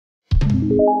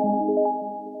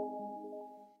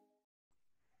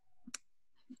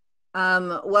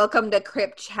Welcome to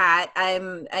Crip Chat.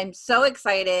 I'm so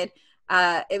excited.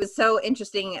 It was so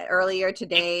interesting earlier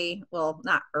today. Well,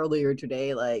 not earlier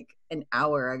today, like an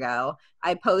hour ago.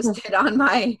 I posted on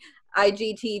my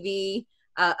IGTV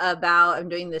about I'm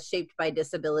doing the Shaped by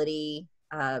Disability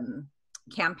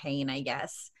campaign, I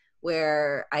guess,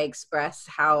 where I express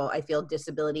how I feel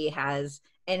disability has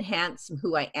enhanced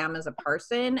who I am as a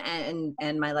person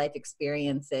and my life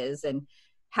experiences. And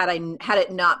had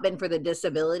it not been for the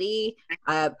disability,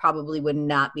 I probably would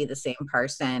not be the same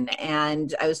person.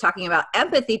 And I was talking about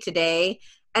empathy today,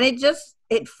 and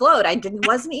it flowed.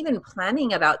 Wasn't even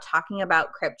planning about talking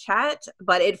about Crip Chat,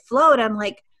 but it flowed. I'm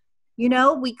like,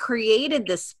 we created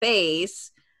this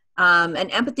space, and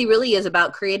empathy really is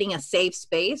about creating a safe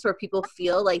space where people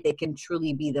feel like they can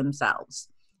truly be themselves.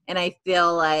 And I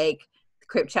feel like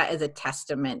Crip Chat is a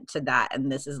testament to that.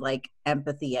 And this is like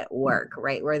empathy at work,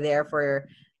 right? We're there for,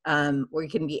 we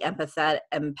can be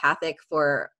empathic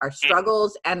for our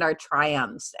struggles and our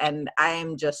triumphs. And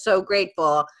I'm just so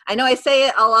grateful. I know I say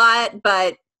it a lot,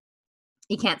 but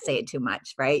you can't say it too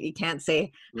much, right? You can't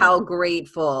say how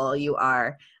grateful you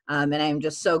are. And I'm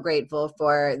just so grateful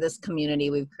for this community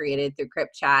we've created through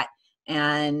Crip Chat.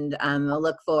 And I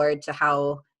look forward to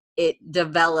how it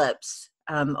develops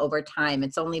over time.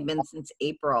 It's only been since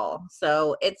April,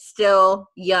 so it's still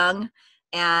young,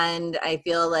 and I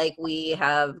feel like we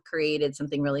have created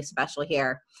something really special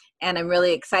here. And I'm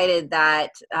really excited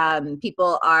that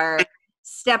people are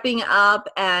stepping up,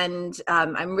 and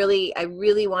I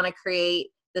really want to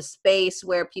create the space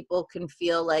where people can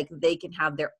feel like they can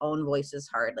have their own voices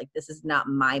heard. Like, this is not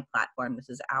my platform, this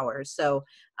is ours. So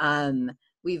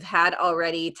we've had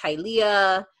already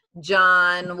Tylea,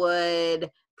 John Wood,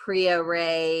 Priya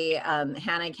Ray,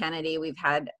 Hannah Kennedy. We've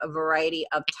had a variety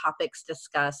of topics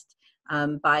discussed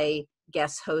by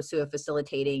guest hosts who are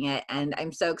facilitating it. And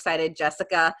I'm so excited,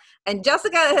 Jessyca. And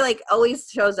Jessyca like always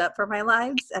shows up for my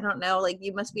lives. I don't know, like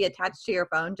you must be attached to your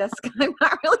phone, Jessyca. I'm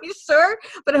not really sure,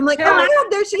 but I'm like, oh my God,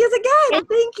 there she is again.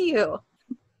 Thank you.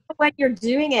 When you're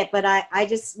doing it, but I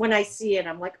just, when I see it,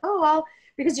 I'm like, oh,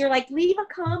 because you're like, leave a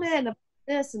comment about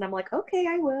this. And I'm like, okay,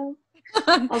 I will.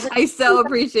 I so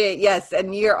appreciate, yes,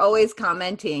 and you're always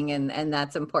commenting, and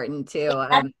that's important too.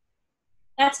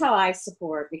 That's how I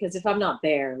support, because if I'm not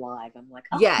there live, I'm like,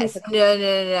 oh, yes,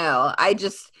 no. I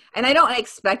don't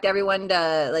expect everyone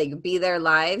to like be there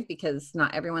live, because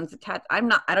not everyone's attached. I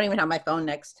don't even have my phone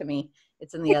next to me.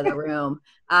 It's in the other room.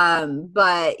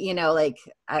 But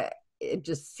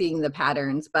just seeing the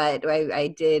patterns. But I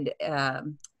did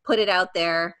put it out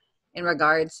there in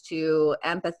regards to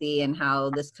empathy and how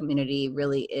this community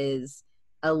really is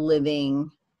a living,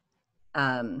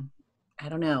 I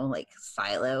don't know, like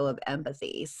silo of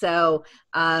empathy. So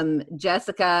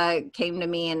Jessyca came to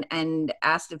me and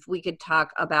asked if we could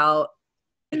talk about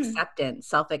acceptance,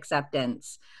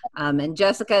 self-acceptance. And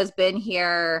Jessyca has been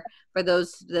here, for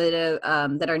those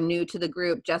that are new to the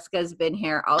group, Jessyca has been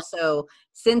here also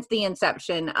since the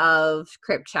inception of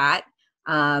Crip Chat.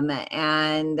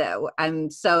 And I'm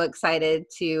so excited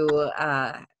to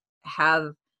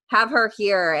have her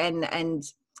here, and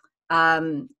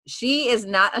she is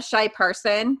not a shy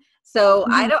person, so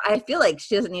I feel like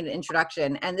she doesn't need an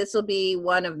introduction, and this will be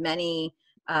one of many,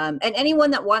 and anyone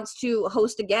that wants to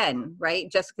host again, right?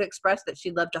 Jessyca expressed that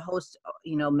she'd love to host,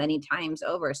 many times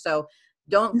over, so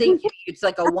don't think it's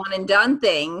like a one and done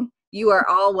thing. You are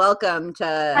all welcome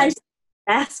to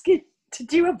ask it to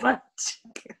do a bunch.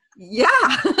 Yeah.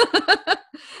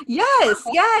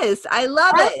 yes, I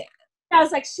love it. I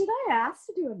was like, should I ask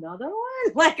to do another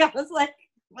one? Like, I was like,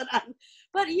 but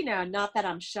not that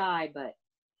I'm shy, but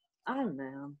I don't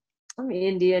know. I'm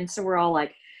Indian, so we're all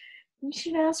like, you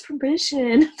should ask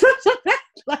permission.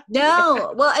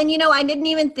 No, well, and I didn't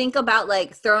even think about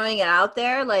like throwing it out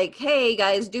there, like, hey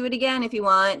guys, do it again if you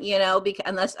want,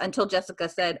 because until Jessyca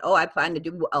said, oh, I plan to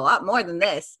do a lot more than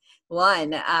this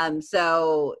one.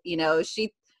 So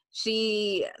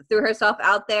she threw herself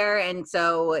out there, and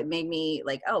so it made me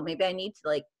like, oh, maybe I need to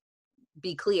like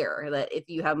be clear that if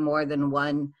you have more than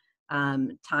one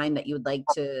time that you would like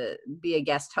to be a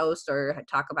guest host or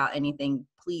talk about anything,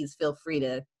 please feel free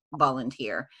to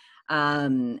volunteer.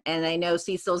 And I know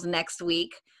Cecil's next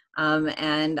week,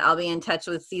 and I'll be in touch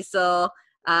with Cecil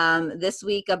this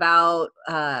week about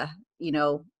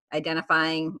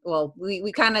identifying, well,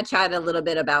 we kind of chatted a little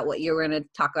bit about what you're going to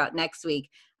talk about next week,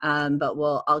 but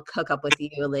I'll hook up with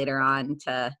you later on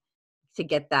to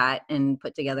get that and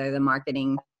put together the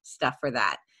marketing stuff for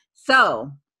that.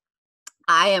 So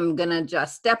I am going to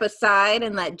just step aside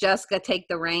and let Jessyca take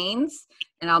the reins,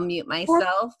 and I'll mute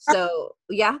myself. So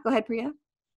yeah, go ahead, Priya.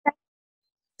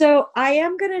 So I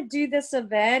am going to do this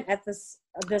event at this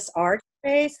art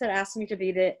space that asked me to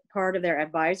be the part of their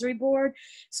advisory board.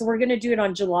 So we're going to do it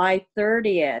on July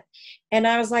 30th. And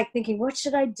I was like thinking, what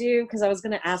should I do? Because I was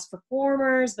going to ask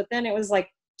performers, but then it was like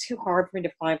too hard for me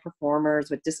to find performers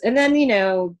with this. And then,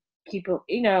 people,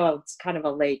 it's kind of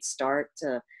a late start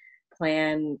to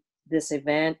plan this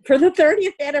event for the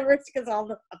 30th anniversary because all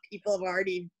the people have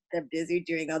already been busy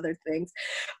doing other things.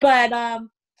 But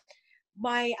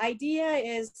my idea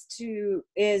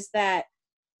is that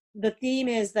the theme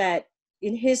is that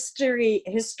in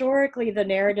historically, the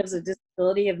narratives of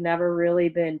disability have never really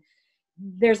been,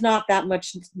 there's not that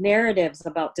much narratives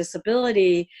about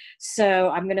disability. So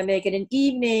I'm going to make it an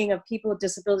evening of people with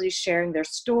disabilities sharing their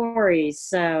stories.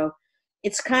 So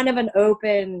it's kind of an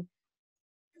open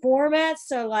format.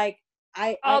 So like,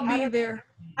 I'll be there.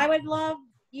 I would love,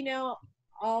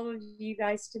 all of you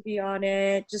guys to be on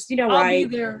it. Just, I'll be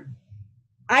there.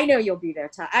 I know you'll be there,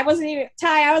 Ty. I wasn't even,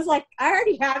 Ty, I was like, I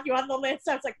already have you on the list.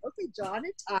 I was like, okay, John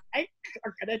and Ty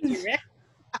are going to do it.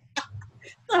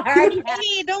 So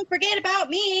hey, don't forget about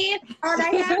me.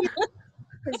 I have you.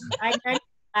 I mentioned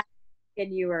that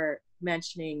and you were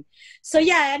mentioning. So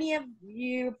yeah, any of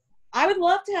you, I would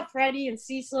love to have Freddie and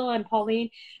Cecil and Pauline.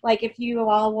 Like if you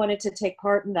all wanted to take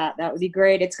part in that, that would be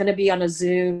great. It's going to be on a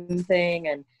Zoom thing.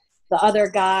 And the other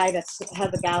guy has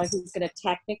the guy who's going to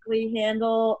technically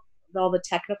handle all the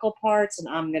technical parts,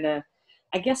 and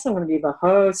I guess I'm going to be the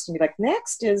host and be like,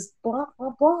 next is blah,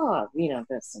 blah, blah,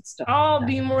 this and stuff. I'll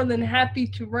be more than happy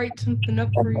to write something up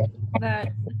for you for that.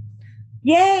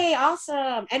 Yay,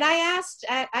 awesome. And I asked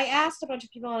a bunch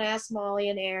of people, and I asked Molly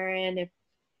and Aaron if,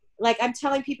 like, I'm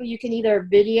telling people you can either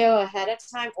video ahead of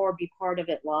time or be part of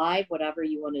it live, whatever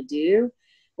you want to do,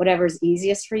 whatever's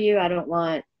easiest for you. I don't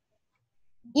want,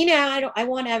 I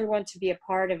want everyone to be a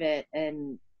part of it,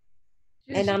 and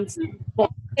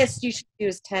you should do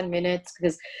is 10 minutes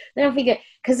because I don't think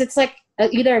because it's like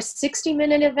either a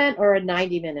 60-minute event or a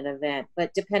 90-minute event,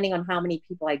 but depending on how many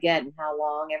people I get and how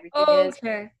long everything is.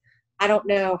 Okay. I don't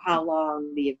know how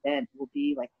long the event will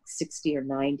be, like 60 or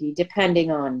 90,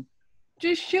 depending on.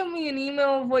 Just shoot me an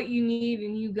email of what you need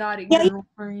and you got it, Yeah.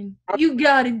 girlfriend. You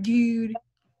got it, dude.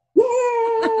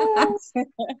 Yes!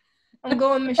 I'm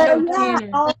going Michelle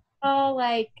Cannon. I'll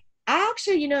like, I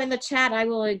actually, in the chat, I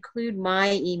will include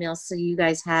my email so you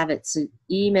guys have it. So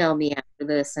email me after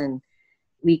this and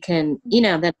we can,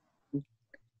 then,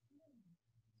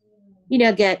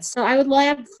 get. So I would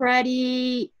love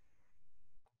Freddie,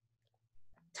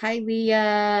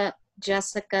 Tylea,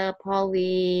 Jessyca,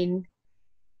 Pauline.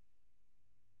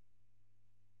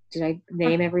 Did I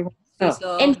name everyone?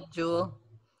 Cecil, and Jewel.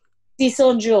 Cecil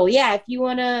and Jewel. Yeah, if you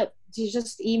want to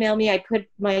just email me, I put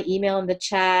my email in the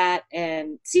chat.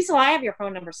 And Cecil, I have your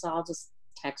phone number, so I'll just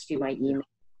text you my email.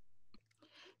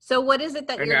 So what is it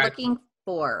that you're looking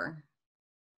for?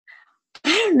 I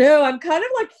don't know. I'm kind of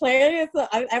like planning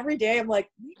it. Every day I'm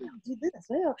like, maybe I'll do this.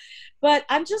 But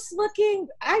I'm just looking.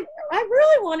 I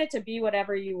really want it to be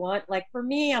whatever you want. Like for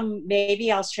me,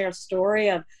 maybe I'll share a story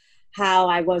of how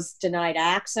I was denied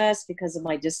access because of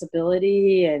my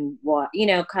disability and what,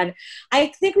 kind of,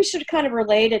 I think we should kind of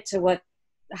relate it to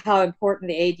how important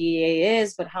the ADA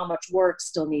is, but how much work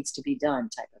still needs to be done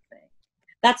type of thing.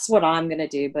 That's what I'm going to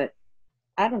do, but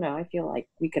I don't know. I feel like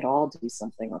we could all do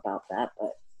something about that,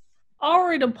 but. I'll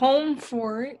write a poem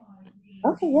for it.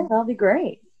 Okay, yeah, that'll be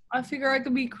great. I figure I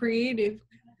could be creative.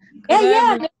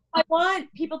 Yeah. I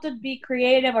want people to be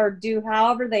creative or do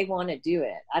however they want to do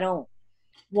it. I don't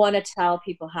want to tell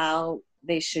people how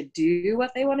they should do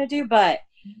what they want to do, but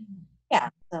yeah,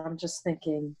 so I'm just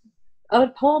thinking a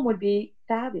poem would be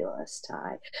fabulous,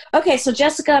 Ty. Okay, so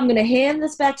Jessyca, I'm going to hand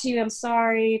this back to you. I'm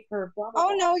sorry for blah, blah,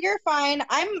 blah. Oh, no, you're fine.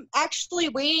 I'm actually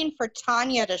waiting for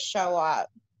Tanya to show up.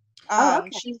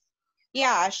 Okay.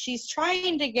 She's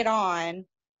trying to get on.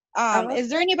 Okay. Is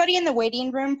there anybody in the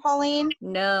waiting room, Pauline?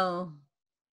 No.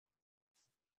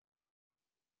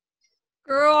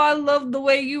 Girl, I love the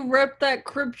way you rep that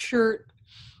Crip shirt,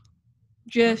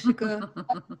 Jessyca.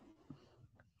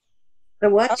 The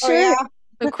what shirt? Yeah.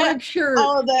 The Crip shirt.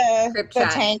 Oh, the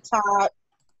Chat. tank top.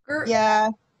 Girl, Yeah.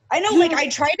 I know, like, I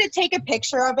tried to take a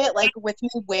picture of it, like, with me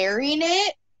wearing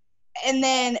it, and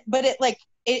then, but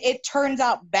it turns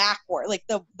out backward. Like,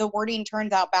 the wording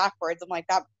turns out backwards. I'm like,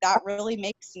 that really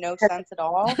makes no sense at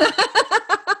all.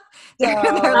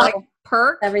 They're like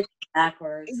perk. Everything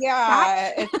backwards.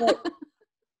 Yeah. It's like,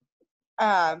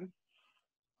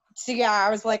 so yeah, I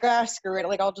was like, screw it.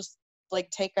 Like, I'll just, like,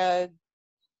 take a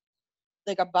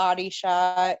body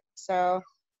shot. So.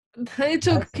 it's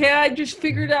okay. I just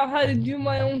figured out how to do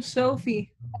my own selfie.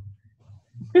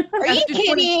 Are you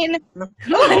kidding?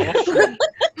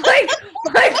 like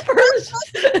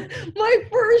my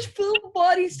first full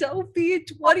body selfie in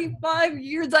 25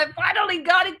 years. I finally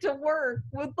got it to work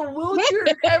with the wheelchair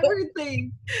and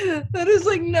everything. That is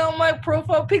like now my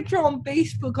profile picture on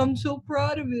Facebook. I'm so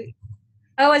proud of it.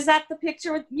 Oh, is that the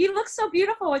picture with you? Look so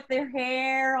beautiful with their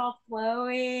hair all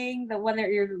flowing. The one that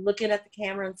you're looking at the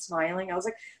camera and smiling. I was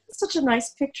like, that's such a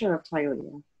nice picture of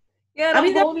Tylee. Yeah, I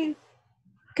mean, holding,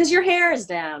 because your hair is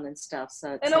down and stuff.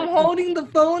 So and I'm holding the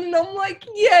phone, and I'm like,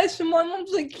 yes. And my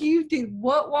mom's like, you did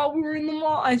what while we were in the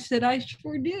mall? I said, I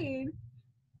sure did.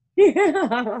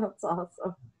 Yeah, that's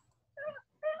awesome.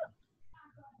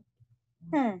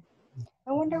 I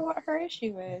wonder what her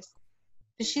issue is.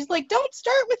 She's like, don't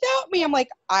start without me. I'm like,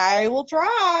 I will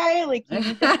try. Like, you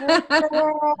need to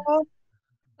girl.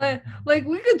 Like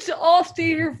we could all stay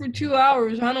here for 2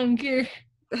 hours. I don't care.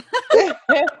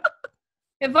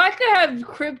 If I could have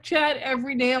Crip Chat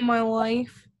every day of my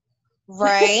life.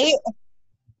 Right?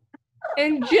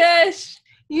 And Jess,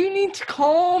 you need to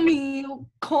call me.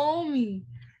 Call me.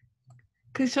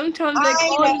 Because sometimes I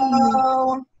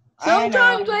call you.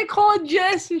 Sometimes I call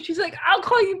Jess and she's like, I'll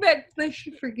call you back. Then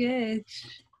she forgets.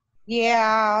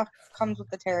 Yeah. Comes with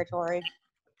the territory.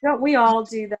 Don't we all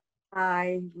do that?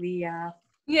 Hi, Leah.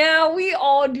 Yeah, we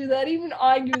all do that. Even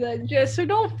I do that, Jess. So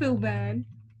don't feel bad.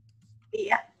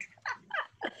 Yeah.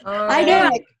 I know.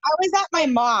 Like, I was at my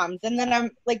mom's, and then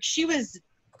I'm like, she was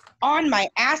on my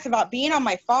ass about being on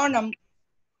my phone. I'm,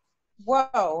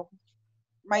 whoa,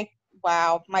 my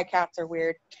cats are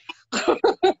weird.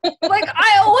 Like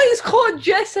I always call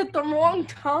Jess at the wrong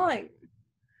time.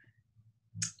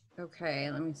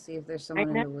 Okay, let me see if there's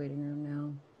someone in the waiting room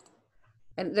now.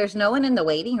 And there's no one in the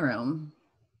waiting room.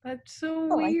 That's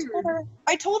so weird.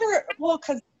 I told her, well,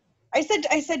 because I said,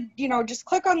 you know, just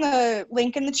click on the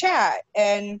link in the chat,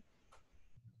 and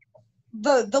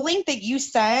the link that you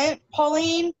sent,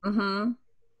 Pauline,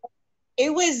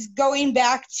 it was going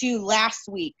back to last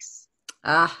week's.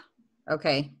 Ah,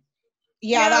 okay.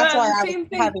 Yeah, that's why I was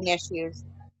having issues.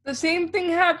 The same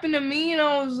thing happened to me, and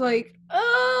I was like,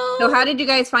 oh. So how did you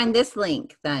guys find this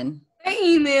link then? An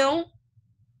email.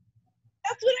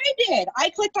 That's what I did.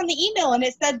 I clicked on the email, and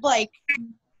it said, like,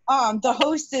 the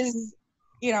host is,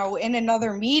 you know, in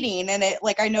another meeting, and it,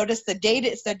 like, I noticed the date,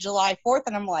 it said July 4th,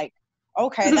 and I'm like,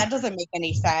 okay, that doesn't make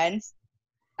any sense.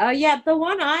 Oh, yeah, the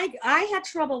one I had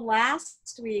trouble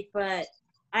last week, but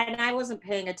I wasn't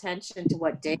paying attention to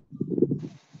what date.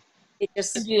 It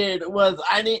just I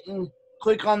didn't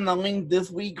click on the link this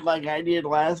week like I did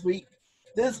last week.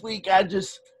 This week I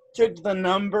just took the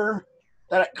number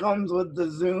that comes with the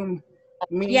Zoom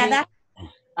meeting. Yeah,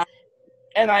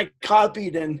 and I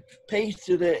copied and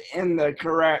pasted it in the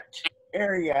correct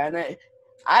area, and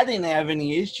I didn't have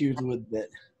any issues with it.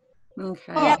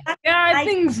 Okay. Yeah, I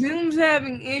think Zoom's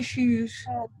having issues.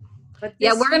 But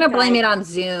yeah, we're gonna blame it on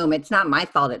Zoom. It's not my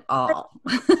fault at all.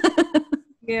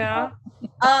 Yeah.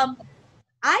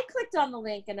 I clicked on the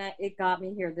link and it got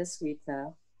me here this week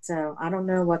though. So I don't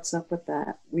know what's up with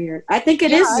that. Weird. I think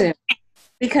it is Zoom.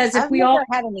 Because if we all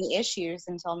had any issues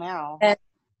until now.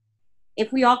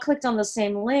 If we all clicked on the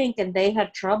same link and they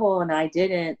had trouble and I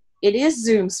didn't, it is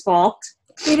Zoom's fault.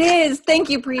 It is. Thank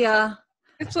you, Priya.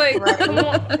 It's like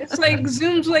it's like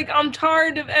Zoom's like, I'm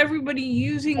tired of everybody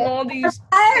using all these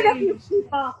tired of you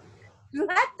people.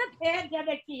 Let the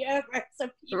pandemic be over. So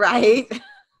right.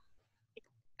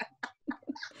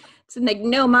 It's like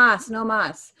no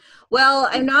mas. Well,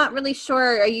 I'm not really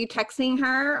sure. Are you texting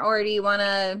her or do you want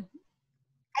to?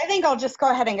 I think I'll just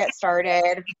go ahead and get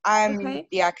started. Okay.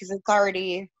 Yeah, because it's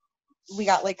already, we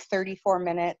got like 34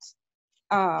 minutes.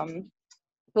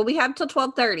 Well, we have till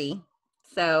 12:30,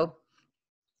 so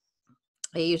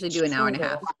I usually do an hour and a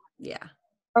half. Yeah.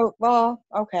 Oh, well,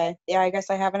 okay. Yeah, I guess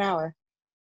I have an hour.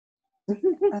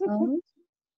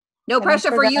 No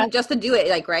pressure for you just to do it,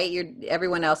 like, right?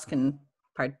 Everyone else can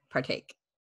partake.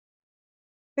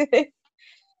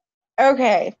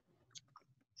 Okay.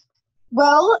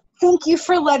 Well, thank you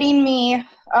for letting me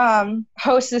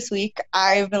host this week.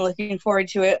 I've been looking forward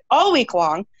to it all week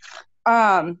long.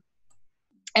 And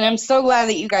I'm so glad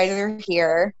that you guys are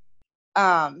here.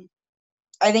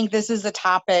 I think this is a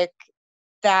topic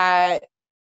that,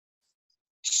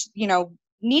 you know,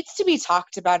 needs to be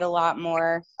talked about a lot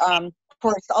more. Of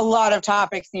course, a lot of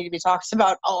topics need to be talked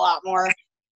about a lot more.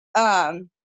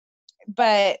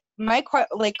 But my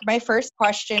first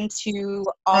question to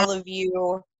all of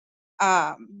you,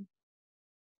 how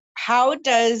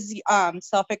does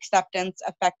self-acceptance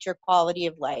affect your quality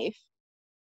of life?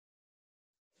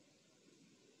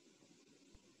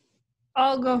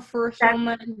 I'll go first on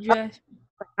that, Jess.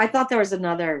 I thought there was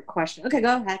another question. Okay,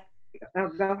 go ahead. Go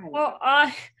ahead. Well,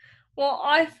 Well,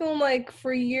 I feel like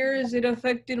for years it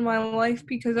affected my life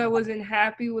because I wasn't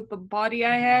happy with the body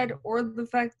I had, or the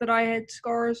fact that I had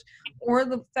scars, or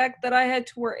the fact that I had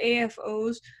to wear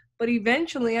AFOs. But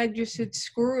eventually I just said,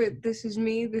 screw it, this is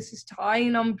me, this is Ty,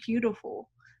 and I'm beautiful.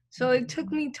 So it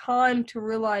took me time to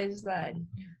realize that.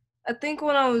 I think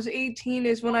when I was 18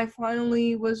 is when I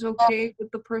finally was okay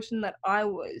with the person that I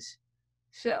was.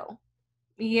 So,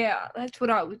 yeah, that's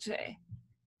what I would say.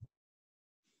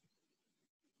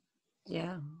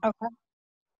 Yeah. Okay.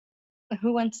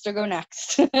 Who wants to go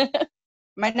next?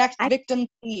 My next victim,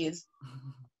 please.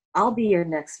 I'll be your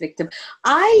next victim.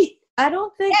 I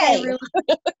don't think I really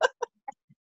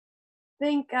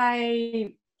think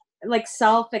I like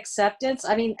self-acceptance.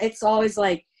 I mean, it's always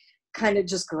like kind of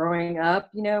just growing up,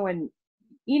 you know, and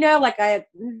like I had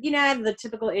the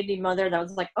typical Indian mother that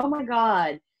was like, oh my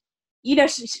God,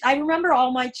 I remember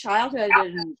all my childhood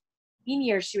and teen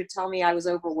years, she would tell me I was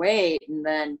overweight, and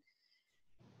then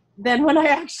when I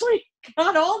actually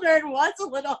got older and was a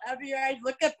little heavier, I'd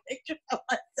look at pictures of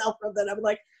myself from then. I'm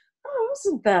like, oh,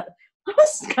 I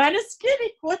was kind of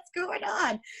skinny. What's going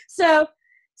on? So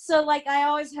like I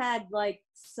always had like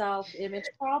self-image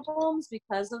problems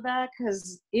because of that,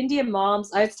 because Indian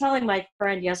moms, I was telling my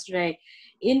friend yesterday,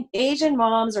 Asian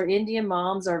moms or Indian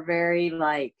moms are very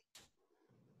like,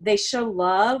 they show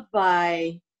love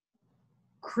by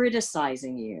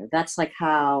criticizing you. That's like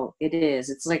how it is.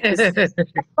 It's like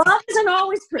love isn't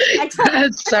always pretty.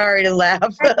 Sorry to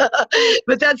laugh,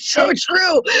 but that's so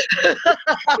true.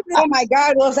 Oh my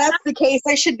God! Well, if that's the case,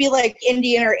 I should be like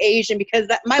Indian or Asian, because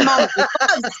my mom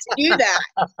loves to do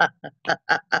that.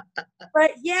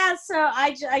 But yeah, so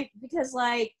I because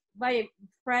like my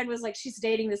friend was like, she's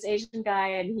dating this Asian guy,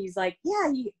 and he's like,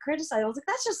 yeah, he criticized. I was like,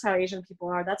 that's just how Asian people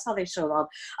are. That's how they show love.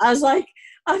 I was like,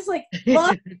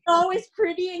 love is always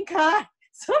pretty and kind.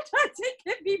 Sometimes it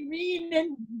can be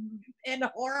mean and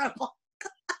horrible.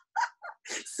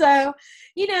 So,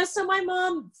 so my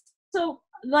mom, so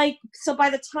by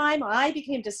the time I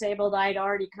became disabled, I'd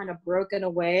already kind of broken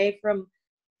away from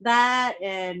that.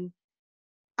 And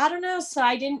I don't know. So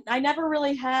I never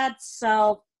really had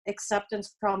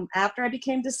self-acceptance problem after I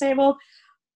became disabled.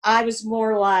 I was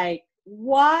more like,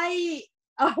 why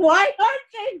aren't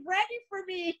they ready for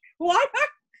me? Why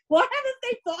haven't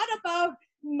they thought about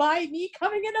me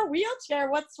coming in a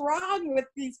wheelchair? What's wrong with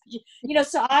these people?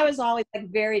 So I was always like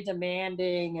very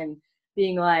demanding and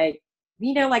being like,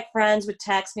 like friends would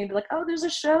text me and be like, oh, there's a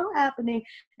show happening.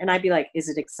 And I'd be like, is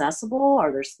it accessible?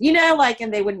 Or there's,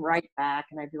 and they wouldn't write back.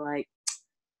 And I'd be like,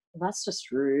 well, that's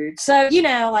just rude. So,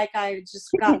 like I just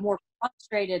got more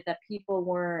frustrated that people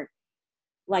weren't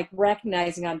like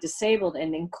recognizing I'm disabled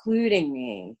and including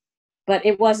me. But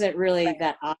it wasn't really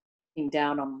that I came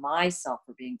down on myself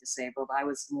for being disabled. I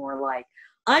was more like,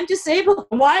 I'm disabled.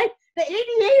 Why? The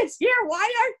ADA is here.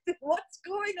 What's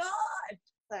going on?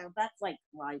 So that's like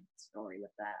my story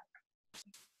with that.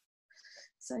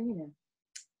 So,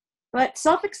 but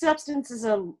self-acceptance is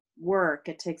a work.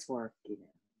 It takes work, It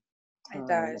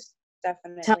does,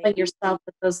 definitely. Telling yourself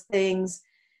that those things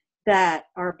that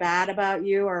are bad about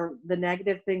you or the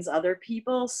negative things other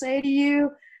people say to you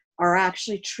are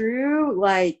actually true.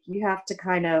 Like, you have to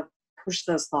kind of push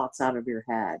those thoughts out of your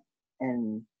head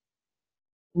and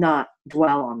not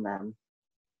dwell on them.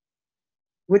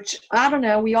 Which, I don't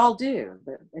know, we all do,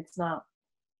 but it's not,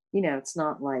 it's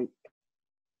not like,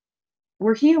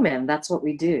 we're human. That's what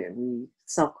we do. We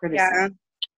self-criticize.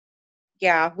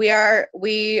 Yeah, we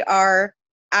are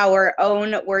our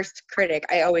own worst critic.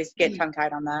 I always get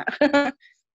tongue-tied on that.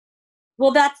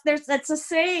 Well, that's a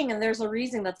saying, and there's a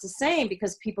reason that's a saying,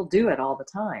 because people do it all the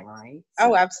time, right? So.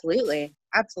 Oh, absolutely.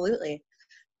 Absolutely.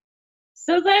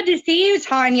 So glad to see you,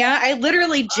 Tanya. I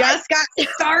literally just got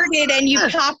started and you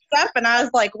popped up, and I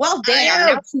was like, well,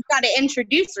 damn, now she's got to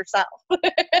introduce herself.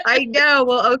 I know.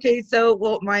 Well, okay.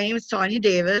 So, my name is Tanya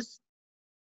Davis.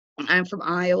 I'm from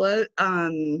Iowa.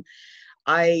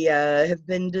 I have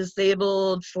been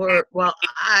disabled for,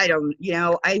 I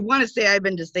want to say I've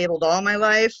been disabled all my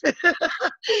life,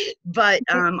 but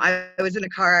I was in a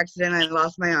car accident. I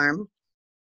lost my arm.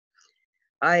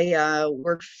 I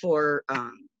worked for,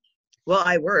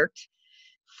 I worked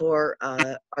for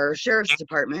our sheriff's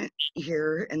department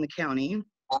here in the county.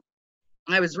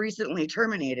 I was recently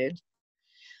terminated.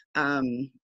 I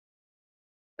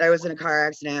was in a car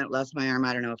accident, lost my arm.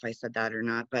 I don't know if I said that or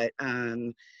not, but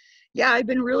yeah, I've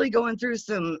been really going through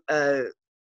some, I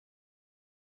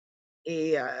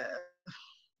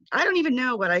don't even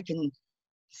know what I can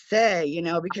say,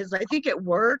 because I think at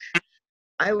work,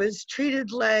 I was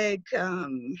treated like,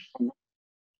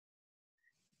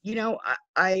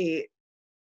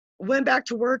 went back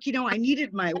to work, you know, I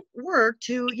needed my work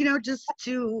to, you know,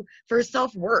 for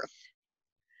self-worth.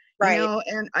 Right. You know,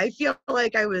 and I feel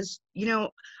like I was, you know,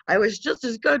 I was just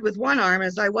as good with one arm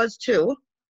as I was two.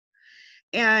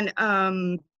 And,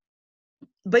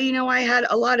 but, you know, I had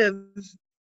a lot of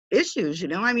issues, you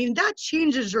know, I mean, that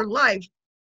changes your life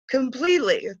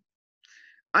completely.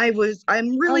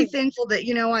 I'm really thankful that,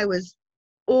 you know, I was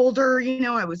older, you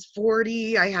know, I was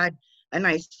 40, I had a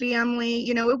nice family,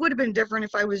 you know, it would have been different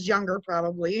if I was younger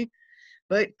probably.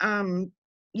 But,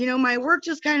 you know, my work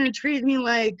just kind of treated me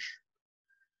like,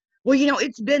 well, you know,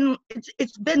 it's been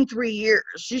 3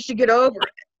 years. You should get over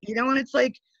it. You know, and it's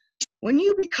like when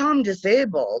you become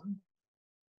disabled,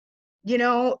 you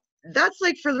know, that's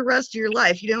like for the rest of your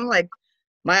life. You know, like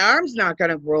my arm's not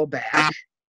gonna grow back,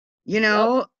 you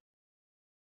know.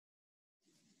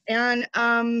 And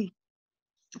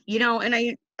you know, and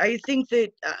I think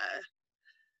that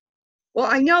well,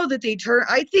 I know that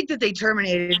I think that they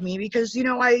terminated me because, you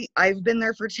know, I've been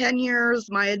there for 10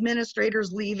 years. My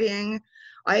administrator's leaving.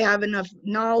 I have enough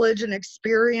knowledge and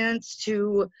experience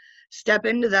to step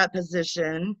into that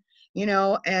position, you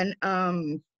know, and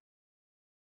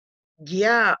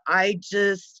yeah, I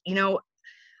just, you know,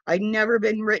 I'd never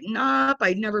been written up.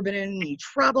 I'd never been in any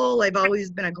trouble. I've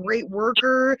always been a great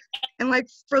worker. And like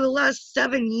for the last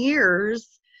 7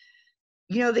 years,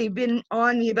 you know, they've been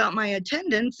on me about my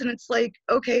attendance, and it's like,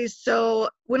 okay, so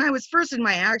when I was first in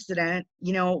my accident,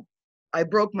 you know, I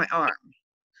broke my arm.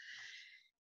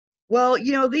 Well,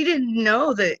 you know, they didn't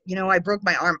know that, you know, I broke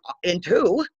my arm in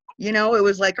two. You know, it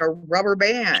was like a rubber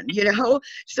band, you know?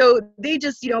 So they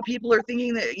just, you know, people are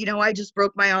thinking that, you know, I just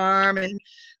broke my arm and,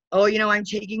 oh, you know, I'm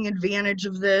taking advantage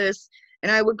of this. And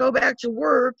I would go back to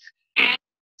work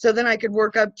so then I could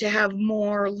work up to have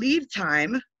more leave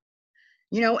time,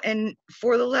 you know, and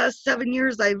for the last 7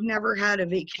 years, I've never had a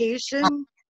vacation.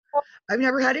 I've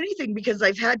never had anything because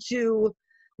I've had to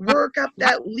work up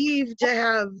that leave to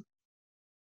have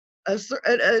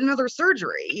another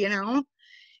surgery, you know.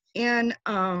 And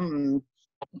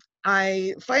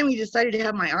I finally decided to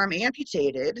have my arm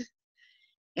amputated,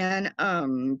 and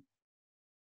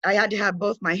I had to have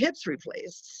both my hips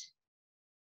replaced.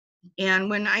 And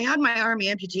when I had my arm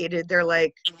amputated, they're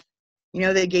like, you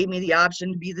know, they gave me the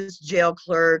option to be this jail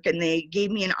clerk, and they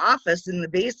gave me an office in the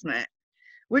basement,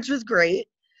 which was great.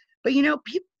 But, you know,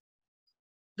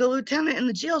 the lieutenant in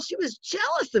the jail, she was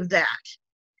jealous of that.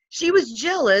 She was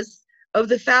jealous of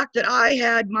the fact that I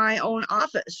had my own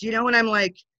office, you know, and I'm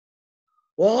like,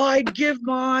 well, I'd give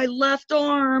my left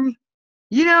arm,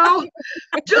 you know,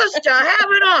 just to have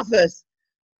an office.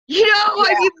 You know,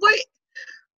 I mean, wait,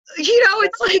 you know,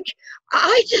 it's like,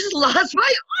 I just lost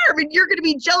my arm and you're going to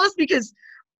be jealous because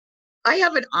I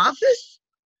have an office,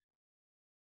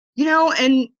 you know,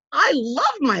 and I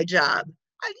love my job.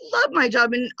 I love my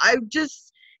job. And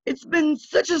it's been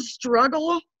such a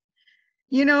struggle,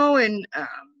 you know, and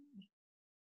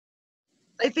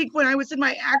I think when I was in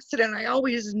my accident, I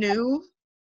always knew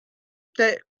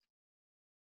that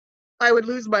I would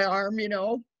lose my arm, you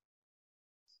know.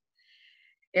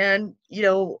 And, you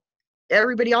know,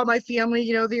 everybody, all my family,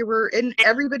 you know, and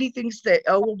everybody thinks that,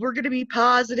 oh, well, we're going to be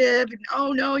positive, and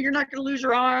oh, no, you're not going to lose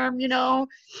your arm, you know.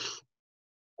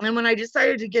 And when I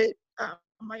decided to get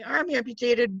my arm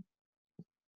amputated,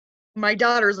 I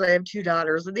have 2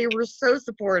 daughters, and they were so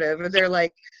supportive, and they're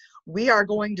like, we are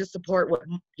going to support what,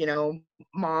 you know,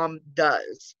 mom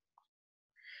does.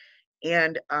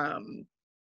 And,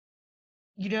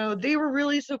 you know, they were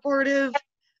really supportive.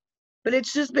 But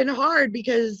it's just been hard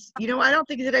because, you know, I don't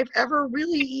think that I've ever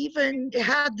really even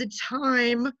had the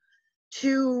time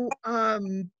to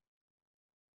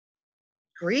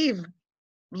grieve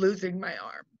losing my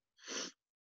arm.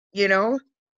 You know,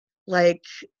 like,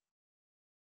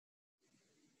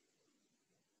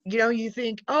 you know, you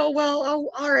think, oh, well, oh,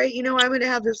 all right, you know, I'm going to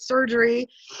have this surgery,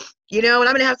 you know, and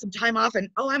I'm going to have some time off, and,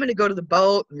 oh, I'm going to go to the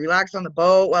boat and relax on the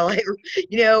boat while I,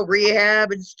 you know,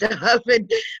 rehab and stuff.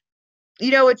 And, you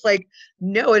know, it's like,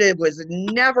 no, it was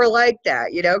never like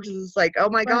that, you know, because it's like, oh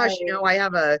my gosh, you know, I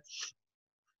have a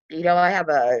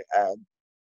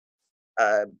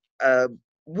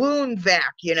wound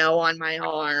vac, you know, on my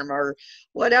arm or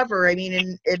whatever. I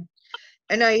mean,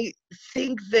 and I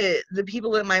think that the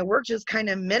people at my work just kind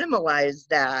of minimalized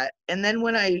that. And then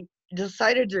when I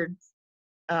decided to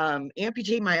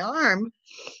amputate my arm,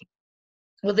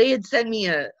 well, they had sent me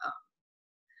a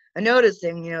notice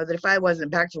saying, you know, that if I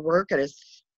wasn't back to work at a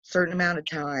certain amount of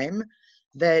time,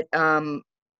 that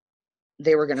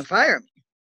they were going to fire me.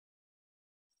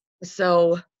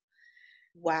 So,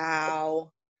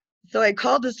 wow. So I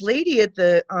called this lady at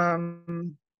the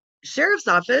sheriff's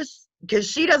office, because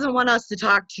she doesn't want us to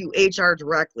talk to HR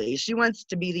directly. She wants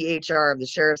to be the HR of the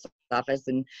sheriff's office,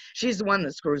 and she's the one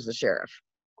that screws the sheriff.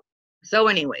 So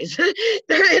anyways,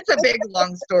 it's a big,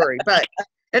 long story,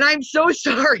 and I'm so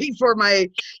sorry for my,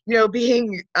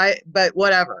 but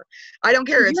whatever. I don't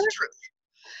care. It's the truth.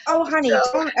 Oh, honey,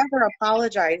 don't ever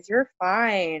apologize. You're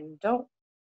fine. Don't.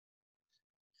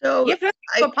 So you have nothing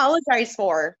to apologize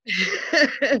for.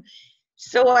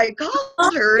 So I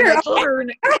called her and I told her,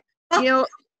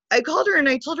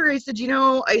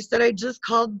 I said, I just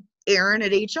called Aaron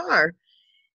at HR.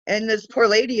 And this poor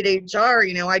lady at HR,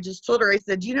 I just told her, I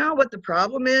said, you know what the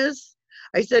problem is?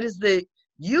 I said, is that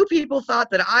you people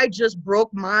thought that I just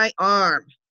broke my arm.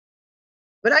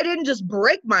 But I didn't just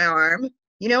break my arm.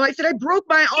 I said, I broke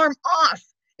my arm off.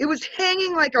 It was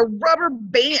hanging like a rubber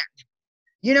band.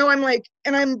 I'm like,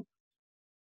 and I'm,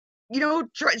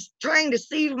 trying to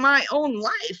save my own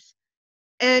life.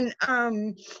 And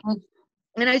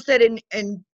I said,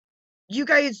 and you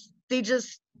guys, they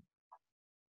just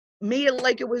made it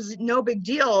like it was no big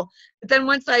deal. But then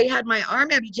once I had my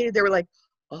arm amputated, they were like,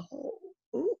 oh,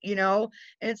 ooh, and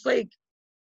it's like,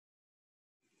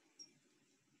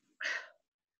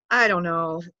 I don't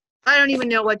know. I don't even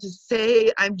know what to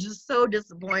say. I'm just so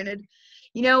disappointed,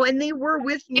 and they were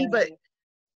with me, but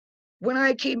when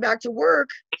I came back to work,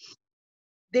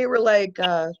 they were like,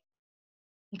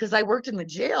 because I worked in the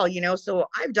jail, so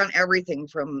I've done everything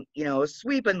from,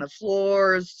 sweeping the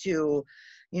floors to,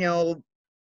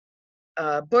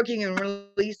 booking and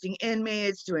releasing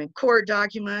inmates, doing court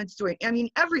documents,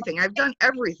 everything. I've done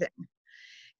everything.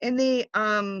 And they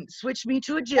switched me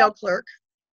to a jail clerk.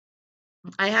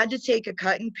 I had to take a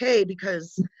cut in pay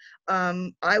because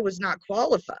I was not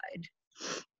qualified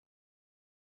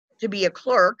to be a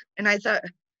clerk. And I thought,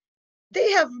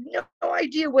 they have no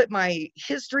idea what my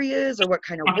history is or what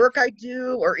kind of work I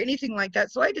do or anything like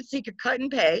that. So I had to take a cut in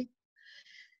pay.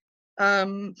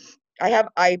 I have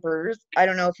IPERS. I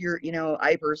don't know if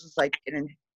IPERS is like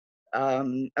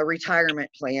a retirement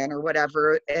plan or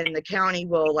whatever. And the county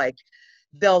will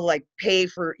they'll pay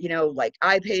for,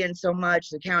 I pay in so much,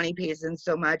 the county pays in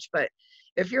so much. But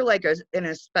if you're in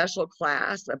a special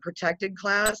class, a protected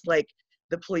class, like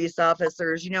the police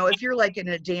officers, if you're in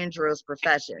a dangerous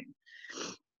profession,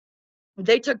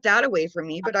 they took that away from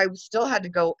me, but I still had to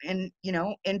go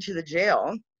into the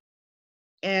jail.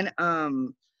 And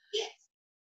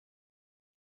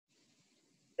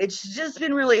it's just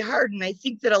been really hard. And I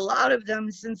think that a lot of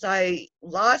them, since I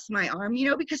lost my arm,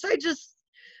 because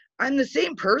I'm the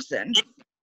same person,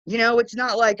 it's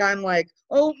not like I'm like,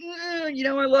 oh,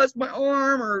 I lost my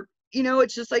arm, or,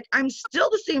 it's just like, I'm still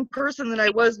the same person that I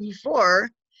was before.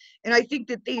 And I think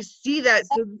that they see that.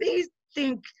 So they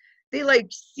think, they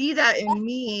see that in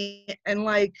me, and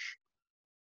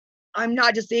I'm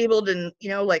not disabled, and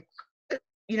why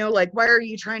are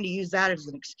you trying to use that as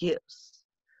an excuse,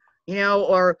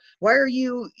 or why are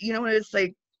you, it's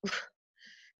like,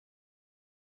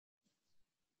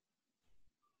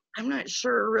 I'm not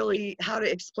sure really how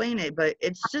to explain it, but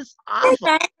it's just awful.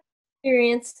 I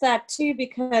experienced that too,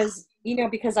 because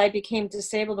I became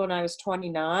disabled when I was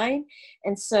 29,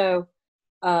 and so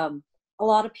a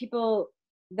lot of people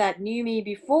that knew me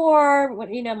before, when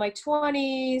my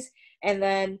 20s, and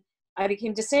then I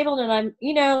became disabled, and I'm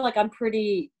I'm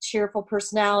pretty cheerful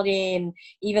personality, and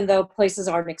even though places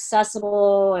aren't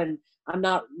accessible and I'm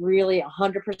not really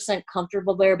 100%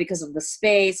 comfortable there because of the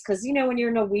space, because when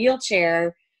you're in a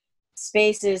wheelchair,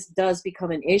 spaces does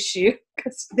become an issue,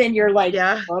 because then you're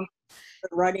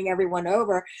running everyone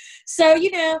over. So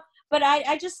but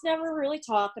I just never really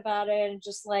talked about it, and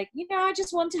just I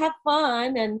just wanted to have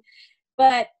fun.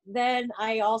 But then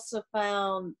I also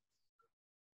found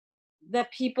that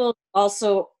people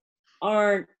also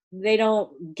they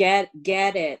don't get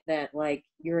it, that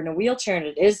you're in a wheelchair and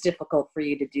it is difficult for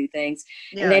you to do things.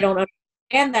 Yeah. And they don't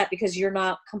understand that because you're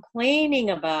not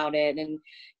complaining about it, and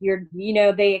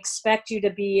they expect you to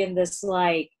be in this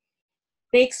they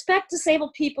expect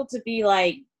disabled people to be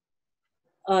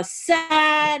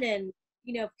sad and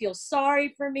feel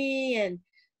sorry for me and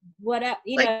whatever,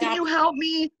 can you help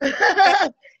me?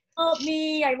 Help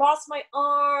me, I lost my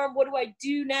arm, what do I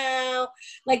do now?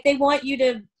 They want you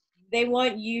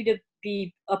to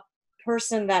be a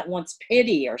person that wants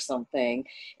pity or something,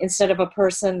 instead of a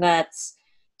person that's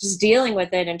just dealing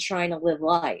with it and trying to live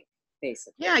life,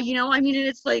 basically. Yeah, and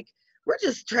it's we're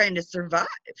just trying to survive.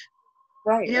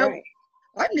 Right, right.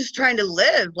 I'm just trying to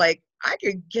live. I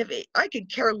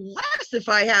could care less if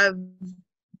I have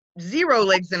 0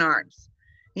 legs and arms.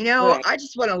 Right. I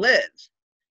just want to live,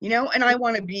 and I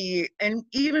want to be, and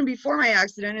even before my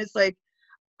accident, it's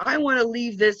I want to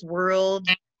leave this world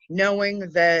knowing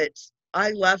that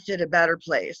I left it a better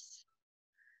place.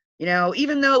 You know,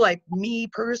 even though like me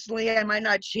personally, I might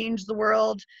not change the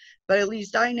world, but at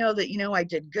least I know that, you know, I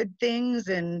did good things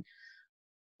and,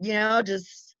 you know,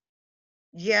 just,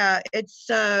 yeah, it's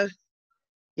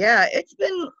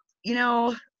been, you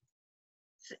know,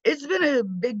 it's been a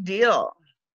big deal,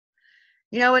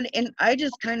 you know, and I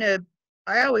just kind of,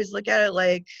 I always look at it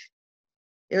like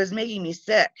it was making me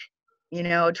sick, you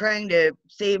know, trying to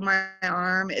save my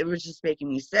arm. It was just making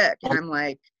me sick. And I'm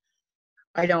like,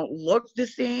 I don't look the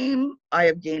same. I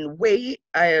have gained weight.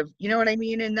 I have, you know what I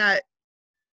mean? And that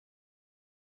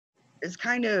is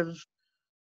kind of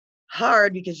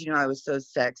hard because, you know, I was so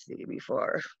sexy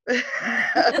before.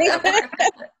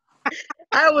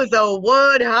 I was a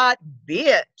wood hot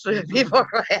bitch before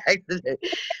my accident.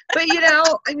 But, you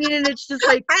know, I mean, and it's just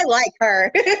like, I like her.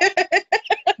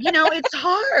 you know, it's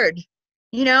hard,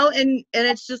 you know, and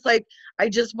it's just like, I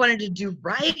just wanted to do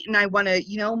right. And I want to,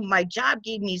 you know, my job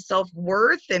gave me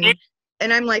self-worth and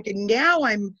I'm like, and now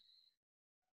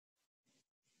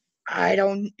I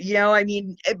don't, you know, I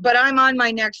mean, but I'm on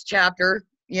my next chapter,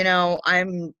 you know,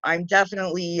 I'm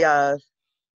definitely, you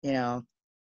know,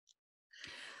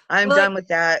 I'm done with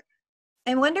that.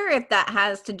 I wonder if that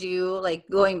has to do, like,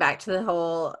 going back to the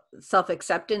whole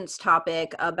self-acceptance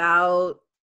topic about,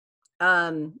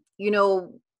 you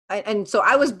know, and so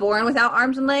I was born without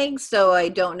arms and legs, so I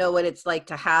don't know what it's like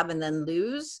to have and then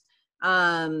lose,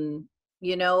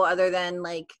 you know, other than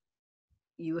like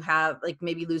you have like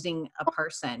maybe losing a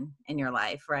person in your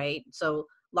life, right? So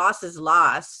loss is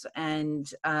loss, and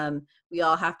we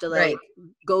all have to like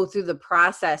go through the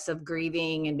process of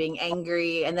grieving and being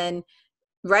angry, and then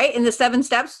right in the 7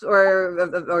 steps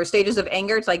or stages of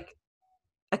anger, it's like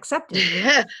acceptance.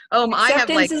 I have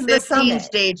like 15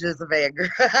 stages of anger.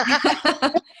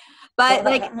 But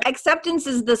like acceptance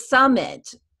is the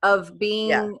summit of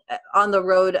being on the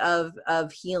road of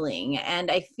healing.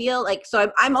 And I feel like,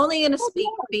 so I'm only going to speak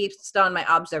based on my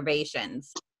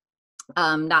observations,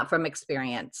 not from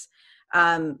experience.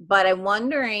 But I'm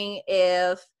wondering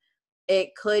if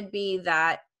it could be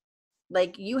that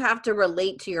like you have to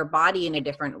relate to your body in a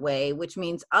different way, which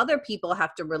means other people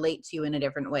have to relate to you in a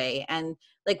different way. And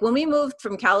like when we moved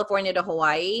from California to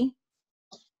Hawaii,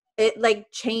 it like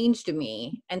changed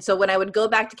me. And so when I would go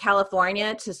back to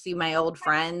California to see my old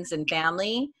friends and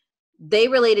family, they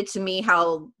related to me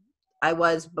how I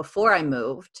was before I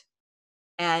moved.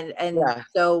 And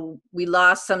so we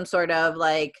lost some sort of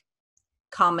like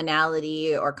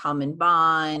commonality or common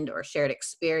bond or shared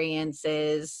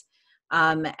experiences.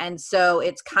 And so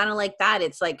it's kind of like that.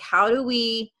 It's like, how do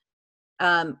we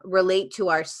relate to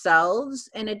ourselves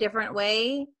in a different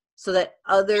way so that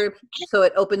so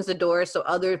it opens the door so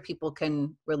other people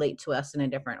can relate to us in a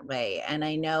different way. And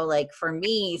I know like for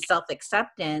me,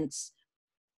 self-acceptance,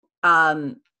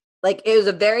 like it was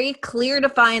a very clear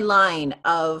defined line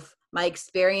of my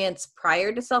experience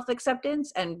prior to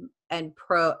self-acceptance and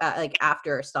like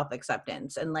after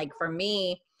self-acceptance. And like for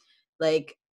me,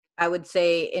 like I would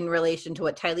say in relation to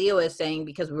what Tylea was saying,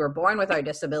 because we were born with our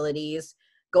disabilities,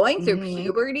 going through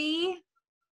puberty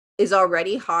is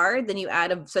already hard. Then you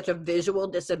add such a visual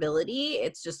disability.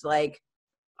 It's just like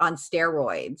on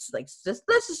steroids. Like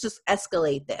let's just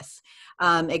escalate this,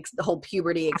 the whole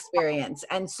puberty experience.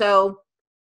 And so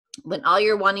when all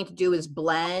you're wanting to do is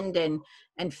blend and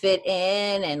fit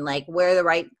in and like wear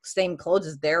the same clothes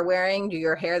as they're wearing, do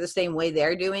your hair the same way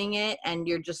they're doing it, and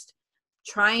you're just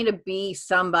trying to be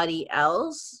somebody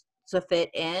else to fit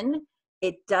in,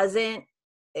 it's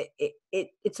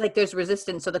like there's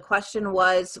resistance. So the question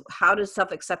was, how does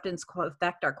self-acceptance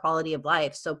affect our quality of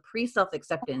life? So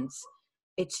pre-self-acceptance,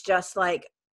 it's just like,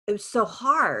 it was so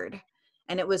hard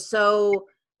and it was so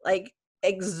like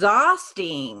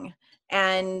exhausting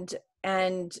and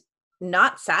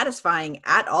not satisfying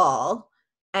at all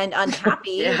and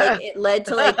unhappy. Like it led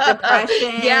to like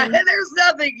depression. There's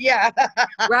nothing.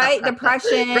 Right.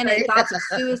 Depression and thoughts of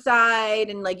suicide,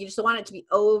 and like you just want it to be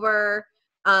over.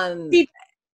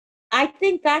 I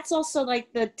think that's also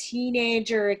like the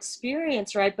teenager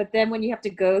experience, right? But then when you have to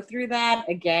go through that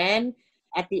again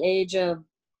at the age of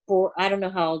I don't know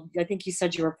how, I think you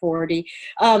said you were 40.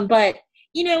 But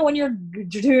you know, when you're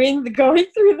going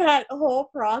through that whole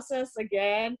process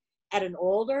again at an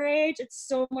older age, it's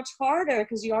so much harder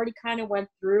because you already kind of went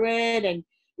through it and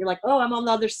you're like, oh, I'm on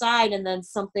the other side. And then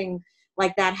something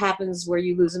like that happens where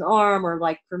you lose an arm, or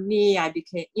like for me, I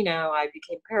became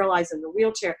paralyzed in the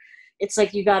wheelchair. It's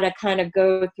like you got to kind of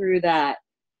go through that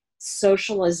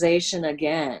socialization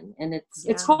again. And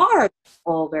it's hard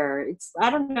older. I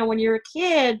don't know, when you're a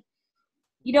kid,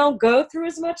 you don't go through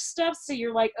as much stuff. So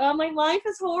you're like, oh, my life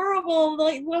is horrible.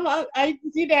 Like, well, I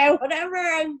whatever,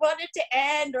 I want it to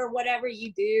end, or whatever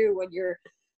you do when you're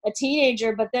a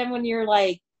teenager. But then when you're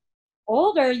like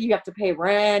older, you have to pay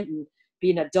rent and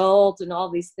be an adult and all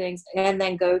these things, and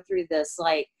then go through this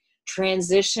like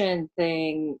transition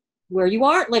thing where you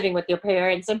aren't living with your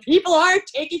parents and people aren't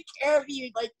taking care of you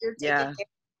like you're taking care of you,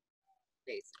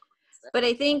 basically. But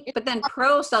I think, but then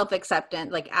pro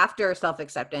self-acceptance, like after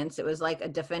self-acceptance, it was like a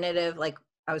definitive, like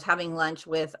I was having lunch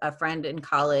with a friend in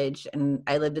college, and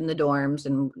I lived in the dorms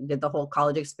and did the whole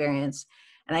college experience.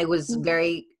 And I was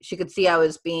she could see I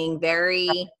was being very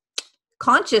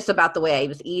conscious about the way I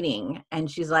was eating. And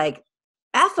she's like,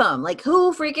 F them, like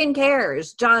who freaking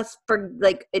cares? Just for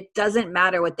like, it doesn't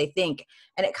matter what they think.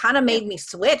 And it kind of made me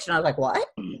switch. And I was like,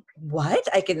 what?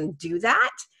 I can do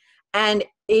that? And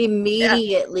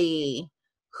immediately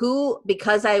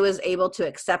because I was able to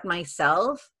accept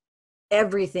myself,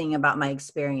 everything about my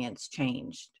experience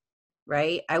changed,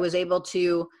 right? I was able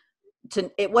to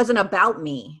it wasn't about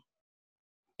me.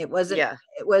 It wasn't,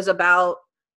 it was about,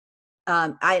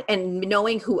 and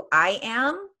knowing who I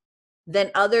am,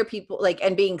 then other people like,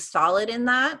 and being solid in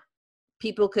that,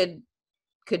 people could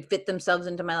fit themselves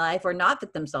into my life or not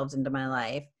fit themselves into my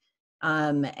life.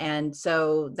 And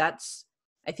so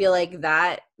I feel like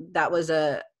that was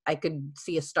I could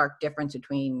see a stark difference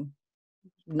between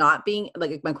not being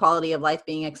like my quality of life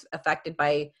being affected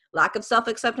by lack of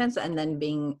self-acceptance and then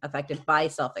being affected by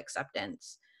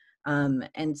self-acceptance.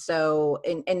 And so,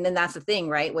 and then that's the thing,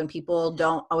 right? When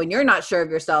when you're not sure of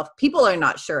yourself, people are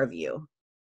not sure of you.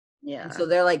 Yeah. And so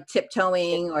they're like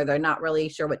tiptoeing, or they're not really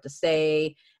sure what to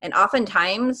say. And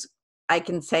oftentimes I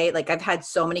can say, like, I've had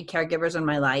so many caregivers in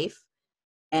my life,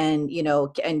 and, you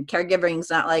know, and caregivering's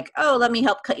not like, oh, let me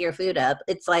help cut your food up.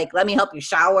 It's like, let me help you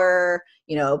shower,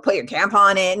 you know, put your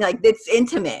tampon in, like it's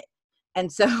intimate.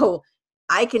 And so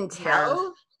I can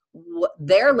tell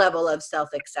their level of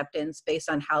self-acceptance based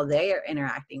on how they are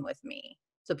interacting with me.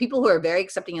 So people who are very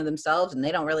accepting of themselves and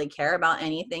they don't really care about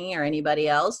anything or anybody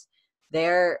else,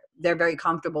 they're very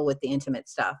comfortable with the intimate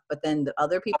stuff. But then the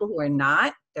other people who are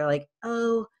not, they're like,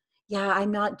 oh yeah,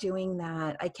 I'm not doing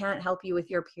that. I can't help you with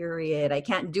your period. I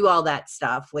can't do all that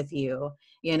stuff with you,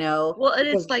 you know? Well, and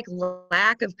it's like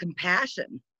lack of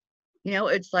compassion. You know,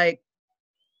 it's like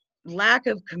lack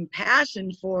of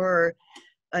compassion for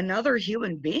another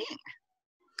human being.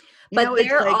 But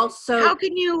they're like, also, how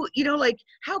can you know, like,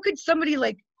 how could somebody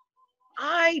like,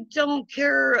 I don't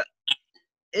care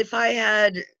if I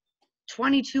had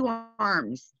 22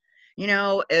 arms, you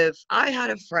know, if I had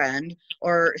a friend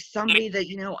or somebody that,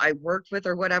 you know, I worked with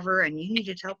or whatever, and you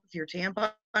needed help with your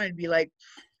tampon, I'd be like,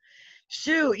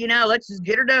 shoot, you know, let's just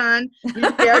get her done.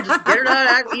 Yeah, just get her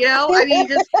done. You know, I mean,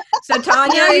 so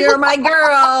Tanya, you're my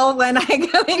girl when I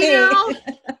go in. You know,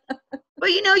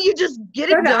 but you know, you just get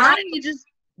it done and you just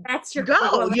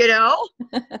go, you know?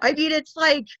 I mean, it's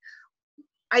like,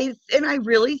 I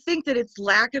really think that it's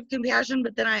lack of compassion,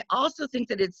 but then I also think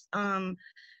that it's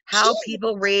how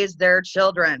people raise their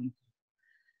children.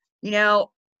 You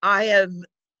know,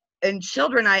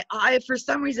 children, I for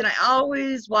some reason, I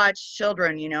always watch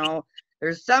children, you know.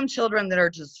 There's some children that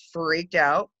are just freaked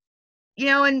out, you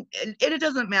know, and it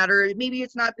doesn't matter. Maybe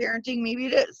it's not parenting, maybe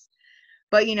it is.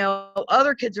 But, you know,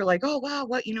 other kids are like, oh, wow,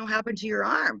 what, you know, happened to your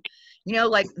arm? You know,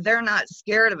 like, they're not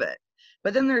scared of it.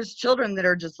 But then there's children that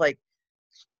are just like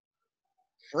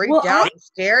freaked out and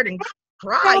scared and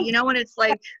cry, you know, and it's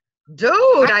like, dude,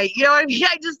 I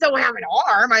just don't have an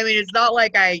arm. I mean, it's not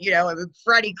like I'm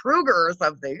Freddy Krueger or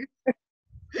something,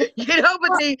 you know,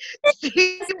 but they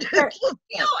seem to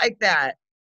feel like that.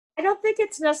 I don't think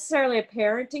it's necessarily a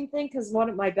parenting thing, because one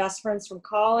of my best friends from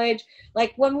college,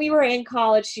 like when we were in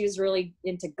college, she was really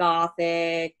into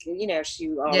Gothic, you know, she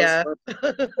always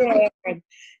worked there,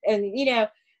 and you know,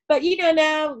 but you know,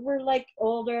 now we're like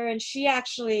older, and she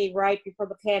actually, right before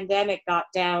the pandemic, got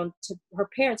down to her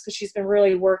parents because she's been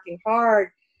really working hard,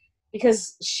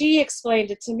 because she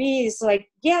explained it to me. It's like,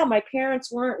 yeah, my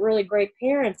parents weren't really great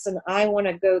parents, and I want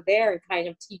to go there and kind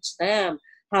of teach them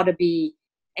how to be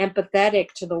empathetic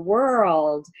to the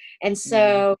world. And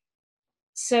so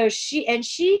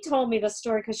she told me the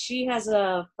story because she has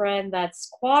a friend that's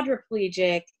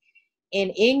quadriplegic in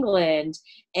England,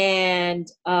 and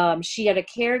she had a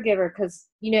caregiver because,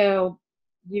 you know,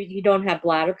 you don't have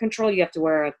bladder control, you have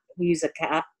to use a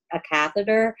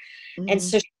catheter. And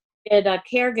so she had a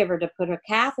caregiver to put a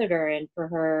catheter in for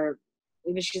her.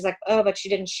 She's like, oh, but she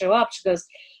didn't show up. She goes,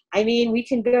 I mean, we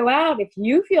can go out if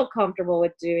you feel comfortable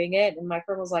with doing it. And my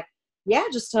friend was like, yeah,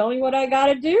 just tell me what I got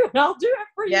to do and I'll do it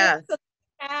for you. So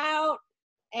out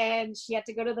and she had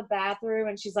to go to the bathroom,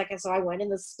 and she's like, so I went in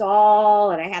the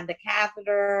stall, and I had the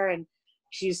catheter, and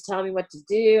she was telling me what to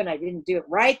do, and I didn't do it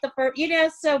right the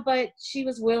first, so, but she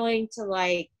was willing to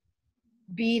like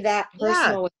be that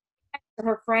personal with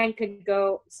her friend could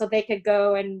go, so they could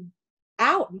go and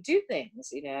out and do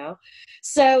things,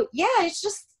 so yeah, it's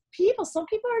just some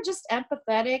people are just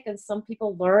empathetic, and some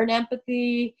people learn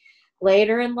empathy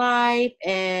later in life,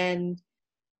 and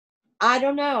I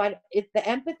don't know. The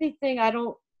empathy thing, I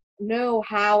don't know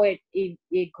how it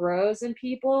grows in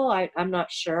people. I'm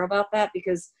not sure about that,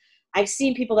 because I've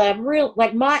seen people that have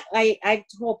like I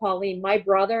told Pauline, my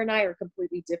brother and I are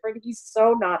completely different. He's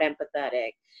so not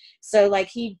empathetic. So like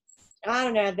I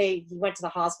don't know, he went to the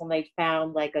hospital and they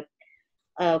found like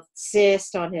a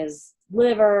cyst on his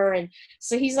liver. And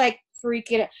so he's like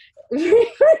freaking out.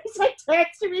 He's like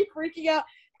texting me, freaking out.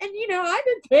 And I'm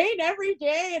in pain every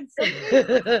day. And so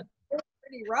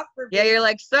pretty rough for me. Yeah, you're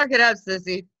like, suck it up,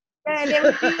 sissy. And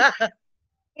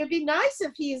it'd be nice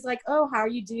if he's like, oh, how are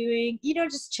you doing?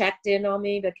 Just checked in on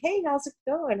me, like, hey, how's it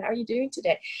going? How are you doing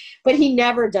today? But he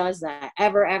never does that,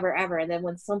 ever, ever, ever. And then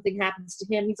when something happens to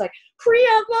him, he's like,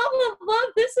 Priya, blah, blah, blah,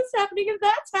 this is happening, and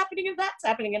that's happening, and that's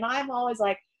happening. And I'm always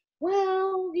like,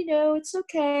 well, it's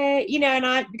okay.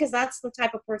 And because that's the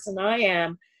type of person I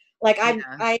am. Like, I'm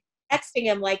texting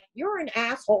him like, you're an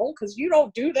asshole because you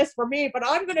don't do this for me, but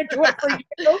I'm going to do it for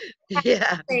you.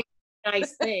 Yeah.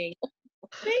 Nice thing.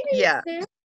 Maybe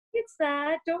it's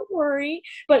that. Don't worry.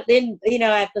 But then,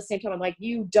 at the same time, I'm like,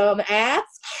 you dumb ass.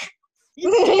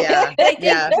 Yeah.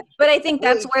 But I think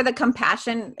that's where the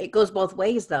compassion, it goes both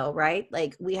ways though, right?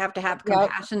 Like we have to have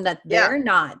compassion that they're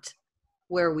not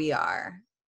where we are.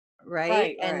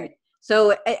 Right. And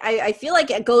so I feel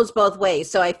like it goes both ways.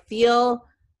 So I feel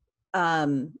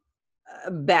bad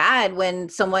when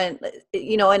someone,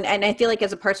 and I feel like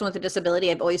as a person with a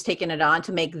disability, I've always taken it on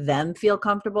to make them feel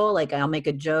comfortable. Like I'll make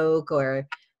a joke or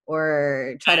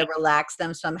try to relax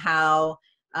them somehow.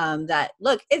 That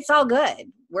look, it's all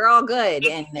good. We're all good.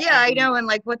 And I know. And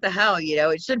like, what the hell,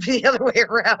 it should be the other way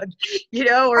around,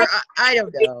 or I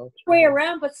don't know. Way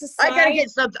around, but society. I gotta get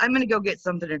something. I'm gonna go get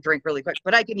something to drink really quick,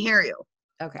 but I can hear you.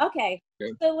 Okay.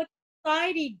 So with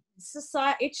society,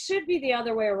 it should be the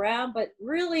other way around, but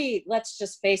really, let's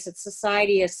just face it,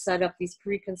 society has set up these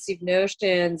preconceived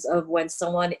notions of when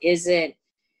someone isn't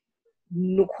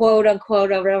quote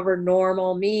unquote whatever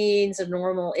normal means and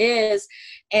normal is,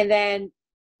 and then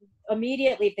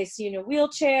immediately if they see you in a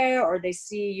wheelchair or they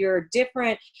see you're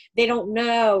different, they don't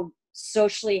know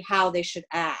socially how they should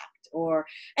act.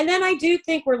 And then I do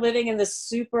think we're living in this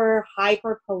super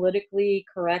hyper politically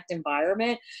correct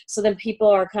environment. So then people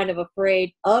are kind of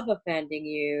afraid of offending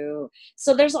you.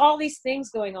 So there's all these things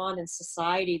going on in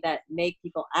society that make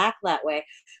people act that way.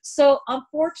 So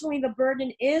unfortunately, the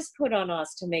burden is put on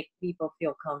us to make people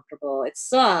feel comfortable. It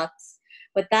sucks,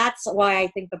 but that's why I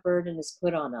think the burden is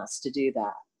put on us to do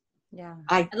that. Yeah.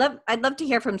 I'd love to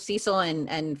hear from Cecil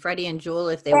and Freddie and Jewel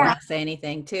if they want to say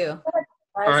anything too.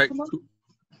 All right.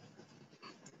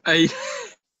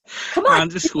 Come on. I'm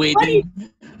just waiting.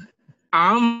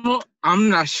 I'm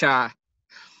not shy.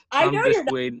 I'm just you're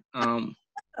not. Waiting. Oh,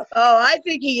 I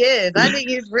think he is. I think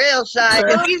he's real shy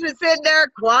because he's been sitting there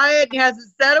quiet and he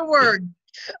hasn't said a word.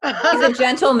 He's a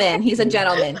gentleman. He's a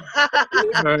gentleman.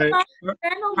 All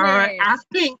right.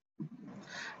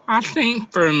 I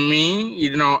think for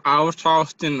me, I was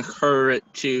often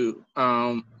encouraged to.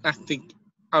 I think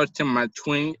I was in my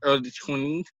early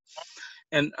 20s,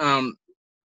 and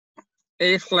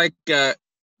it's like a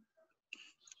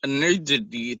nerve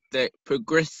disease that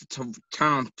progresses over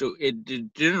time, so it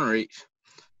degenerates.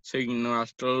 So I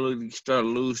slowly start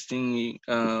losing,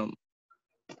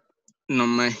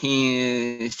 my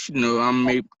hands.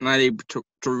 I'm not able to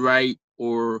write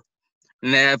or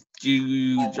have to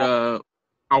use a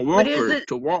walker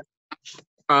to walk.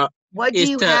 What do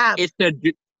you have? It's a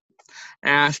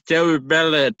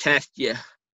cerebellar ataxia.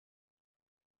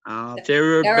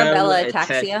 Cerebellar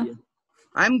ataxia.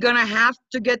 I'm gonna have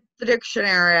to get the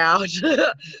dictionary out.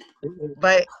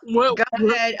 But go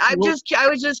ahead. I was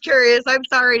just curious. I'm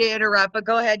sorry to interrupt, but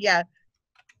go ahead. Yeah.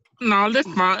 No,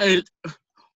 that's fine.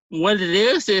 What it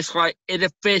is like it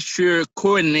affects your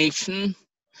coordination,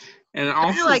 and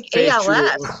also kind of like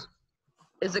ALS.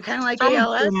 Is it kind of like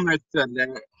ALS? Similar to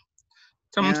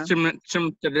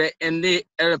that, and it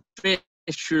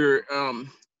affects your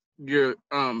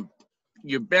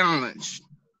balance.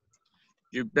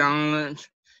 Your balance,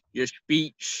 your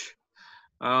speech,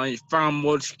 your fine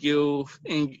motor skills,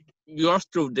 and you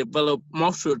also develop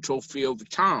muscle atrophy over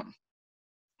time.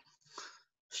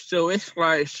 So it's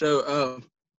like,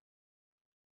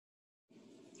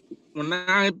 when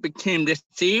I became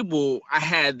disabled, I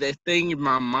had that thing in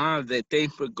my mind that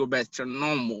things would go back to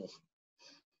normal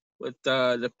with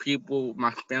the people,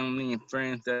 my family and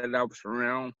friends that I was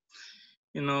around,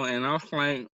 you know, and I was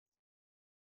like,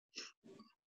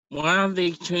 why are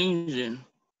they changing?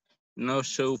 You know,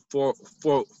 so for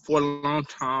a long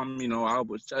time, you know, I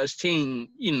was ashamed,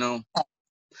 you know,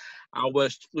 I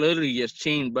was literally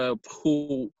ashamed of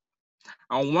who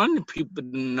I wanted people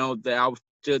to know that I was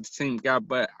still the same guy,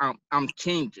 but I'm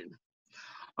changing.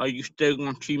 Are you still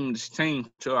gonna treat me the same?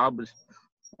 So I was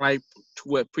like, to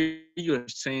what you were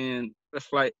saying,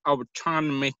 it's like I was trying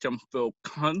to make them feel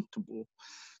comfortable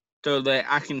so that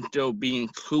I can still be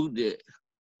included.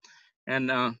 And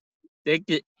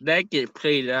that get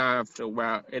played out after a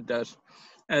while. It does.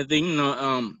 And then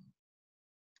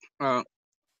uh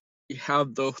you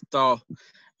have those thoughts.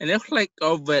 And it's like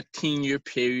over a 10-year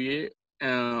period.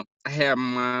 I had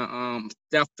my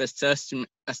self-assessment,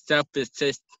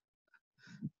 self-acceptance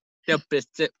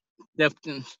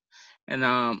in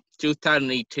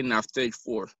 2018. I was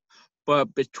 34.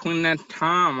 But between that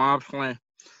time, I was like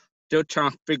still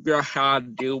trying to figure out how to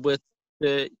deal with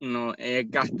it, you know. And I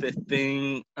got this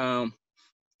thing. I'm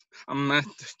not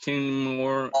the same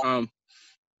anymore.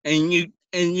 And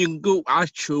you go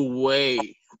out your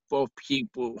way for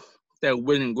people that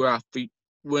wouldn't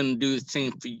do the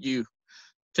same for you.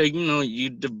 So you know you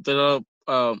develop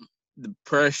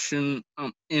depression,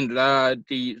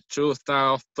 anxiety,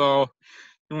 suicidal thought.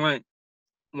 You're like,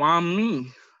 why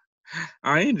me?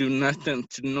 I ain't do nothing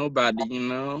to nobody, you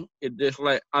know. It just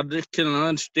like I just couldn't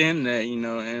understand that, you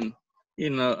know, and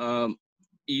you know,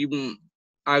 even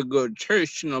I go to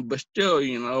church, you know, but still,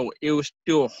 you know, it was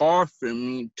still hard for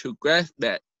me to grasp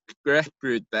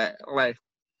with that. Like,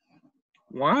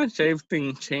 why is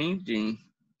everything changing?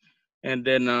 And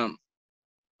then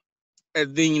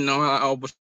you know, I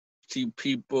always see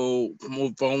people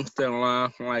move on with their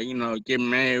life, like, you know, get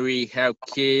married, have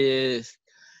kids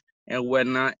and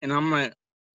whatnot. And I'm like,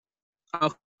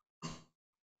 oh,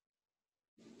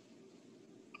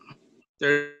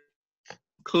 they're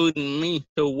including me.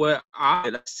 So what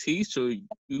I see, so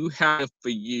you have it for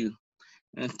you.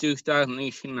 In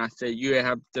 2018, I said you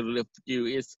have to live for you.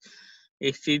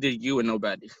 It's either you or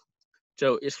nobody.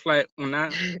 So it's like when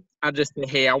I just say,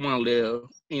 hey, I want to live.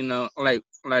 You know, like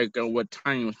what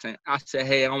Tanya was saying. I said,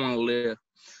 hey, I want to live.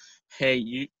 Hey,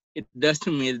 you. It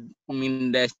doesn't mean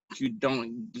that you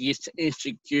don't get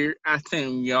insecure. I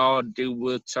think we all deal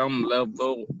with some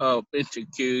level of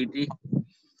insecurity.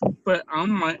 But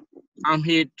I'm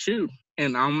here too,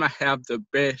 and I'm gonna have the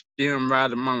best damn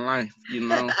ride of my life, you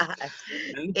know.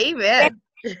 Amen.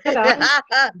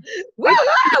 Woo!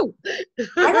 All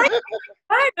right,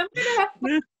 I'm gonna have to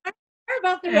hear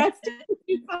about the rest of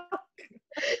you.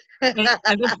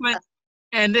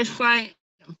 And it's like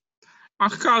I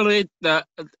call it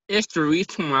it's the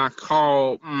reason why I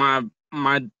call my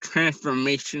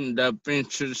transformation the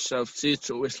adventures of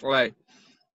Cecil. It's like,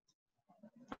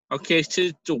 okay,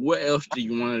 Cecil, what else do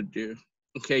you want to do?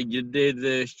 Okay, you did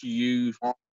this. You've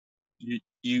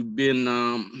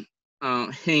been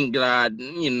hang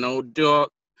gliding, you know, dog.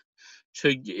 So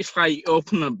it's like you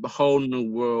open up a whole new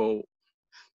world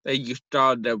that you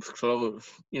thought that was closed,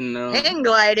 you know. Hang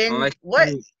gliding? Like,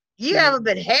 what? You haven't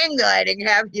been hang gliding,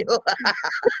 have you?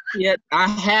 Yeah, I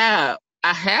have.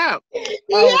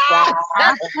 Oh, wow.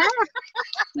 I have.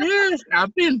 Yes,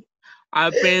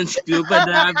 I've been scuba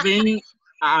diving.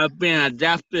 I've been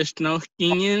adaptive snow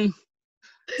skiing.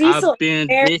 I've been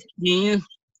jet skiing.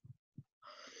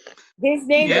 His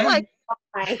name is like,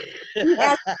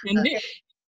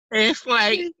 it's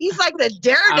like he's like the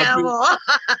daredevil.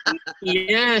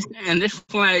 Yes, and it's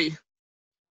like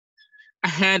I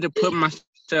had to put myself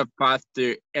out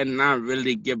there and not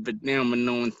really give a damn with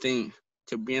no one thing,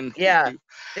 to be honest with you.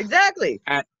 Exactly.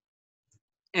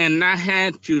 And I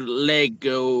had to let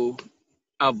go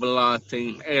of a lot of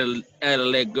things and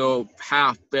let go of how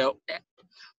I felt.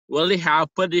 Really, how I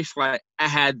put it, it's like I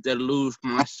had to lose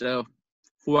myself,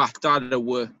 who I thought I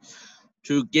was,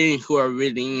 to gain who I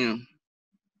really am.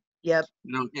 Yep.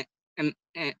 You know,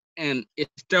 and it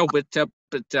started with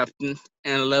self-acceptance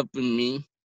and loving me.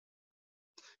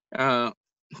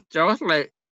 So I was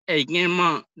like, hey,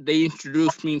 Grandma, they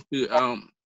introduced me to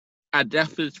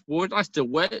adaptive sports. I said,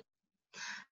 what?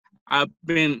 I've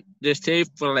been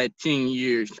disabled for like 10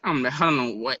 years. I'm like, hold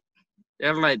on, what?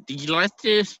 They're like, do you like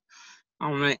this?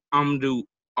 I'm like, I'm gonna do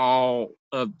all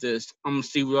of this. I'm gonna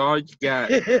see what all you got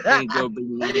and go be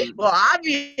me. Well,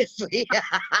 obviously.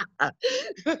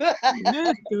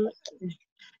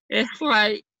 It's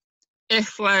like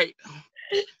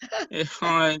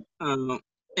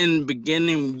in the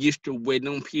beginning we used to wait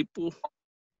on people.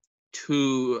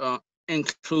 to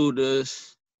include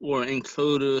us or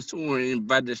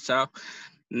invite us out.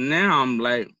 Now I'm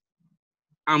like,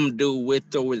 I'm do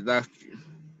with or without you.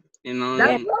 You know,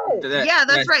 That's right. Yeah,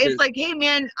 that's right. It's it. like, hey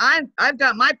man, I've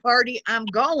got my party. I'm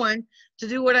going to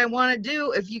do what I want to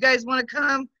do. If you guys want to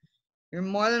come, you're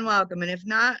more than welcome. And if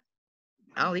not,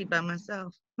 I'll eat by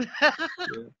myself.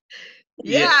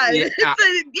 Yes.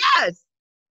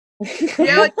 You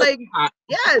know, it's like,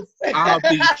 yes. I'll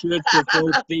be sure to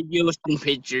post videos and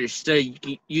pictures so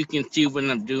you can see what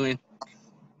I'm doing.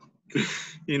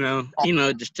 You know,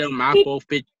 just tell my full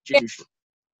pictures.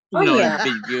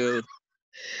 Videos.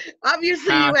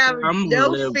 Obviously, you have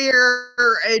no fear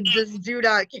and just do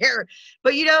not care.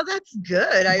 But you know, that's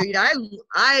good. I mean,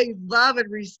 I love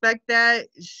and respect that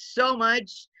so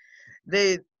much.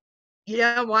 You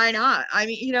know, why not? I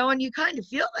mean, you know, and you kind of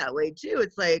feel that way too.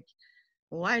 It's like,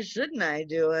 why shouldn't I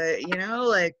do it? You know,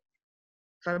 like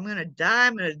if I'm gonna die,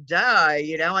 I'm gonna die.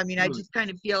 You know, I mean, I just kind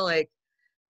of feel like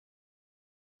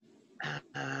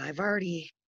I've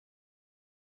already,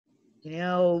 you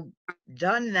know,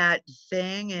 done that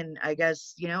thing, and I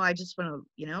guess, you know, I just want to,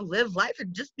 you know, live life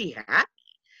and just be happy.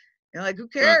 You know, like who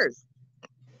cares?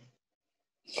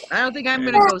 I don't think I'm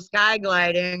gonna go sky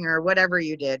gliding or whatever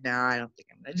you did. No, I don't think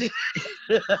I'm gonna do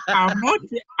that.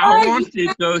 I want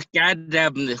to go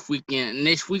skydiving this weekend.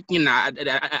 This weekend,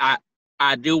 I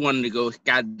do want to go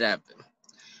skydiving.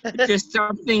 Just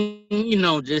something, you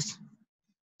know, just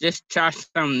try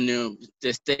something new.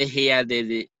 Just stay here at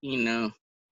it, you know.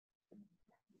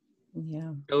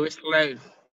 Yeah. So it's like,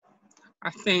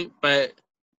 I think, but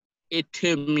it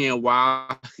took me a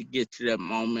while to get to that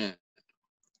moment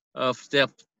of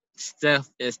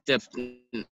self-acceptance.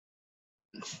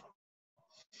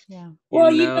 Yeah.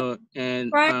 Well, you know,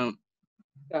 and go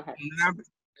ahead.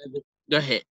 Go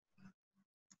ahead.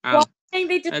 Well, I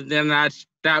think and then I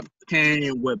stopped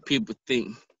caring what people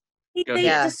think. They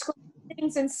describe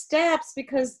things in steps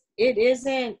because it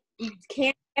isn't, you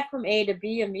can't get from A to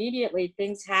B immediately.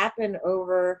 Things happen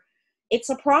over, it's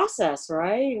a process,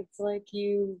 right? It's like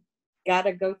you got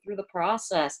to go through the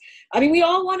process. I mean, we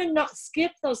all want to not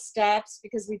skip those steps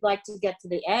because we'd like to get to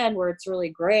the end where it's really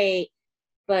great,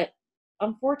 but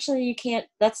unfortunately you can't,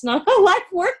 that's not how life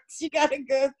works. You got to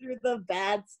go through the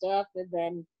bad stuff and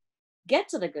then get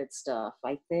to the good stuff,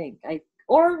 I think.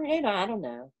 Or, you know, I don't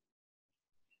know.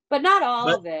 But not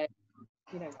all of it,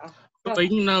 you know. But,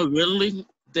 you know, really,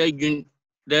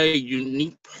 the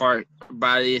unique part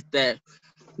about it is that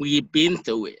we've been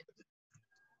through it.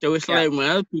 So it's like when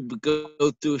other people go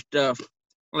through stuff,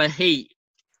 like, hey,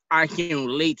 I can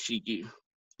relate to you.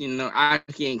 You know, I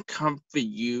can comfort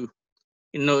you,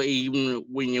 you know, even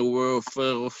when your world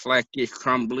feels like it's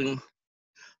crumbling.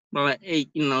 But, like, hey,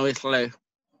 you know, it's like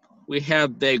we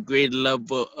have that great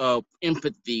level of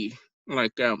empathy,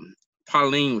 like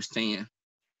Pauline was saying.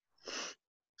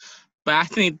 But I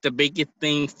think the biggest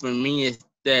thing for me is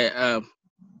that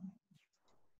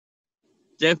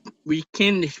we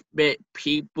can't expect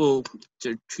people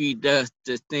to treat us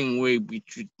the same way we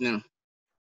treat them.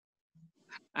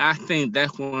 I think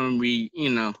that's when we, you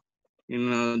know,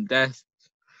 that's,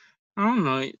 I don't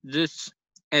know, just,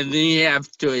 and then you have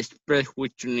to express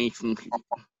what you need from people.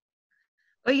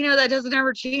 But you know, that doesn't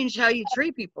ever change how you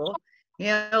treat people. You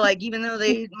know, like even though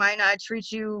they might not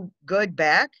treat you good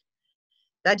back,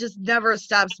 that just never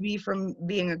stops me from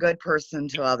being a good person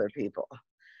to other people.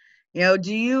 You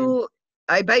know,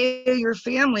 I bet you your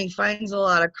family finds a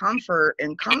lot of comfort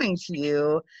in coming to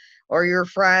you, or your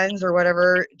friends or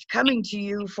whatever, coming to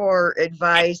you for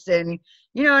advice, and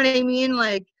you know what I mean?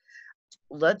 Like,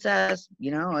 let's ask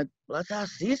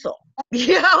Cecil.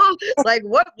 You know, like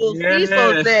what will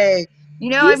Cecil say? You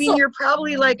know, I mean, you're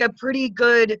probably like a pretty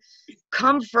good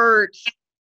comfort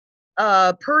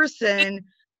person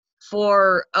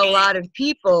for a lot of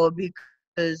people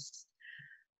because,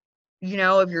 you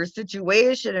know, of your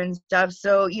situation and stuff.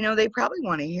 So, you know, they probably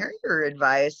want to hear your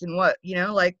advice and what, you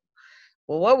know, like,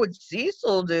 well, what would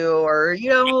Cecil do? Or, you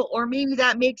know, or maybe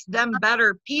that makes them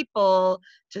better people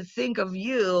to think of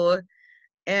you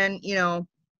and, you know,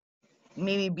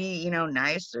 maybe be, you know,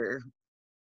 nicer.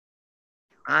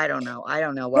 I don't know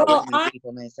what would make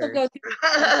people nicer.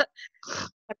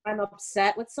 I'm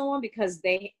upset with someone because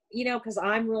they, you know, because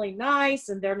I'm really nice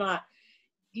and they're not,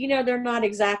 you know, they're not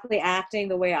exactly acting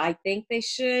the way I think they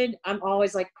should. I'm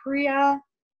always like, Priya,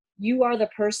 you are the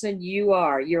person you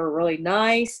are. You're really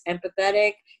nice,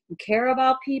 empathetic, you care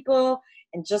about people.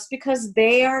 And just because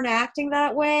they aren't acting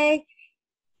that way,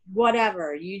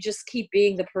 whatever, you just keep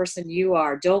being the person you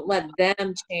are. Don't let them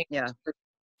change who you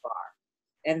are.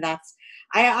 And that's,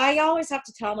 I always have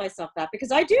to tell myself that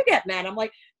because I do get mad. I'm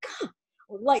like, God,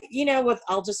 like, you know,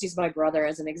 I'll just use my brother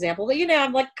as an example, but, you know,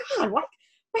 I'm like, God, why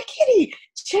can't he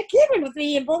check in with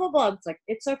me and blah, blah, blah. It's like,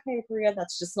 it's okay, Priya.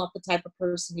 That's just not the type of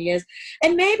person he is.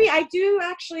 And maybe I do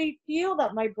actually feel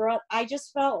that my brother, I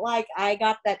just felt like I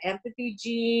got that empathy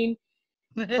gene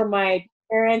from my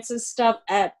parents and stuff,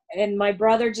 and my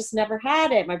brother just never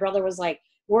had it. My brother was like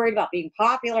worried about being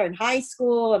popular in high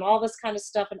school and all this kind of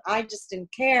stuff, and I just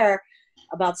didn't care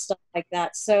about stuff like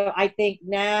that. So I think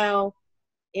now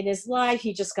in his life,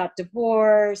 he just got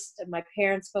divorced and my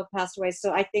parents both passed away.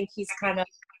 So I think he's kind of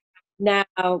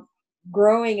now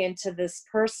growing into this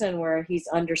person where he's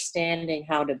understanding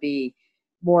how to be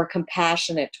more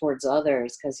compassionate towards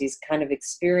others, because he's kind of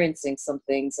experiencing some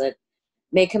things that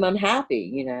make him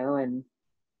unhappy, you know. And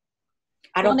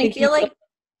I don't think feel like,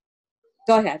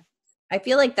 go ahead. I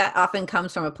feel like that often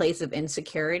comes from a place of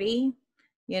insecurity,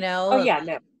 you know. Oh yeah,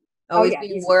 no. Always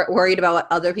being worried about what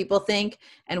other people think.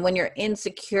 And when you're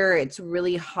insecure, it's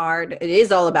really hard. It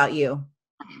is all about you,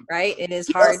 right? It is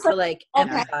hard to like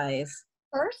empathize.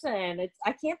 Person,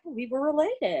 I can't believe we're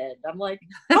related. I'm like,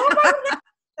 oh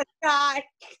my God.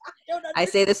 I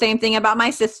say the same thing about my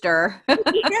sister.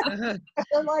 Yeah.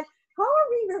 I'm like, how are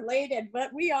we related?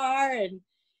 But we are, and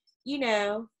you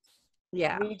know,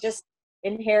 yeah, we just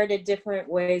inherited different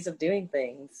ways of doing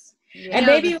things. Yeah. And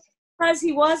maybe because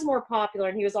he was more popular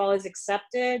and he was always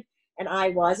accepted and I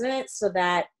wasn't, so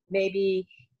that maybe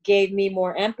gave me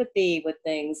more empathy with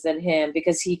things than him,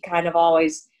 because he kind of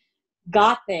always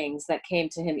got things that came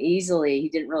to him easily. He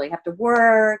didn't really have to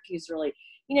work. He's really,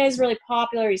 you know, he's really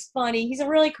popular. He's funny. He's a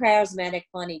really charismatic,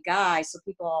 funny guy. So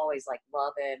people always like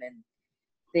love him and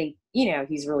think, you know,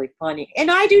 he's really funny.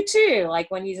 And I do too. Like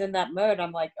when he's in that mode,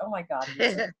 I'm like, oh my God.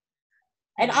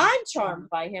 And I'm charmed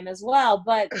by him as well.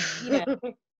 But, you know,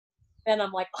 then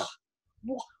I'm like,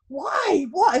 oh, why?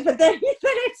 But then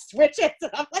it switches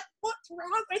and I'm like, what's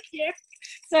wrong with you?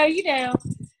 So, you know,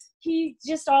 he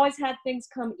just always had things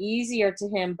come easier to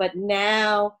him. But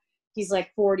now he's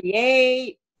like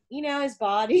 48. You know, his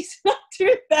body's not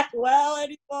doing that well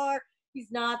anymore. He's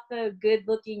not the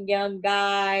good-looking young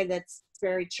guy that's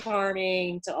very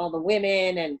charming to all the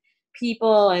women and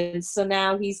people. And so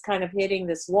now he's kind of hitting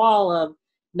this wall of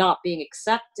not being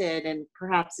accepted, and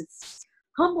perhaps it's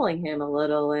humbling him a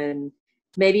little, and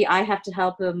maybe I have to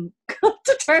help him come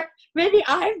to terms. Maybe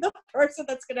I'm the person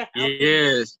that's going to help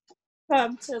him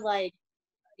come to, like,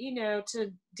 you know,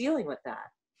 to dealing with that.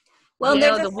 Well, you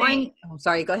know,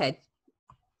 sorry, go ahead.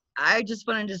 I just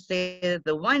wanted to say that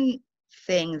the one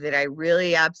thing that I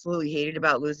really absolutely hated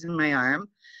about losing my arm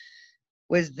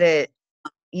was that,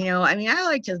 you know, I mean, I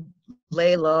like to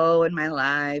lay low in my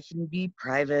life and be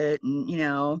private, and, you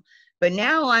know, but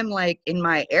now I'm like in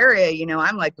my area, you know,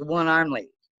 I'm like the one-arm lady,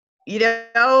 you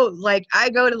know, like I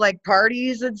go to like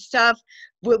parties and stuff,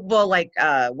 well, like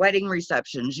wedding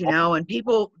receptions, you know, and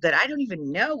people that I don't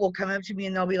even know will come up to me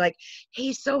and they'll be like,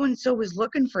 hey, so-and-so was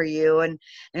looking for you. And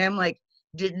I'm like,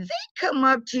 did they come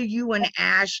up to you and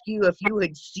ask you if you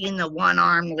had seen the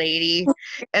one-armed lady?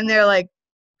 And they're like,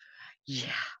 yeah,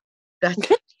 that's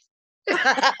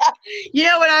you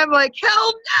know, and I'm like,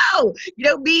 hell no, you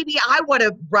know, maybe I want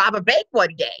to rob a bank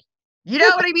one day, you know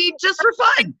what I mean, just for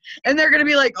fun. And they're gonna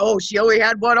be like, oh, she only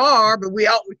had one arm, but we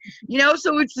all, you know,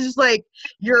 so it's just like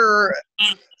you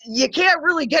can't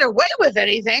really get away with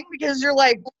anything because you're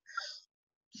like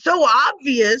so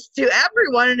obvious to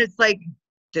everyone, and it's like,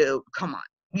 dude, come on,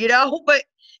 you know. But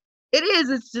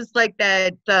it's just like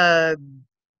that.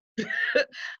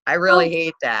 I really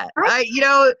hate that. You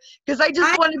know, because I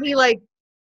just want to be like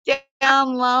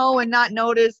down low and not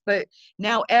notice, but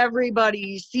now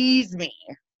everybody sees me.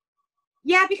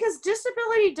 Yeah, because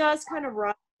disability does kind of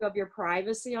rob of your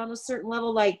privacy on a certain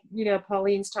level. Like, you know,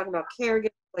 Pauline's talking about caregivers,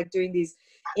 like doing these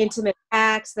intimate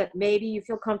acts that maybe you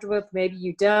feel comfortable with, maybe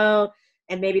you don't,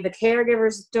 and maybe the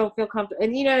caregivers don't feel comfortable.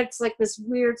 And, you know, it's like this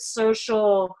weird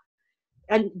social,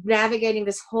 and navigating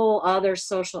this whole other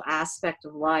social aspect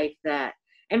of life that,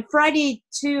 and Freddie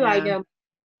too, yeah. I know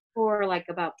for like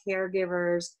about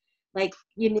caregivers, like,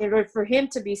 you know, for him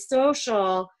to be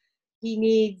social, he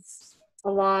needs a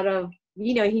lot of,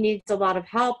 you know, he needs a lot of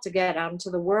help to get out into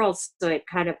the world. So it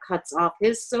kind of cuts off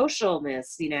his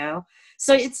socialness, you know?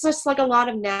 So it's just like a lot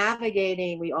of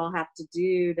navigating we all have to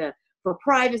do for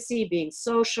privacy, being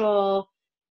social.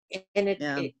 And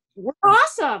we're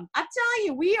awesome. I'm telling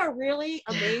you, we are really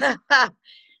amazing.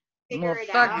 Well,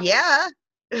 fuck yeah.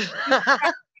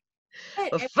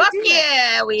 Well, fuck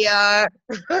yeah, we are.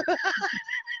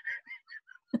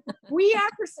 We are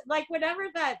like, whenever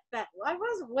that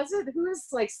was it who was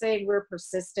like saying we're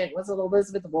persistent? Was it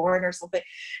Elizabeth Warren or something?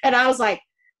 And I was like,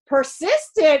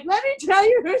 persistent. Let me tell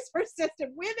you who's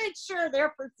persistent. Women, sure,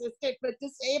 they're persistent, but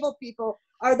disabled people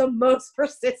are the most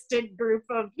persistent group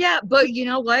of. Yeah, but you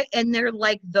know what? And they're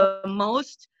like the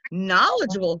most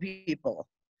knowledgeable people.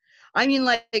 I mean,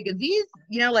 like these,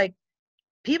 like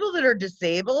people that are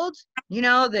disabled,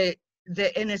 that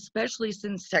and especially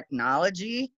since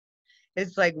technology,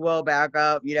 it's like, whoa, back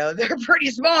up, they're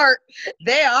pretty smart.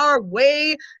 They are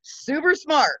way super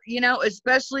smart,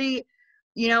 especially,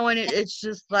 and it's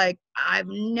just like, I've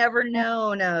never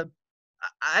known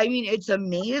I mean, it's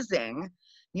amazing,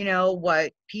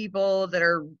 what people that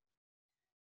are,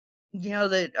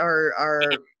 that are,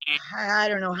 I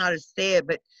don't know how to say it,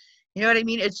 but you know what I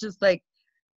mean? It's just like,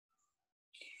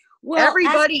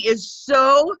 everybody is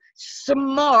so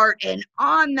smart and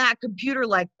on that computer,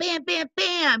 like bam, bam,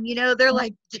 bam, they're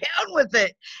like down with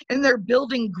it, and they're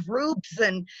building groups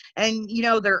and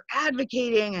they're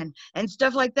advocating and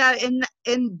stuff like that. And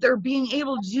they're being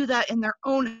able to do that in their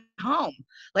own home.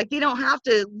 Like they don't have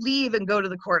to leave and go to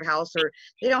the courthouse, or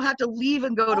they don't have to leave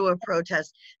and go to a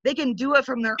protest. They can do it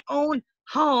from their own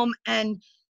home. And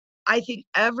I think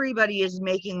everybody is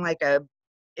making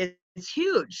it's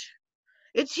huge.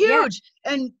 It's huge.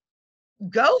 Yeah. And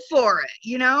go for it,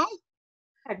 Yeah,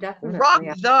 definitely. Rock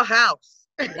the house.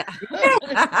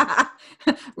 Yeah.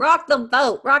 Rock the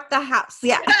boat, rock the house.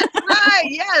 Yeah. That's right.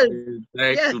 Yes.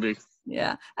 Exactly.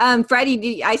 Yes. Yeah.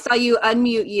 Freddie, I saw you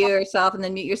unmute yourself and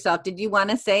then mute yourself. Did you want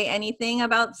to say anything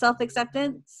about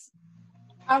self-acceptance?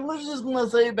 I was just going to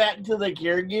say back to the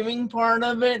caregiving part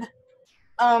of it.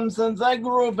 Since I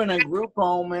grew up in a group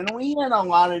home, and we had a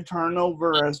lot of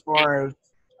turnover as far as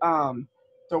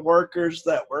the workers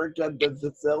that worked at the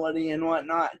facility and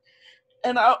whatnot.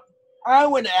 And I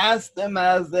would ask them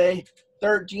as a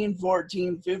 13,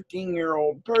 14,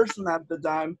 15-year-old person at the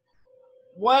time,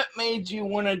 what made you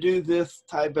want to do this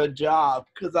type of job?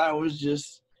 Because I was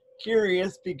just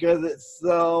curious because it's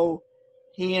so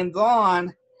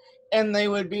hands-on. And they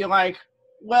would be like,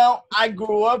 well, I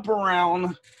grew up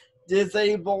around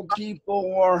disabled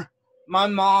people, or my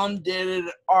mom did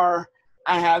it, or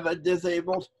I have a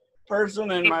disabled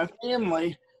person in my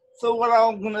family. So what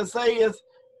I'm going to say is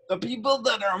the people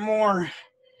that are more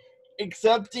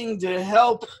accepting to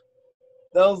help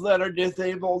those that are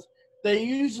disabled, they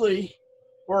usually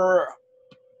were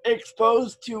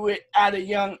exposed to it at a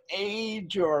young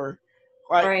age, or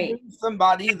like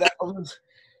somebody that was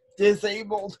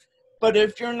disabled. But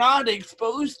if you're not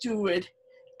exposed to it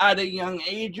at a young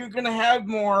age, you're going to have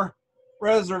more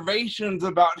reservations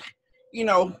about,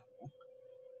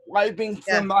 wiping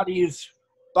somebody's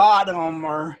bottom,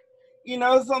 or,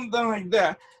 something like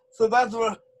that. So that's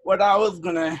what I was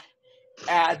going to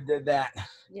add to that.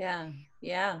 Yeah.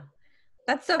 Yeah.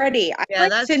 That's so Freddie,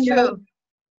 I'd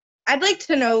like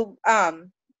to know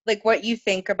like what you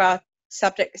think about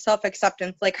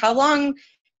self-acceptance. Like, how long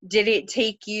did it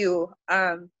take you?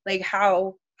 Like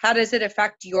how does it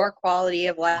affect your quality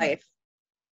of life?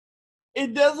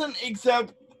 It doesn't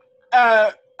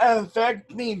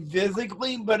affect me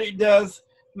physically, but it does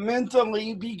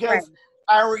mentally, because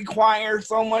I require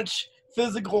so much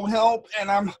physical help, and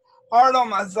I'm hard on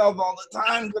myself all the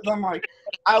time, because I'm like,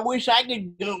 I wish I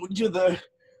could go to the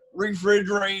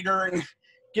refrigerator and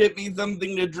get me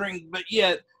something to drink, but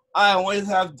yet I always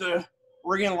have to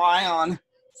rely on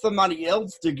somebody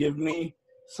else to give me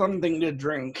something to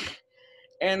drink.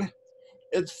 And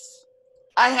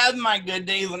I have my good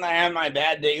days and I have my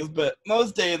bad days, but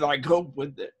most days I cope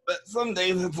with it. But some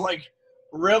days it's like,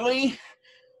 really?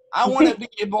 I want to be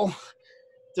able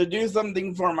to do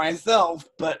something for myself,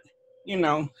 but,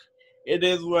 it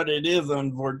is what it is,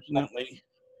 unfortunately.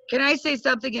 Can I say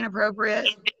something inappropriate?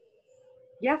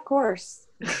 Yeah, of course.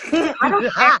 I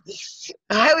was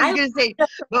going to say,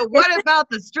 but what about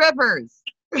the strippers?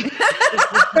 Put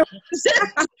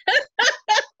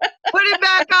it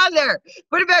back on there.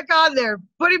 Put it back on there.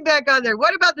 Put it back on there.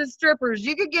 What about the strippers?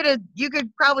 You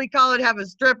could probably call it, have a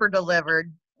stripper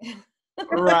delivered.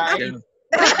 Right.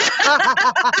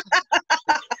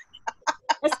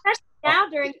 Especially now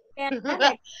during the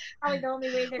pandemic. Probably the only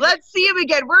way. Let's see him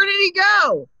again. Where did he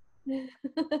go?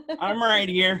 I'm right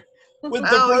here. With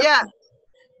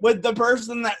the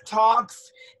person that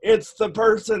talks, it's the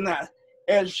person that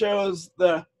it shows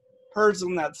the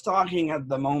person that's talking at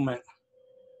the moment.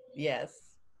 Yes.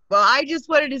 Well, I just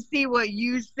wanted to see what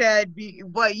you said,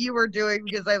 what you were doing,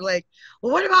 because I'm like,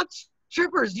 well, what about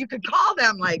strippers? You could call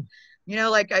them, like,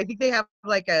 like I think they have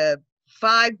like a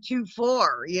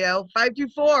 524,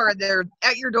 524, and they're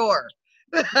at your door.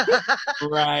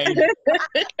 Right.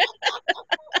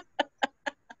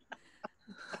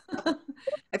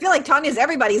 I feel like Tanya's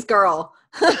everybody's girl.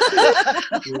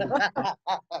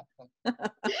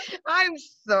 I'm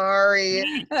sorry.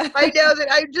 I know that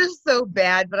I'm just so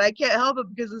bad, but I can't help it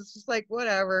because it's just like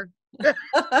whatever.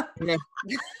 I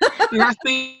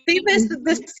think See,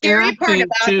 the scary part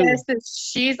about this is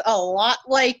she's a lot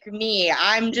like me.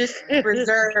 I'm just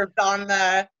reserved on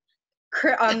the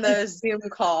Zoom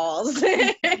calls.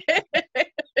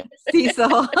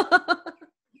 Cecil.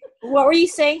 What were you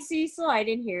saying, Cecil? I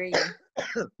didn't hear you.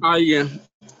 yeah.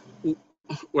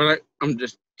 Well, I'm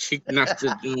just checking out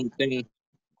the Zoom thing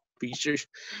features.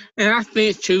 And I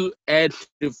think to add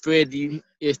to Freddie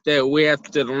is that we have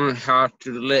to learn how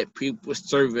to let people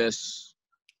service.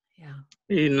 Yeah.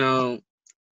 You know,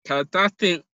 because I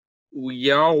think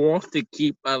we all want to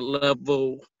keep our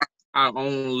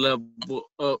own level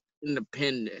of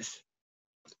independence.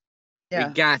 Yeah.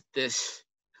 We got this.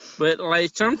 But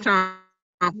like sometimes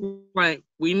like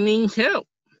we need help.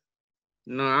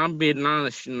 You know, I'm being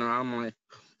honest, you know, I'm like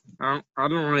I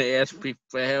don't want to ask people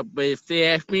for help, but if they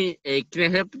ask me, hey, can I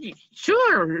help you?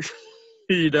 Sure.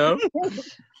 You know?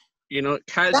 You know,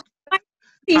 because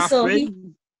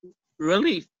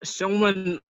really,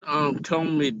 someone told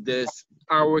me this.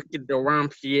 I work at the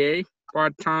YMCA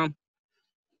part-time.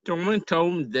 Someone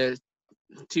told me this.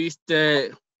 She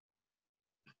said,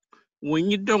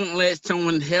 when you don't let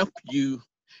someone help you,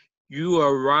 you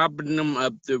are robbing them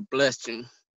of their blessing.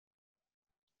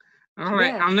 I'm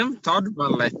like, I never thought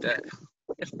about it like that.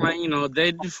 It's like, you know,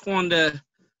 they just want to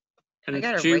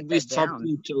contribute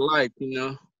something to life, you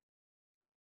know?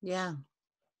 Yeah.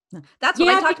 That's what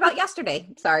I talked about yesterday.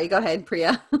 Sorry, go ahead,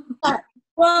 Priya.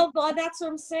 Well, that's what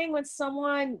I'm saying with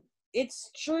someone.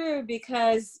 It's true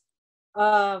because,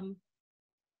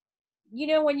 you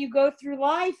know, when you go through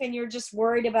life and you're just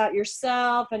worried about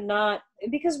yourself and not,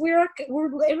 because we're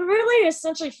really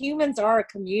essentially humans are a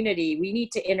community. We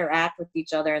need to interact with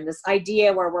each other. And this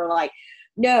idea where we're like,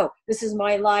 no, this is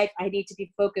my life. I need to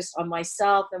be focused on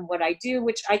myself and what I do,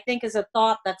 which I think is a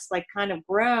thought that's like kind of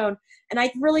grown. And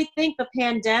I really think the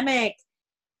pandemic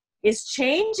is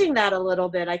changing that a little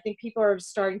bit. I think people are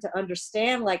starting to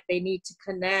understand like they need to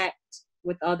connect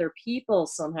with other people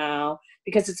somehow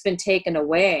because it's been taken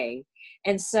away.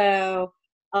 And so,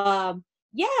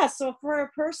 so for a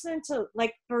person to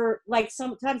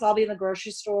sometimes I'll be in the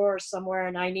grocery store or somewhere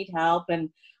and I need help, and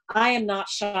I am not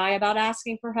shy about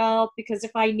asking for help because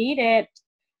if I need it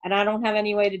and I don't have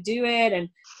any way to do it, and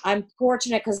I'm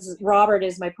fortunate because Robert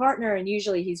is my partner and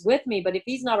usually he's with me, but if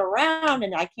he's not around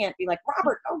and I can't be like,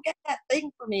 Robert, go get that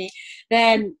thing for me,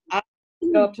 then I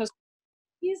go up to,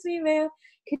 excuse me, man,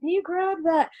 can you grab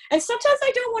that? And sometimes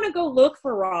I don't want to go look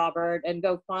for Robert and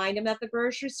go find him at the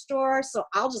grocery store, so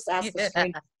I'll just ask the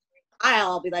stranger.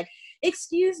 I'll be like,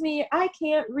 excuse me, I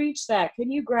can't reach that.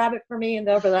 Can you grab it for me? And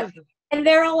they'll be like, and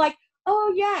they're all like,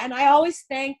 oh yeah. And I always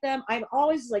thank them. I'm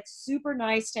always like super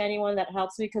nice to anyone that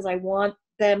helps me because I want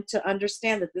them to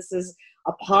understand that this is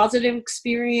a positive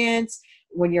experience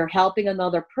when you're helping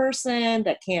another person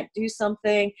that can't do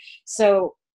something.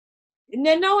 So and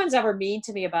then no one's ever mean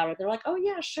to me about it. They're like, oh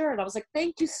yeah, sure. And I was like,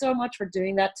 thank you so much for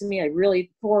doing that to me. I really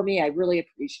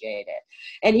appreciate it.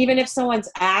 And even if someone's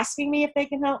asking me if they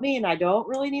can help me and I don't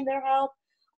really need their help,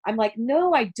 I'm like,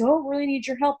 no, I don't really need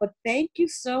your help, but thank you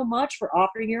so much for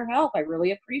offering your help. I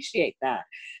really appreciate that.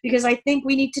 Because I think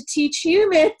we need to teach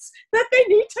humans that they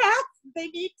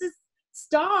need to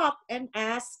stop and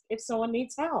ask if someone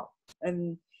needs help.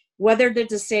 And whether they're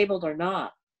disabled or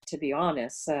not, to be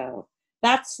honest. So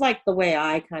that's like the way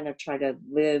I kind of try to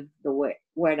live the way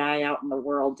when I'm out in the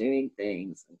world doing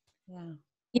things. Yeah.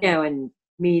 You know, and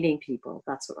meeting people.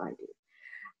 That's what I do.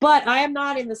 But I am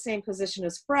not in the same position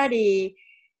as Freddie,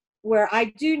 where I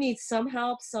do need some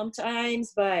help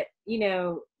sometimes, but you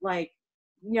know, like,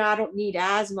 you know, I don't need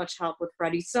as much help with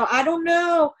Freddie. So I don't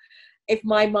know if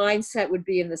my mindset would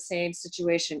be in the same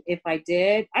situation if I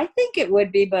did. I think it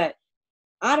would be, but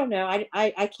I don't know.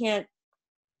 I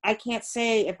can't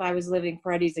say if I was living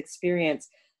Freddie's experience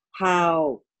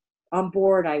how on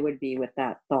board I would be with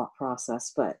that thought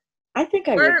process, but I think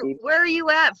I would be. Where are you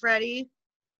at, Freddie?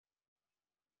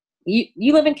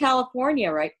 You live in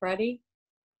California, right, Freddie?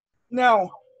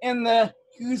 No, in the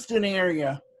Houston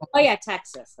area. Oh yeah,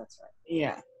 Texas. That's right.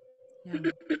 Yeah.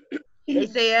 They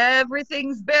say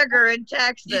everything's bigger in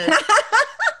Texas.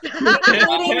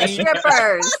 Including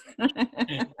strippers.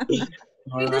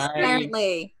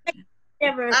 Apparently.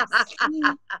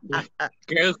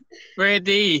 Go,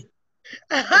 Freddie.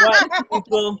 What,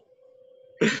 people?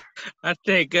 I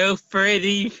say go,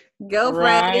 Freddie. Go,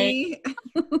 Freddie.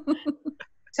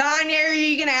 Tanya, are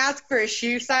you going to ask for a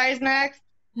shoe size next?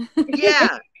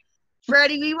 Yeah.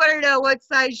 Freddie, we want to know what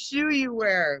size shoe you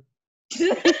wear.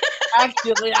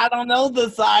 Actually, I don't know the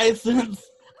size since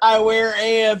I wear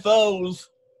AFOs.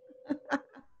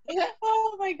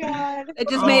 Oh my God. It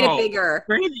just made it bigger.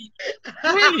 Pretty.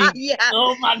 Yeah.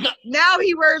 Oh my God. Now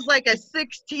he wears like a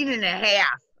 16 and a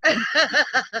half.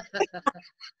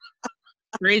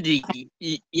 Pretty.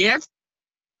 Yes.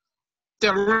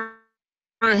 To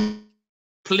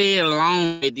play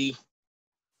along with you.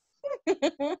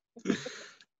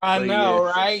 I Oh, know,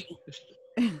 yeah. right?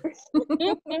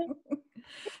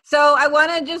 So I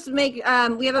want to just make,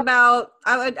 we have about,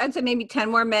 I'd say maybe 10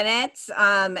 more minutes.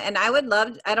 And I would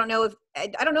love, I don't know if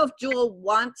Jewel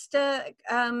wants to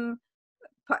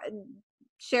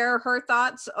share her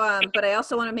thoughts, but I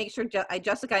also want to make sure,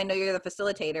 Jessica, I know you're the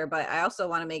facilitator, but I also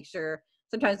want to make sure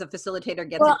sometimes the facilitator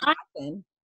gets Well, it in.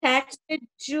 Texted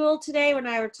Jewel today when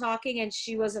I were talking, and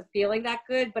she wasn't feeling that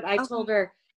good, but I told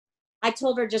her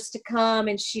just to come,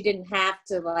 and she didn't have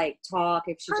to like talk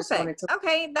if she just wanted to.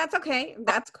 Okay, that's okay.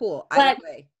 That's cool. But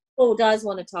who does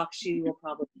want to talk, she will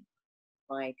probably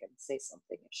mic and say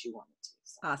something if she wanted to.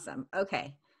 So. Awesome.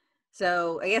 Okay.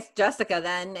 So I guess Jessica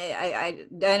then, I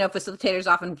know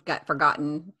facilitators often get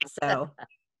forgotten, so.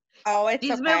 Oh,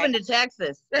 He's moving to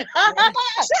Texas.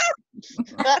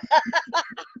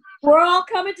 We're all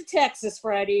coming to Texas,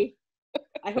 Freddie.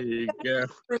 I hope There you go.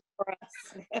 for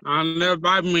us. I don't know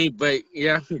about me, but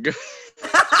yeah.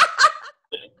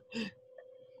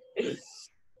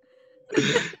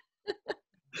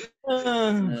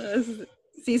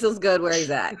 Cecil's good where he's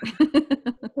at.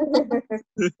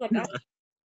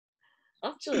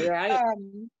 Actually, right.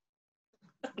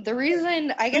 The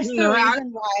reason, I guess the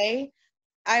reason why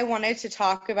I wanted to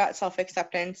talk about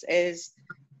self-acceptance is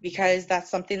because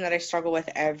that's something that I struggle with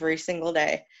every single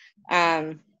day.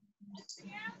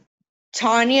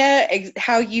 Tanya,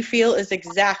 how you feel is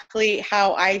exactly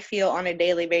how I feel on a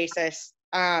daily basis.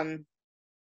 We're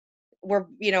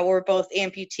both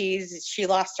amputees. She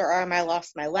lost her arm, I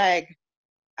lost my leg.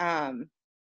 And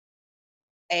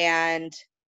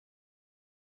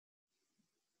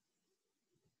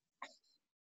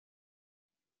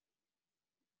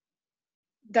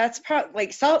that's probably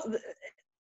like, so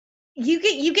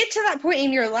you get to that point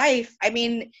in your life. I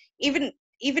mean, even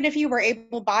if you were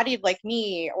able-bodied like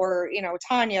me, or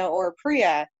Tanya or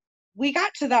Priya, we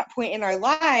got to that point in our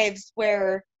lives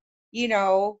where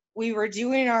we were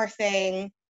doing our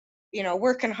thing,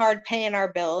 working hard, paying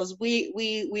our bills. We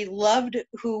loved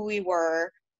who we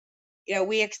were,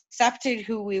 we accepted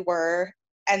who we were,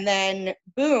 and then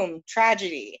boom,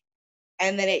 tragedy.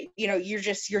 And then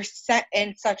you're set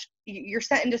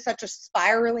into such a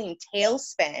spiraling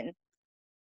tailspin.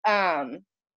 And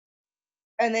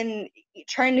then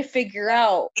trying to figure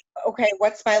out, okay,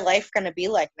 what's my life going to be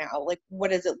like now? Like, what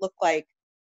does it look like?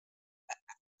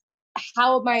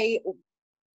 How am I?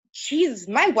 Jeez,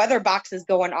 my weather box is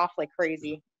going off like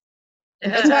crazy.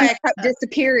 That's why I kept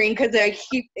disappearing, because it's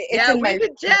in my. We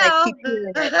could tell.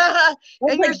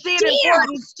 And you're seeing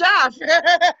important stuff.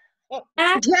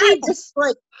 Actually, just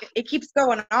like it keeps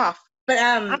going off. But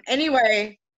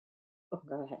anyway. Oh,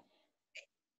 go ahead.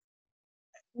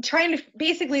 Trying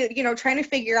to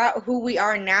figure out who we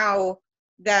are now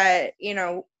that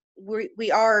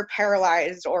we are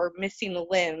paralyzed or missing a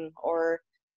limb, or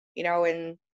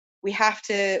and we have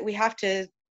to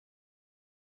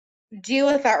deal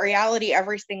with that reality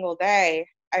every single day.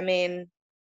 I mean,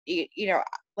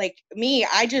 like me,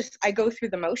 I go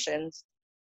through the motions.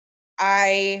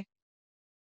 I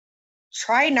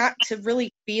try not to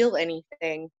really feel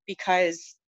anything,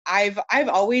 because I've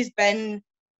always been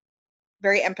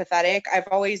very empathetic. I've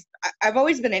always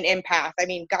been an empath. I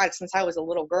mean, God, since I was a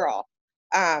little girl.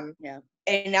 And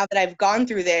now that I've gone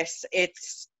through this,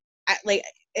 it's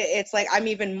like I'm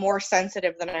even more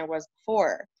sensitive than I was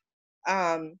before.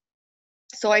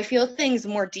 So I feel things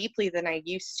more deeply than I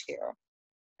used to,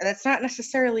 and that's not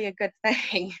necessarily a good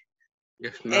thing.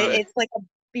 Yes, not. It's like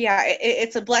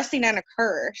it's a blessing and a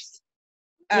curse.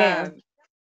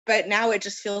 But now it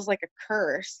just feels like a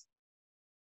curse.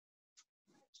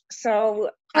 So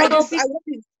I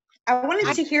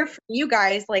wanted to hear from you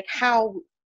guys, like, how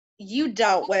you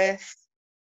dealt with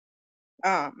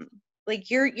like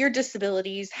your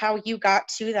disabilities, how you got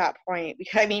to that point.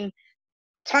 Because I mean,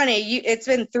 Tanya, it's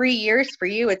been 3 years for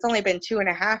you. It's only been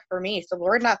 2.5 for me. So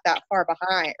we're not that far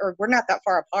behind, or we're not that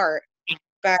far apart.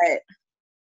 But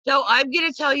so I'm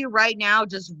gonna tell you right now,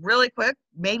 just really quick,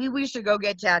 maybe we should go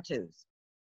get tattoos.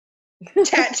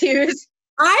 Tattoos.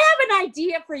 I have an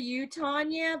idea for you,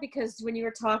 Tanya, because when you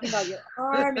were talking about your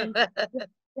arm and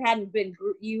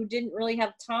you didn't really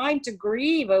have time to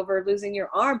grieve over losing your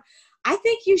arm. I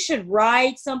think you should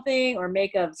write something or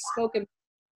make a spoken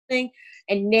thing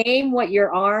and name what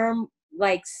your arm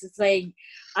like say,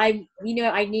 I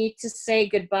need to say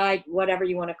goodbye, whatever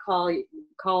you want to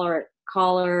call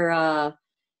her,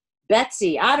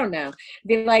 Betsy. I don't know.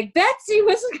 Be like, Betsy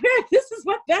was good. This is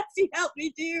what Betsy helped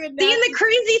me do. And the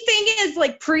crazy thing is,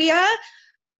 like, Priya,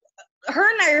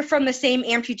 her and I are from the same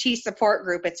amputee support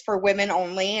group. It's for women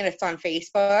only, and it's on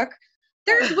Facebook.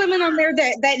 There's women on there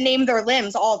that name their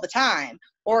limbs all the time,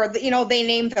 or they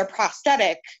name their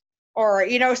prosthetic, or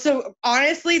so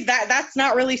honestly, that's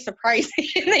not really surprising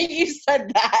that you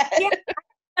said that. Yeah,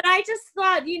 but I just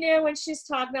thought, when she's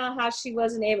talking about how she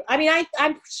wasn't able, I mean,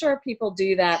 I'm sure people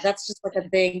do that. That's just like a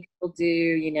thing people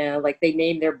do, like they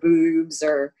name their boobs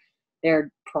or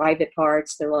their private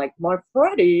parts. They're like, my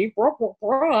Freddie, blah, blah,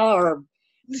 blah, or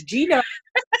Gina,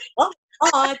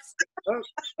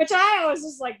 which I was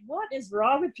just like, what is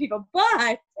wrong with people?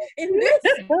 But in this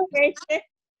situation,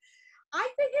 I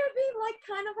think it would be like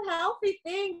kind of a healthy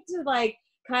thing to like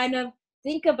kind of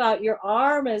think about your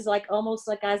arm as like almost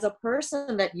like as a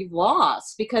person that you've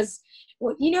lost, because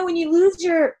when you lose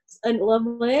a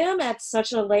limb at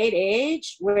such a late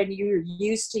age, when you're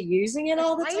used to using it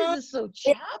all the time, why is it so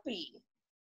choppy?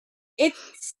 It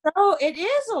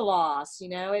is a loss,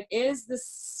 it is the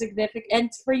significant,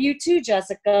 and for you too,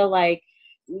 Jessyca, like,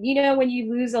 when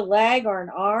you lose a leg or an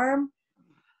arm,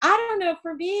 I don't know,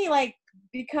 for me, like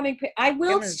I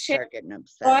will share, getting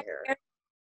upset here.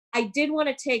 I did want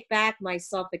to take back my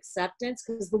self-acceptance,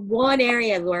 because the one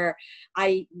area where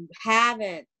I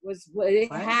haven't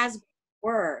has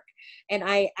work, and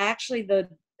I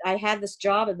had this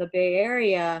job in the Bay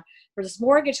Area for this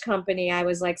mortgage company. I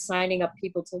was like signing up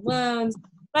people to loans,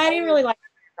 but I didn't really like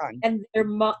it. And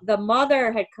the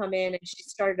mother had come in, and she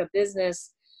started a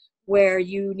business where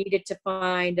you needed to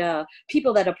find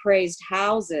people that appraised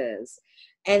houses.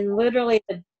 And literally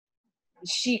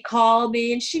she called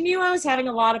me, and she knew I was having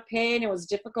a lot of pain. It was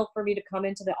difficult for me to come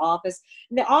into the office,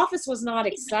 and the office was not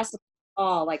accessible at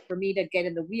all. Like, for me to get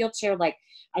in the wheelchair, like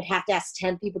I'd have to ask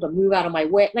 10 people to move out of my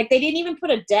way. Like, they didn't even put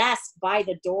a desk by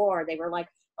the door. They were like,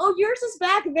 oh, yours is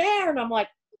back there. And I'm like,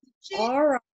 all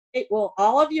right, well,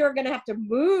 all of you are going to have to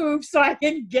move so I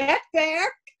can get there.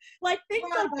 Like, things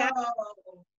like that.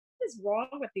 What is wrong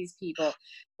with these people?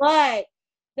 But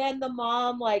then the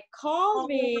mom like called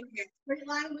me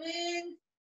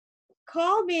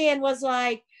and was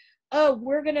like, oh,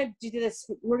 we're going to do this.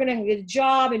 We're going to get a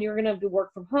job, and you're going to have to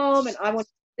work from home. And I want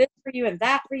this for you and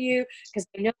that for you, because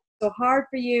I know it's so hard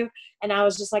for you. And I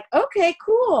was just like, okay,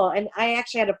 cool. And I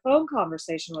actually had a phone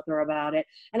conversation with her about it.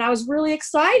 And I was really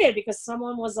excited, because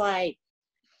someone was like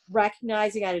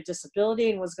recognizing I had a disability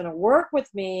and was going to work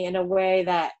with me in a way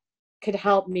that could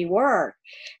help me work.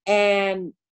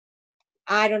 And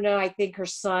I don't know, I think her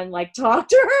son like talked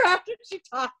to her after she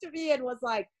talked to me and was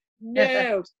like,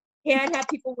 no, can't have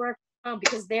people work from home,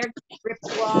 because they're ripped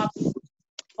you off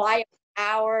 5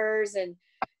 hours. And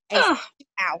she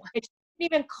didn't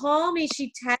even call me.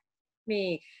 She texted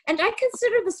me. And I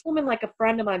consider this woman like a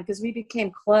friend of mine, because we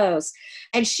became close.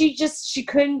 And she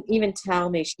couldn't even tell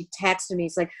me. She texted me.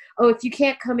 It's like, oh, if you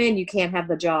can't come in, you can't have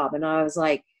the job. And I was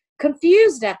like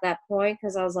confused at that point,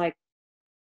 because I was like,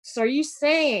 so are you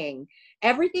saying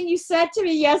everything you said to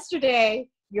me yesterday,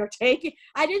 you're taking?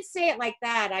 I didn't say it like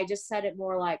that. I just said it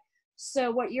more like, so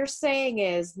what you're saying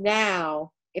is,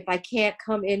 now if I can't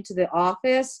come into the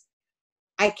office,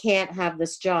 I can't have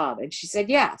this job. And she said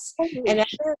yes. And I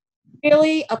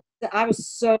really upset. I was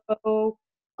so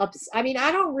upset. I mean,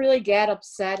 I don't really get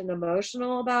upset and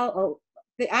emotional about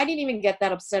I didn't even get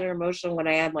that upset and emotional when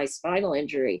I had my spinal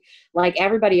injury. Like,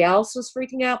 everybody else was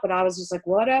freaking out, but I was just like,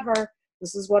 whatever.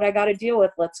 This is what I got to deal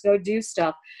with. Let's go do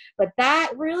stuff. But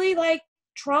that really like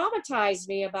traumatized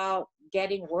me about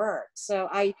getting work. So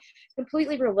I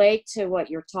completely relate to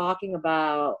what you're talking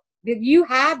about. You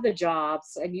had the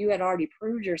jobs and you had already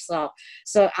proved yourself.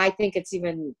 So I think it's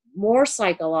even more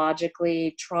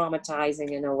psychologically traumatizing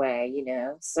in a way,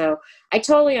 So I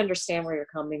totally understand where you're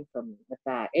coming from with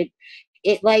that.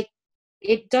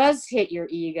 It does hit your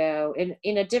ego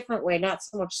in a different way, not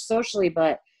so much socially,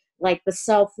 but like the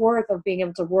self-worth of being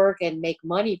able to work and make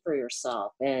money for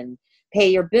yourself and pay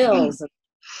your bills and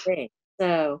things.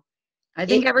 So I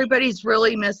think everybody's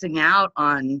really missing out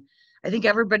on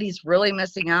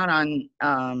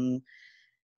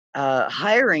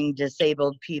hiring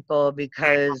disabled people,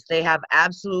 because they have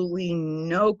absolutely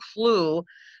no clue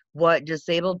what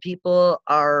disabled people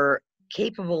are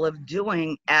capable of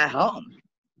doing at home.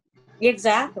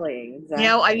 Exactly.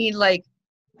 I mean, like,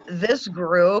 this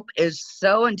group is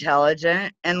so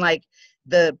intelligent, and like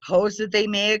the posts that they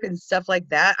make and stuff like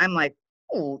that, I'm like,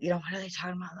 oh, what are they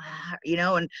talking about that?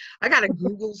 And I gotta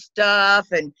Google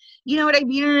stuff, and you know what I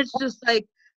mean? And it's just like,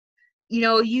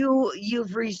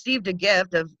 you've received a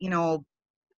gift of,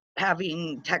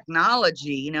 having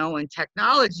technology, and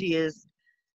technology is,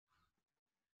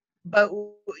 but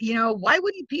why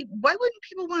wouldn't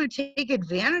people want to take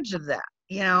advantage of that?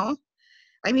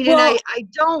 I mean, Well, and I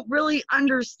don't really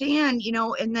understand,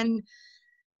 and then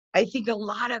I think a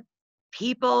lot of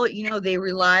people, they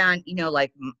rely on,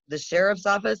 like the sheriff's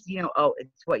office, oh,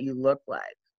 it's what you look like.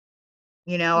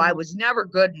 I was never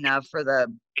good enough for the,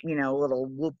 little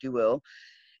whoop-de-woo.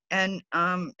 And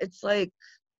it's like,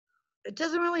 it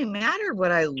doesn't really matter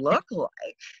what I look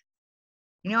like.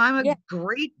 I'm a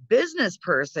great business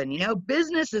person.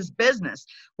 Business is business.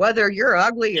 Whether you're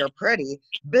ugly or pretty,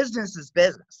 business is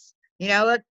business.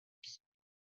 And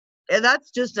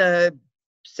that's just a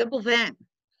simple thing.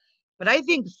 But I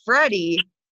think Freddie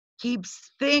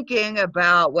keeps thinking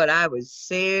about what I was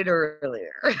saying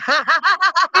earlier.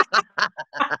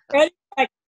 Freddie's like,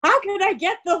 how can I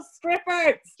get those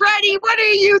strippers? Freddie, what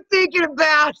are you thinking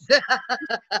about?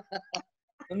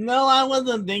 No, I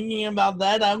wasn't thinking about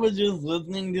that. I was just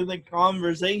listening to the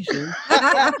conversation.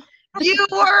 You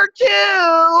were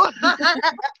too.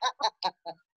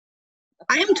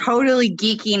 I am totally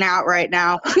geeking out right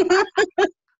now.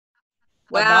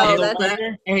 Wow, About that's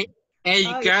the- Hey,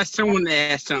 you got someone to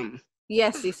ask something.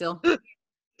 yes, Cecil.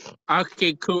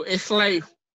 Okay, cool. It's like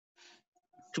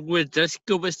what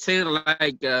Jessica was saying,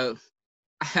 like I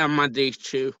have my days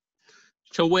too.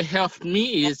 So what helps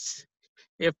me is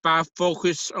if I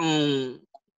focus on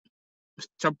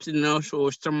something else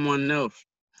or someone else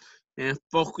and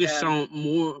focus on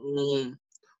more on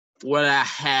what I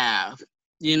have.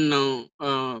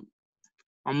 I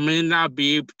may not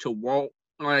be able to walk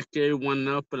like everyone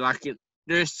else, but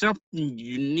there's something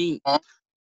unique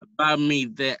about me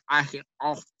that I can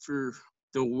offer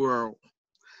the world.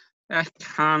 That's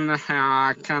kind of how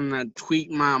I kind of tweak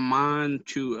my mind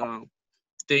to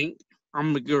think.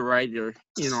 I'm a good writer.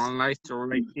 I like to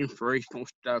write inspirational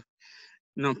stuff.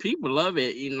 People love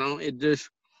it. It just.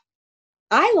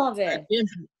 I love it.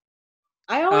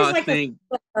 I always like think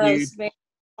the post, man.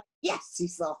 Yes,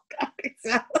 Cecil.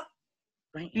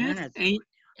 Right, yeah,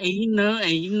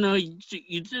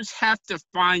 you just have to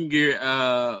find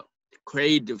your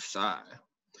creative side.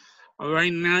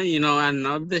 Right now, I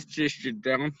know that's just your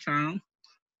downtime,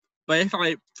 but it's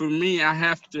like for me, I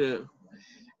have to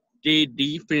dig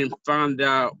deep and find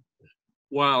out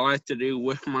what I like to do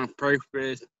with my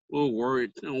purpose, with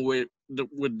words, and with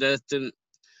Dustin,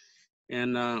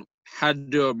 and how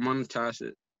do I monetize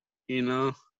it.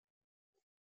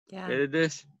 Yeah.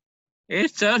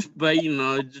 It's tough, but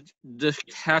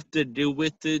just have to deal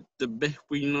with it the best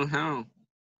we know how.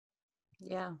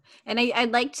 Yeah. And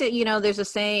I'd like to, there's a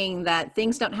saying that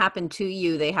things don't happen to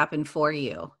you, they happen for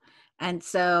you. And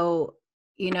so,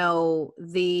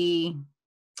 the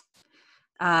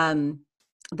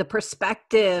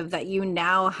perspective that you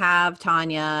now have,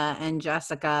 Tanya and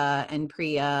Jessica and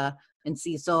Priya and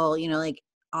Cecil, like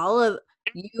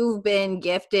you've been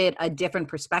gifted a different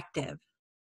perspective.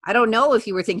 I don't know if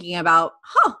you were thinking about,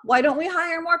 why don't we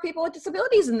hire more people with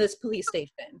disabilities in this police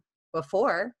station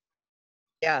before?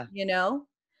 Yeah. We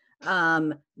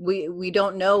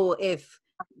don't know if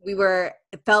we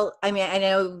I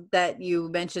know that you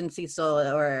mentioned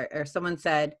Cecil or someone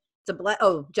said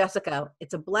Jessica,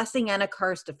 it's a blessing and a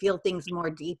curse to feel things more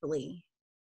deeply,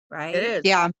 right? It is.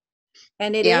 Yeah.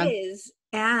 And it is.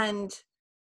 And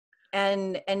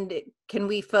can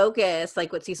we focus,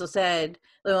 like what Cecil said,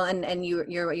 and you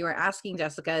were asking,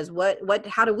 Jessica, is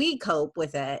how do we cope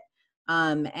with it?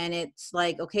 And it's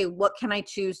like, okay, what can I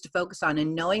choose to focus on?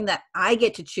 And knowing that I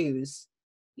get to choose,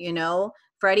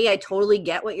 Freddie, I totally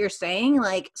get what you're saying.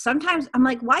 Like sometimes I'm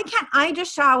like, why can't I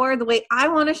just shower the way I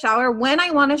want to shower when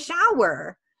I want to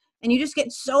shower? And you just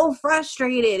get so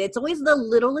frustrated. It's always the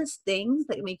littlest things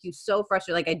that make you so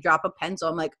frustrated. Like I drop a pencil,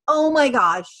 I'm like, oh my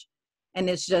gosh. And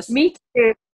it's just me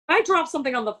too. I drop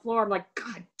something on the floor, I'm like,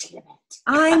 God damn it.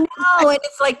 I know. And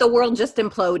it's like the world just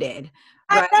imploded.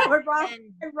 Right?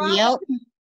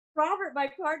 Robert, my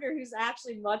partner, who's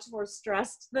actually much more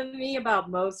stressed than me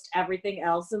about most everything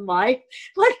else in life,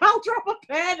 like I'll drop a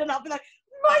pen and I'll be like,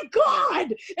 my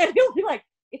God. And he'll be like,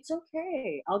 it's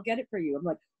okay. I'll get it for you. I'm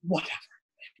like, whatever.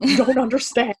 You don't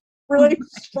understand. Really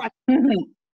stressed.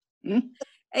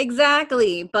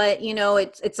 Exactly. But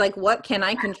it's like, what can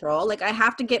I control? Like I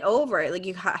have to get over it. Like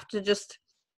you have to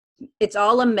it's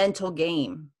all a mental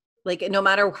game. Like no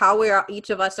matter how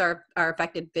each of us are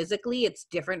affected physically, it's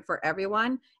different for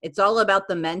everyone. It's all about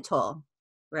the mental,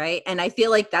 right? And I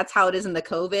feel like that's how it is in the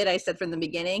COVID. I said from the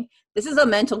beginning, this is a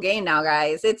mental game now,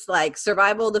 guys. It's like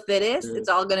survival of the fittest. It's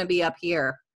all going to be up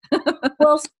here.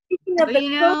 Well, speaking of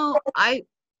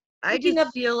I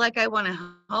just feel like I want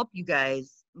to help you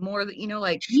guys more than,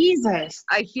 like Jesus.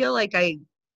 I feel like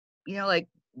like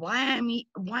why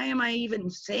am I even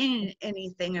saying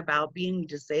anything about being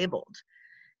disabled?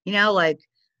 Like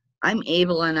I'm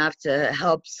able enough to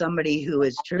help somebody who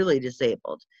is truly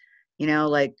disabled.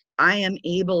 Like I am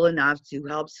able enough to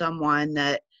help someone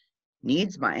that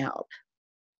needs my help.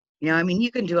 I mean,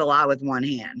 you can do a lot with one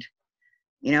hand,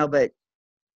 but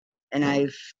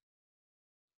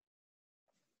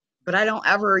I don't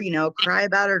ever, cry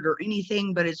about it or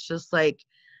anything, but it's just like,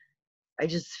 I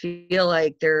just feel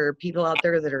like there are people out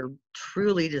there that are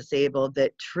truly disabled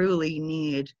that truly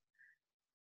need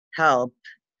help.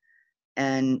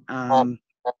 And, I'm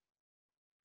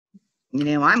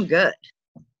good.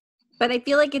 But I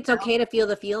feel like it's okay to feel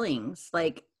the feelings.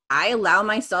 Like I allow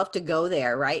myself to go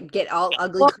there, right? Get all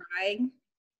ugly crying.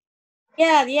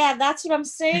 Yeah, that's what I'm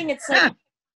saying. It's like,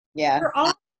 yeah,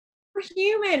 we're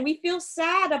human. We feel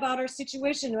sad about our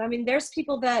situation. I mean, there's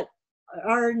people that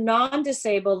are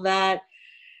non-disabled that,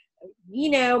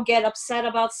 get upset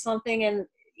about something, and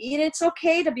it's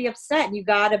okay to be upset. And you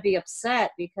got to be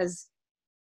upset because,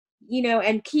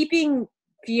 and keeping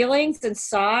feelings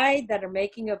inside that are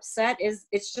making you upset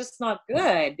it's just not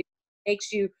good. It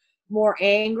makes you more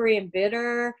angry and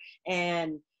bitter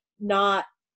and not,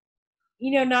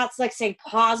 not like saying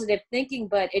positive thinking,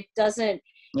 but it doesn't,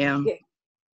 it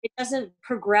doesn't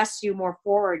progress you more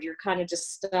forward. You're kind of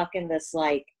just stuck in this,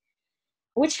 like,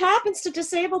 which happens to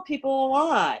disabled people a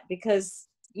lot because,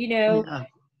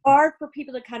 hard for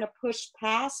people to kind of push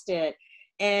past it.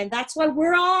 And that's why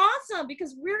we're all awesome,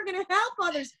 because we're going to help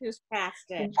others push past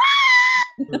it.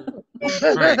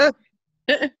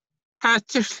 Right. I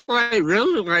just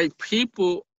really like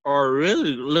people are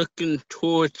really looking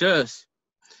towards us.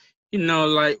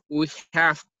 Like we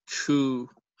have to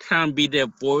kind of be their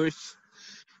voice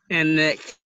and that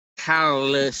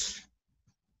catalyst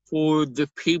for the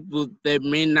people that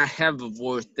may not have a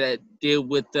voice that deal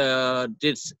with a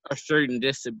certain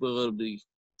disability.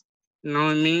 You know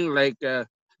what I mean? Like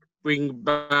bring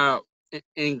about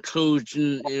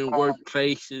inclusion in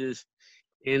workplaces,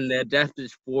 in the adaptive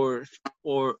sports,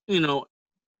 or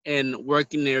in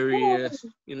working areas.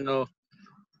 We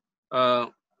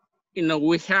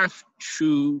have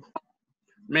to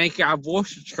make our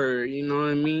voices heard. You know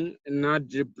what I mean? And not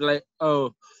just like,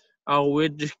 oh, we'll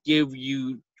give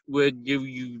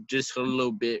you just a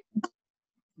little bit.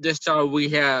 That's all we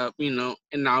have, in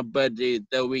our budget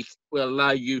that we will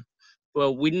allow you.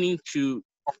 But we need to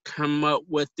come up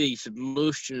with a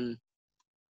solution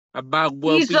about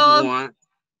what we want.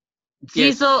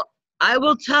 Cecil, I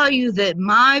will tell you that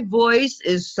my voice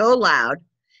is so loud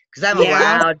because I'm a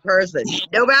loud person.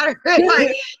 No matter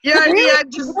what,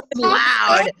 I'm just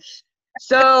loud.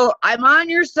 So I'm on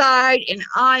your side, and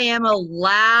I am a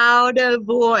loud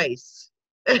voice.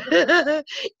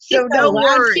 So don't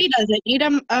worry. She doesn't need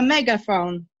a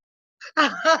megaphone.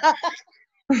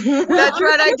 That's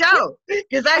right, I don't,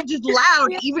 because I'm just loud.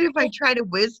 Even if I try to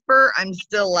whisper, I'm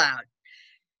still loud.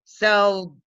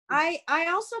 So I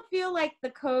also feel like the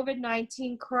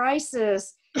COVID-19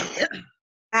 crisis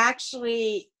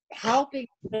actually helping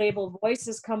disabled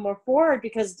voices come more forward,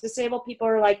 because disabled people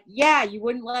are like, yeah, you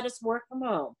wouldn't let us work from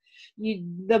home.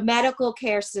 The medical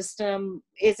care system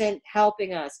isn't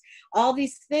helping us. All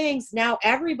these things, now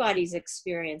everybody's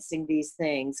experiencing these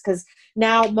things, because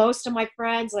now most of my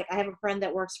friends, like I have a friend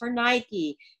that works for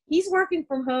Nike. He's working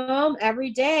from home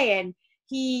every day, and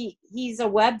he's a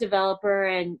web developer,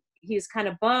 and he was kind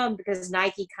of bummed because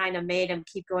Nike kind of made him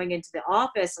keep going into the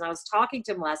office. And I was talking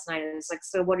to him last night, and it's like,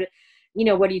 so what do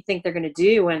you think they're going to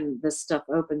do when this stuff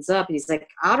opens up? And he's like,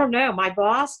 I don't know. My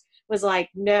boss was like,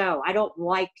 no, I don't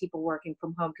like people working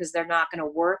from home because they're not going to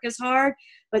work as hard.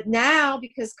 But now,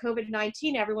 because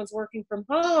COVID-19, everyone's working from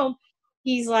home,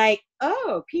 he's like,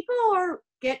 oh, people are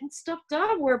getting stuff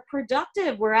done. We're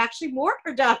productive. We're actually more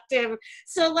productive.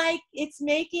 So like, it's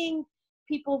making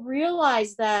people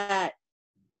realize that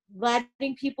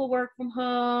letting people work from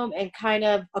home and kind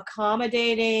of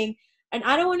accommodating, and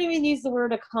I don't want to even use the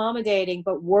word accommodating,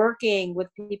 but working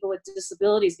with people with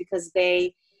disabilities because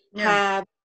they have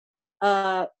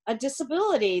a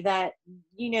disability that,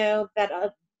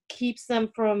 keeps them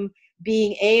from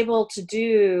being able to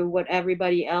do what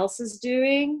everybody else is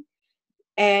doing.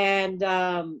 And,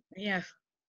 so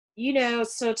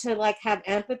to like have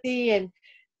empathy and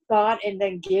thought and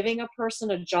then giving a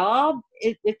person a job.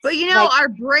 But our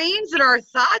brains and our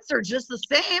thoughts are just the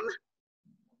same.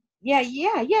 Yeah,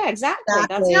 exactly.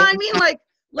 That's what I mean.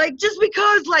 Like just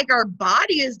because like our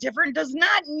body is different does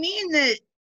not mean that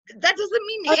doesn't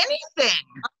mean anything.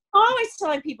 always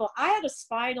telling people I had a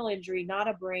spinal injury, not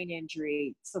a brain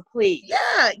injury. So please.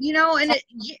 Yeah, you know, and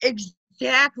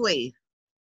exactly.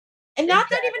 And not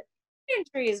that even brain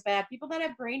injury is bad. People that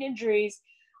have brain injuries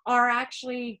are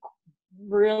actually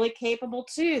really capable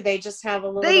too. They just have a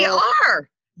little. They are.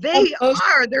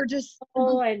 They're just.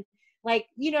 And like,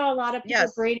 you know, a lot of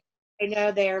people brain. I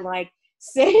know they're like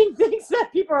saying things that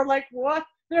people are like, what?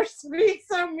 They're being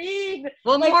so mean.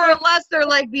 Well, like, more or less, they're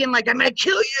like being like, I'm gonna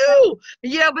kill you.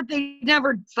 Yeah, but they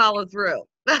never follow through.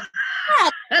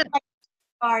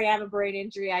 Sorry, I have a brain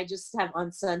injury. I just have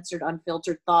uncensored,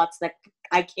 unfiltered thoughts that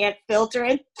I can't filter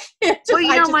in. Well,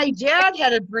 you know, my dad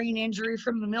had a brain injury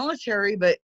from the military,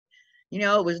 but, you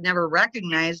know, it was never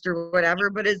recognized or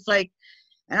whatever. But it's like,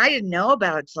 and I didn't know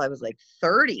about it till I was like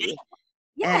 30.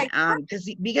 Yeah. And,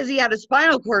 because he had a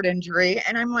spinal cord injury.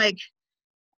 And I'm like,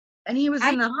 and he was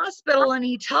in the hospital and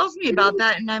he tells me about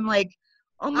that. And I'm like,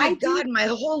 oh my God, my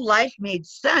whole life made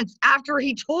sense. After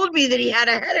he told me that he had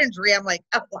a head injury, I'm like,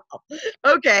 oh, wow.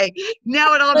 Okay,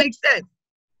 now it all makes sense.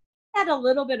 I had a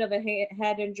little bit of a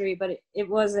head injury, but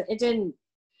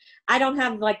I don't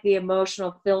have like the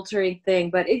emotional filtering thing,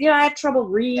 but you know, I have trouble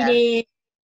reading,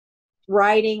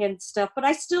 writing and stuff, but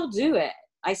I still do it.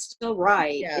 I still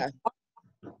write. Yeah.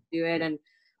 Do it. And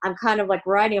I'm kind of like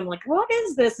writing. I'm like, what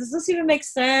is this? Does this even make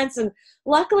sense? And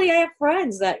luckily I have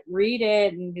friends that read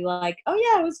it and be like, oh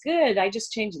yeah, it was good. I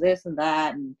just changed this and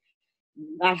that. And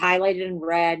I highlighted in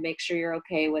red, make sure you're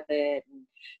okay with it. And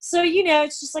so, you know,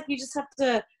 it's just like, you just have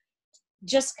to,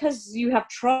 just because you have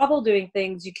trouble doing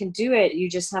things, you can do it.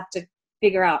 You just have to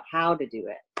figure out how to do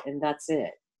it. And that's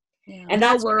it. Yeah. And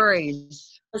that's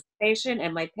worries.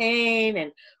 And my pain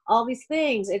and all these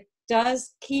things. It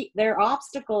does keep there are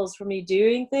obstacles for me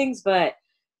doing things, but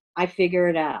I figure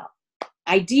it out.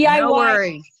 I DIY. No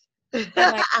worries.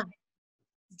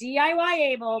 DIY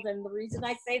abled, and the reason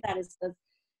I say that is the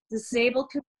disabled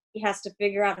community has to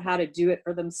figure out how to do it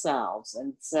for themselves,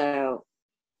 and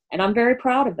I'm very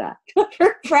proud of that.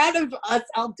 Very proud of us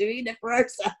all doing it for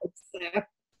ourselves. So.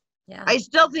 Yeah. I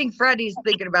still think Freddie's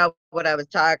thinking about what I was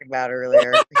talking about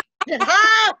earlier.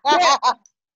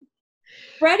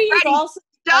 Freddie is also.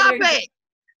 Stop it!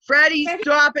 Freddie,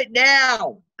 stop it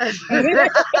now!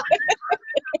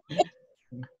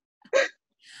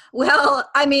 Well,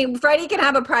 I mean, Freddie can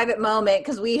have a private moment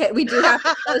because we do have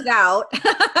to close out.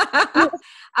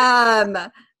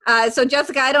 So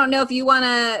Jessyca, I don't know if you want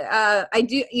to, I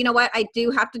do, you know what, I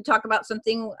do have to talk about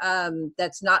something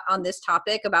that's not on this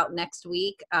topic about next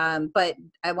week, but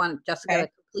I want Jessyca to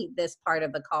complete this part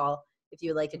of the call if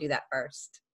you would like to do that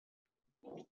first.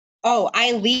 Oh,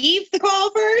 I leave the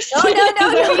call first?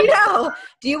 No.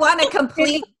 Do you want to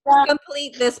complete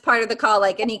this part of the call?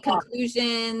 Like any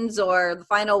conclusions or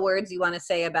final words you want to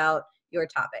say about your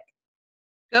topic?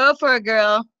 Go for it,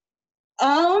 girl.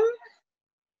 I'm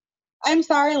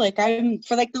sorry. Like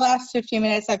for the last 15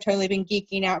 minutes, I've totally been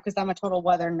geeking out because I'm a total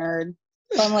weather nerd.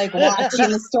 So I'm like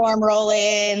watching the storm roll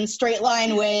in, straight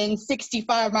line wind,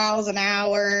 65 miles an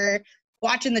hour,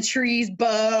 watching the trees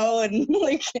bow and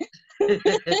like.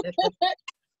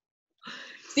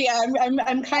 See,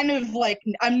 I'm kind of like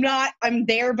I'm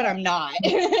there, but I'm not.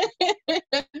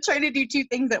 I'm trying to do two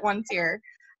things at once here.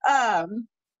 I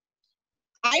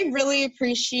really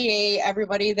appreciate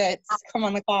everybody that's come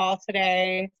on the call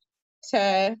today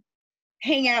to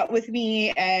hang out with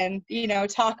me and, you know,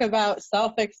 talk about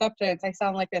self-acceptance. I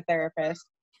sound like a therapist.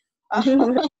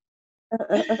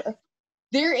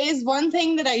 There is one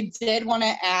thing that I did want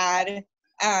to add.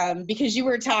 Because you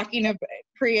were talking about,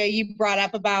 Priya, you brought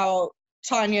up about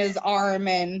Tanya's arm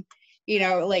and, you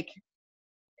know, like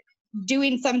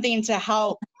doing something to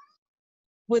help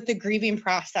with the grieving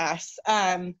process.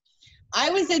 I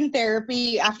was in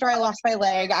therapy after I lost my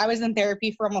leg. I was in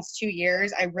therapy for almost 2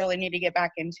 years. I really need to get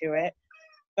back into it.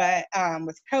 But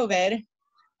with COVID,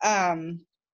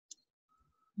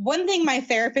 one thing my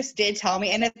therapist did tell me,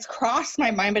 and it's crossed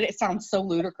my mind, but it sounds so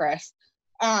ludicrous,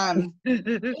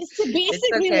 is to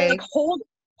basically like hold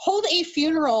a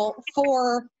funeral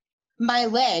for my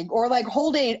leg, or like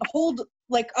hold a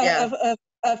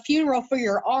funeral for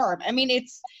your arm. I mean,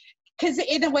 it's because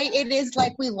in a way it is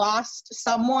like we lost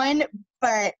someone,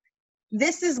 but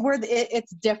this is where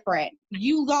it's different.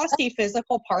 You lost a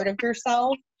physical part of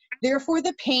yourself, therefore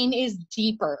the pain is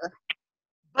deeper.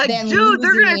 But dude,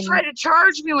 they're gonna try to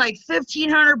charge me like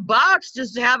 $1,500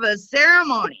 just to have a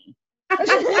ceremony.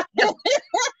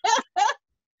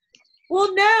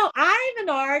 Well, no, I'm an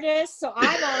artist, so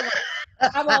I'm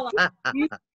all like, you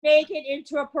make it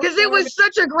into a performance. Because it was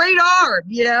such a great arm,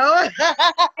 you know?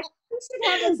 You should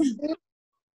have a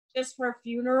just for a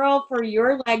funeral for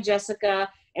your leg, Jessyca,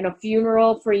 and a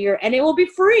funeral for and it will be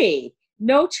free.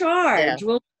 no charge.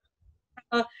 Yeah.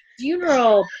 We'll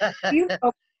funeral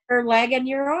your leg and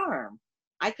your arm.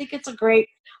 I think it's a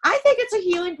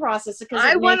healing process because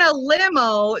I want a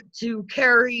limo to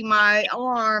carry my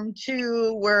arm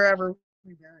to wherever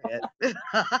we bury it.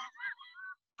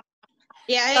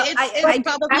 Yeah, it's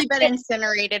probably been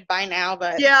incinerated by now,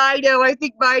 but yeah, I know. I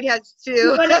think mine has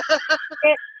too.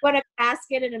 Want a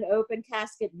casket and an open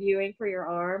casket viewing for your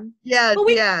arm? Yes, well,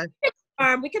 we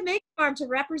can make an arm to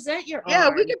represent your arm.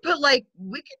 Yeah, we could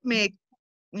make,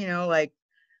 you know, like,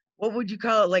 what would you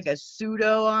call it? Like a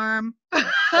pseudo arm?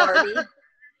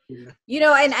 You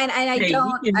know, and I hey,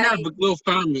 don't. You can have a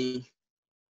GoFundMe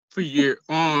for your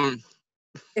arm.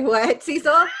 What,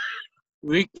 Cecil?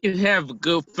 We can have a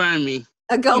GoFundMe.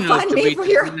 A GoFundMe for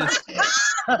your arm.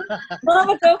 We'll have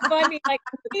a GoFundMe, like,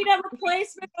 we need a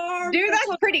replacement arm. dude,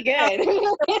 that's pretty good.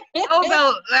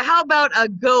 How about a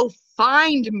Go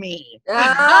Find Me?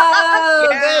 Oh,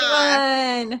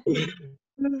 good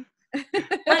one.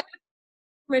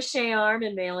 Mache arm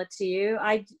and mail it to you.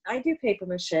 I do paper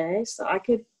mache, so I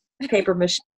could paper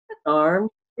mache arm.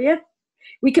 Yeah,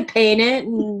 we could paint it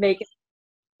and make it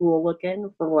cool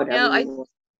looking for whatever.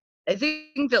 I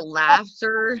think that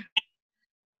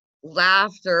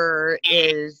laughter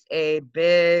is a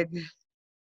big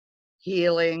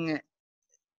healing.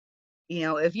 You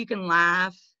know, if you can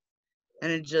laugh,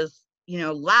 and it just, you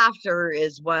know, laughter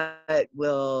is what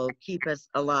will keep us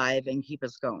alive and keep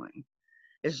us going.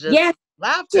 It's just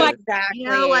laughter. Exactly. You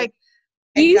know, like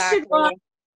you should watch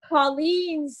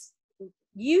Pauline's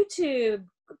YouTube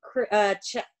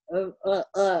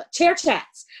chair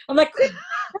chats. I'm like,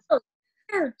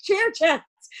 chair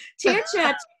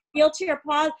chats, wheelchair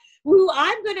pod. Who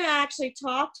I'm going to actually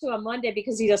talk to on Monday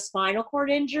because he's a spinal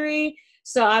cord injury.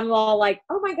 So I'm all like,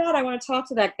 oh my God, I want to talk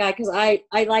to that guy because I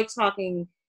like talking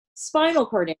spinal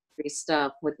cord injury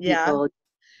stuff with people.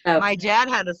 So, my dad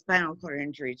had a spinal cord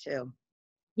injury too.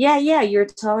 Yeah, you're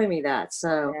telling me that.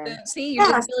 So see,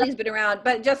 your disability's been around.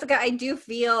 But Jessyca, I do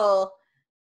feel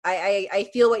I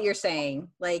feel what you're saying.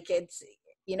 Like, it's,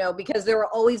 you know, because there will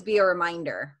always be a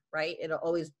reminder, right? It'll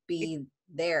always be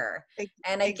there.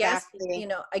 And I guess, you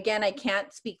know, again, I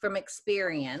can't speak from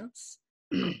experience,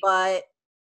 but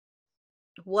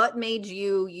what made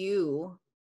you,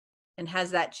 and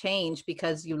has that changed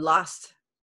because you lost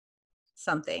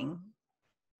something?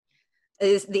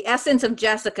 Is the essence of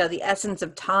Jessyca, the essence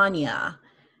of Tanya,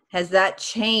 has that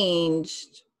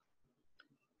changed?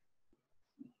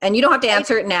 And you don't have to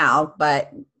answer it now,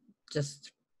 but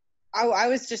just. I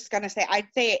was just going to say, I'd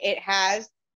say it has.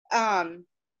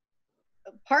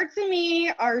 Parts of me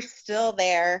are still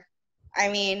there. I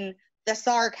mean, the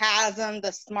sarcasm,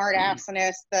 the smart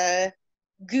assiness, the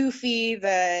goofy,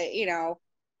 the, you know,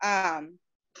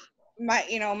 my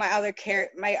other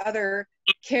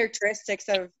characteristics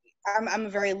of, I'm a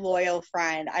very loyal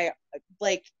friend. I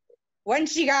like,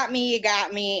 once you got me, you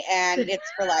got me, and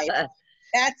it's for life.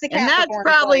 That's the and that's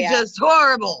probably just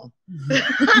horrible.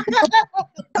 Sometimes,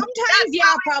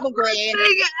 yeah, probably.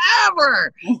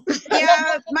 Ever.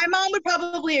 Yeah, my mom would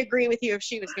probably agree with you if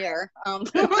she was here.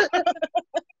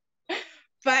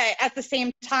 But at the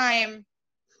same time,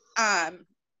 I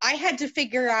had to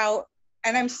figure out,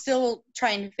 and I'm still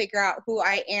trying to figure out who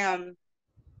I am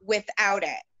without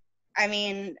it. I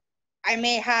mean, I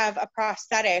may have a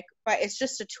prosthetic, but it's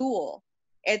just a tool.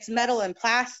 It's metal and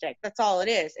plastic. That's all it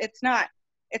is. It's not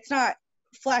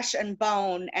flesh and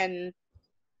bone and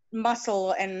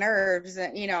muscle and nerves,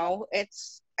 and, you know,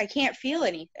 I can't feel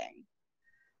anything.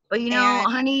 But, you know,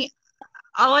 honey,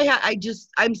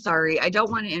 I'm sorry, I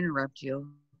don't want to interrupt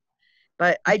you,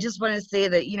 but I just want to say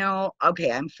that, you know,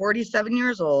 okay, I'm 47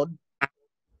 years old.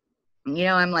 You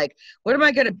know, I'm like, what am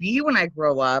I going to be when I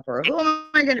grow up? Or who am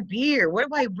I going to be? Or what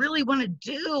do I really want to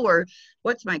do? Or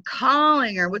what's my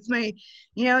calling? Or what's my,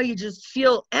 you know, you just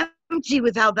feel empty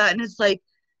without that. And it's like,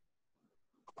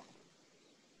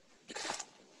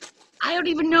 I don't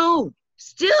even know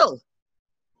still.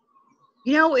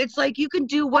 You know, it's like you can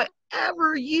do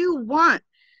whatever you want.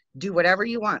 Do whatever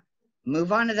you want.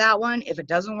 Move on to that one. If it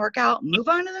doesn't work out, move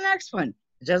on to the next one.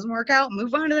 If it doesn't work out,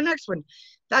 move on to the next one.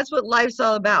 That's what life's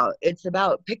all about. It's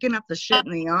about picking up the shit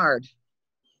in the yard.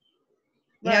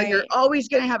 You know, you're always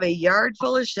going to have a yard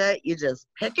full of shit. You just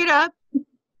pick it up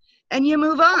and you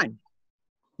move on.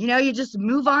 You know, you just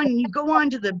move on and you go on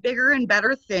to the bigger and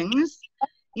better things.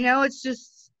 You know,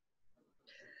 it's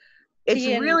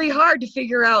really hard to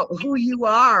figure out who you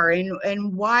are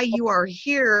and why you are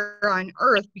here on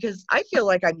earth, because I feel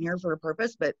like I'm here for a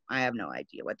purpose, but I have no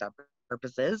idea what that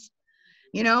purpose is.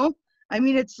 You know, I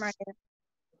mean,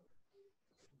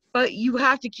 but you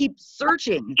have to keep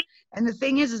searching. And the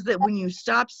thing is that when you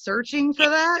stop searching for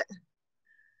that,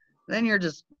 then you're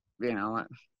just, you're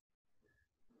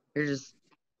just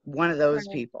one of those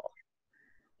people.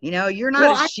 You're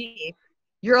not a sheep.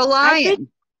 You're a lion.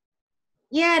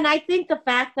 And I think the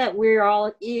fact that we're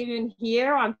all even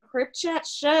here on Crip Chat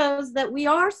shows that we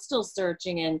are still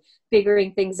searching and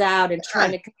figuring things out and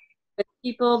trying to connect with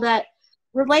people that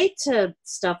relate to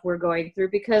stuff we're going through,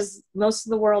 because most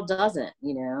of the world doesn't,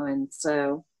 and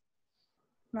so.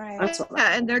 Right.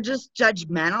 And they're just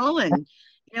judgmental, and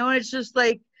it's just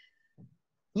like,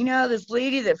 this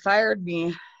lady that fired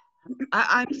me.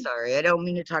 I'm sorry, I don't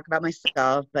mean to talk about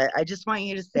myself, but I just want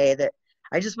you to say that.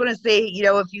 I just want to say,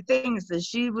 a few things. That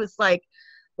she was like,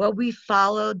 well, we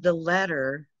followed the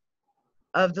letter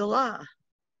of the law.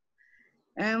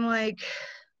 And I'm like,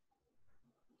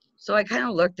 so I kind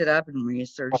of looked it up and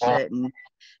researched it, and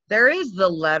there is the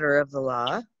letter of the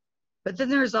law, but then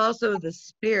there's also the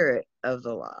spirit of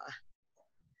the law.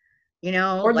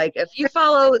 Like if you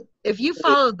follow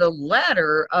the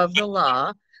letter of the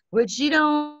law, which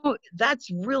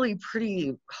that's really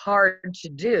pretty hard to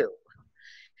do.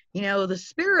 The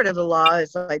spirit of the law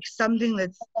is like something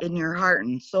that's in your heart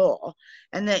and soul,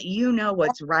 and that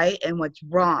what's right and what's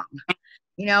wrong,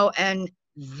 and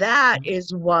that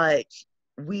is what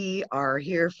we are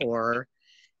here for.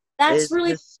 That's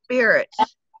really the spirit.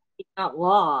 Not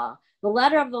law. The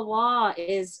letter of the law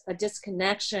is a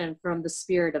disconnection from the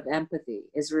spirit of empathy,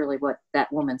 is really what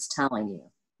that woman's telling you.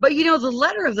 But the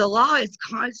letter of the law is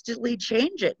constantly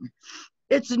changing.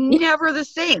 It's never the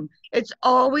same. It's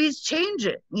always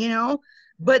changing,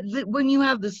 But when you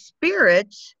have the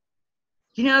spirit,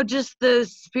 just the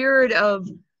spirit of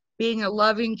being a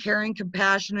loving, caring,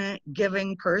 compassionate,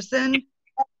 giving person,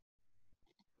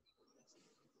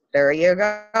 there you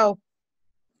go.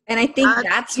 And I think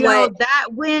that's what that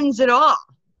wins it all.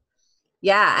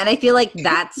 Yeah, and I feel like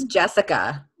that's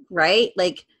Jessyca, right?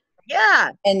 Like,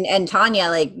 yeah, and Tanya,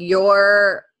 like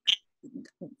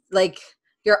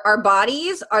our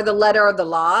bodies are the letter of the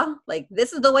law. Like,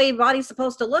 this is the way your body's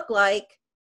supposed to look like.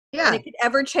 Yeah. And it could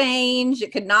ever change.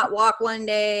 It could not walk one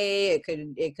day.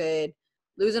 It could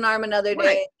lose an arm another day.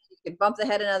 Right. It could bump the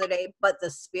head another day. But the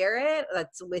spirit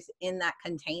that's within that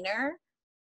container,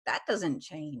 that doesn't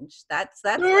change. That's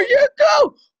there you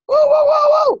go.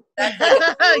 Whoa. That's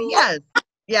like, yes.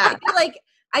 Yeah.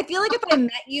 I feel like if I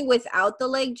met you without the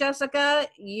leg, Jessyca,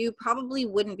 you probably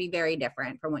wouldn't be very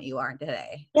different from what you are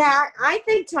today. Yeah, I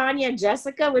think Tanya and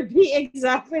Jessyca would be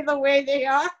exactly the way they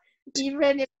are,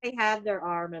 even if they had their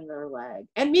arm and their leg.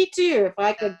 And me too. If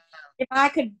I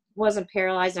could wasn't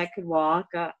paralyzed, I could walk.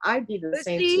 I'd be the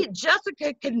same. See, too.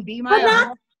 Jessyca can be my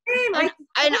arm,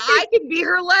 and I can be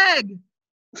her leg.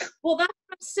 Well, that's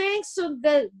what I'm saying. So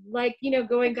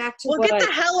going back to get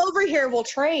the hell over here. We'll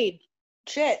trade.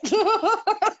 Shit.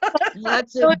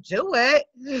 Let's do it.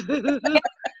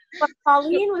 What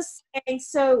Pauline was saying,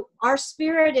 so our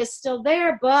spirit is still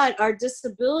there, but our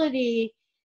disability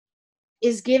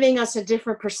is giving us a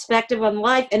different perspective on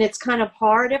life, and it's kind of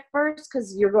hard at first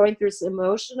because you're going through this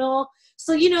emotional.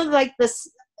 So like this,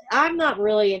 I'm not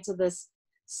really into this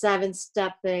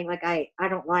 7-step thing. Like I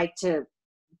don't like to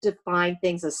define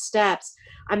things as steps.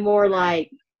 I'm more like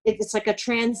it's like a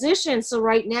transition. So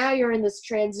right now you're in this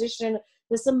transition,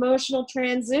 this emotional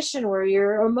transition where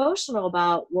you're emotional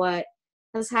about what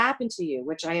has happened to you,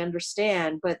 which I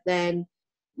understand, but then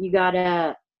you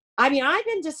gotta, I've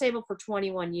been disabled for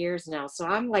 21 years now, so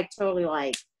I'm like totally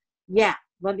like, yeah,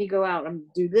 let me go out and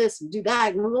do this and do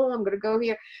that. I'm gonna go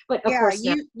here. But of course,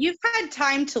 you've had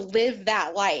time to live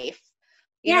that life.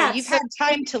 You've had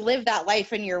time to live that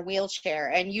life in your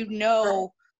wheelchair, and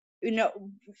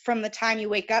from the time you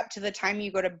wake up to the time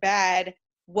you go to bed,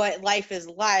 what life is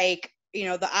like,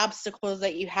 the obstacles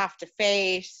that you have to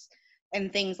face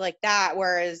and things like that.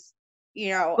 Whereas,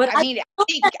 I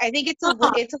think it's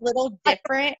a little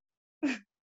different.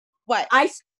 What? I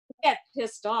get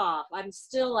pissed off. I'm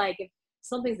still like, if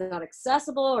something's not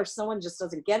accessible or someone just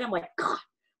doesn't get it, I'm like, God,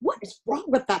 what is wrong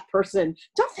with that person?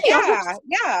 Don't they? Yeah.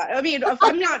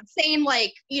 I'm not saying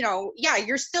like,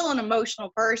 you're still an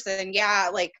emotional person. Yeah,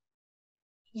 like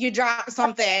you drop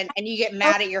something and you get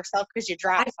mad at yourself because you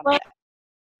dropped something.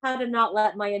 How to not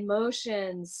let my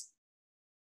emotions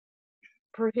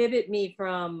prohibit me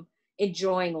from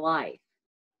enjoying life.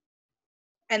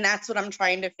 And that's what I'm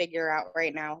trying to figure out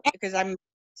right now, because I'm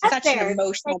such an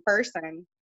emotional person.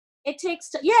 It takes,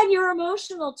 and you're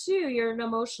emotional too. You're an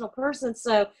emotional person.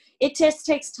 So it just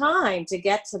takes time to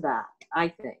get to that, I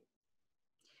think.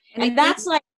 And that's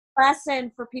like a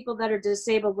lesson for people that are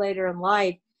disabled later in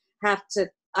life have to,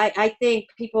 I think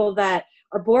people that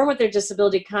are born with their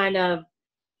disability kind of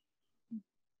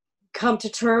come to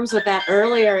terms with that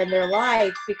earlier in their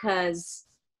life, because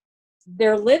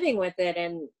they're living with it,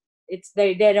 and it's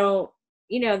they don't,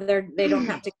 you know, they don't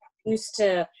have to get used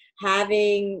to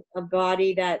having a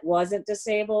body that wasn't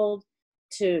disabled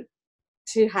to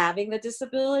having the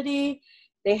disability.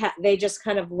 They just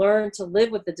kind of learn to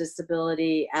live with the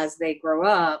disability as they grow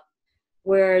up,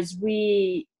 whereas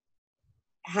we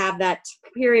have that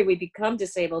period we become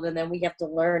disabled, and then we have to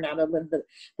learn how to live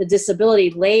the disability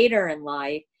later in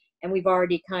life. And we've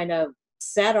already kind of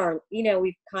set our, you know,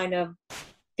 we've kind of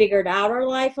figured out our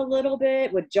life a little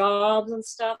bit with jobs and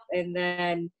stuff. And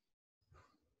then,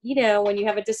 you know, when you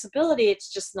have a disability,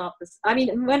 it's just not this. I mean,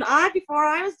 before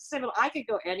I was disabled, I could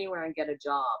go anywhere and get a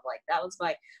job. Like, that was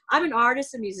I'm an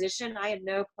artist and musician. I had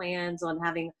no plans on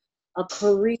having a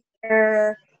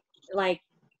career. Like,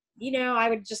 you know, I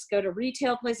would just go to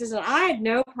retail places, and I had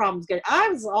no problems I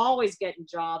was always getting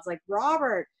jobs. Like,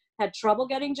 Robert had trouble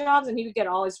getting jobs, and he would get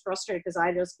always frustrated because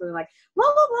I just was like, blah,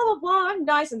 blah, blah, blah, blah, I'm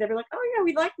nice. And they'd be like, oh yeah,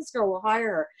 we like this girl, we'll hire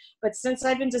her. But since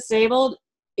I've been disabled,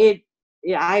 it's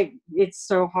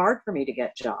so hard for me to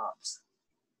get jobs.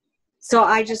 So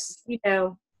I just, you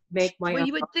know, make my own.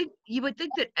 You would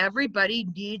think that everybody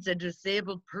needs a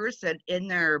disabled person in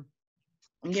their,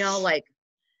 you know, like,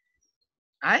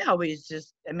 I always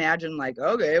just imagine, like,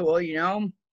 okay, well, you know,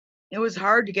 it was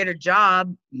hard to get a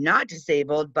job not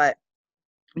disabled, but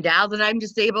now that I'm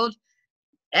disabled,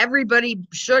 everybody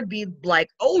should be like,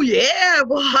 oh yeah,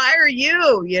 we'll hire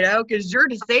you, you know, because you're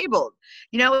disabled.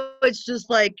 You know, it's just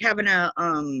like having a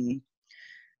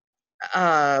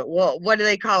well, what do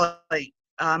they call it?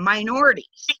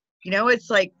 Minorities. You know, it's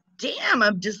like, damn,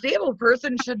 a disabled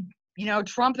person should, you know,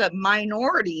 trump a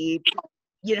minority,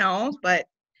 you know, but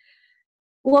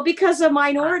well, because a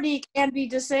minority can be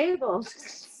disabled.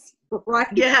 Right?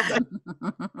 Yeah.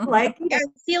 Like, I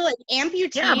feel like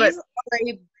amputees are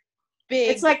a big.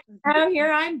 It's like, oh,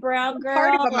 here I'm brown girl.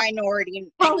 Part of a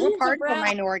minority. We're part of a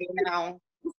minority now.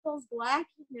 Those black,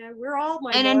 you know, we're all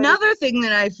minorities. And another thing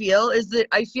that I feel is that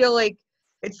I feel like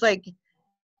it's like,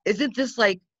 isn't this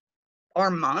like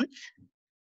our month?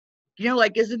 You know,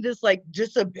 like, isn't this like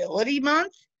disability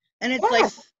month? And it's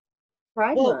like,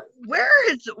 Pride well, month.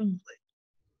 where is,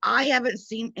 I haven't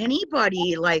seen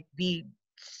anybody like be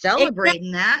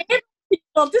celebrating that.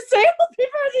 Well, disabled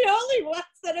people are the only ones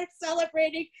that are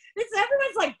celebrating.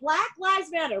 Everyone's like Black Lives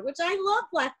Matter, which I love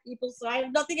Black people, so I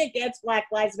have nothing against Black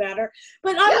Lives Matter.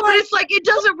 But I'm but it's like, it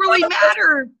doesn't really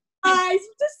matter.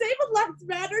 Disabled lives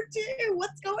matter too.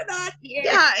 What's going on here?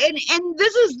 Yeah, and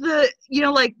this is the, you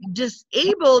know, like,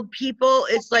 disabled people,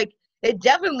 it's like, it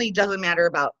definitely doesn't matter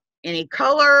about any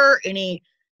color, any,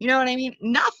 you know what I mean?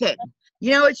 Nothing.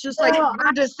 You know, it's just like,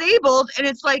 we're disabled, and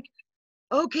it's like,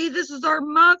 okay, this is our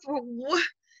month. What?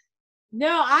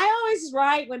 No, I always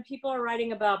write, when people are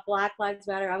writing about Black Lives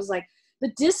Matter, I was like, the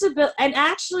disability, and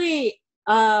actually,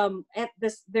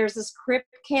 there's this Crip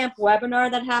Camp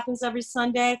webinar that happens every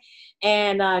Sunday,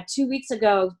 and 2 weeks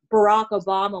ago, Barack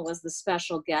Obama was the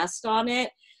special guest on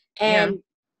it, and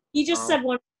he just said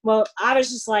one. Well, I was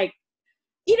just like,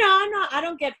 you know, I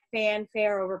don't get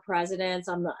fanfare over presidents.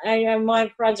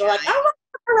 My friends are like, oh,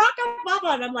 Barack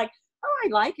Obama, and I'm like, oh, I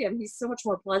like him. He's so much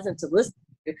more pleasant to listen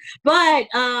to. But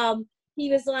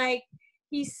he was like,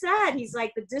 he's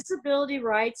like, the disability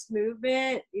rights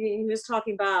movement, he was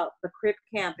talking about the Crip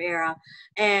Camp era,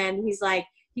 and he's like,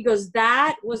 he goes,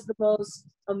 that was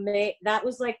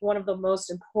like one of the most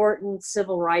important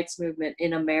civil rights movement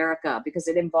in America, because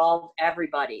it involved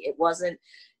everybody. It wasn't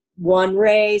one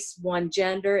race, one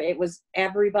gender. It was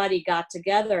everybody got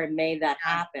together and made that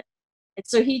happen. And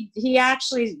so he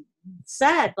actually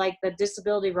said, like, the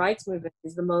disability rights movement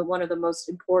is one of the most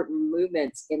important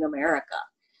movements in America.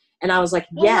 And I was like,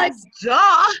 yes. Well, like,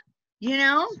 duh, you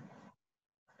know?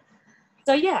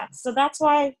 So yeah, so that's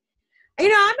why, you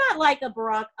know,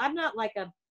 I'm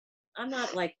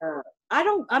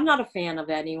not a fan of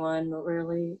anyone,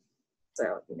 really.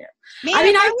 So, you know. Man, I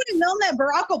mean, I would have known that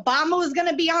Barack Obama was going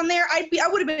to be on there. I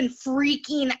would have been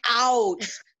freaking out.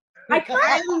 I'm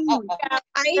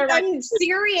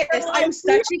serious. I'm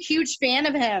such a huge fan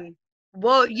of him.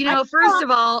 Well, you know, first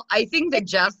of all, I think that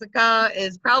Jessyca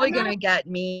is probably going to get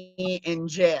me in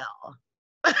jail.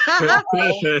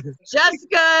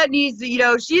 Jessyca needs to, you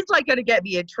know, she's like going to get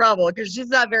me in trouble because she's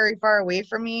not very far away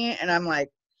from me. And I'm like,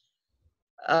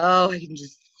 oh, I can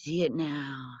just see it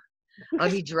now.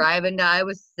 I'll be driving to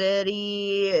Iowa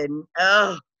City, and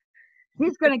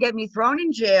he's going to get me thrown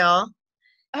in jail.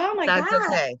 Oh my God. That's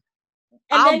okay.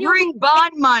 And I'll bring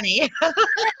bond money.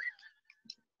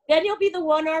 Then you'll be the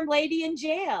one-armed lady in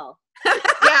jail.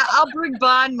 Yeah, I'll bring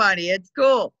bond money. It's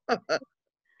cool.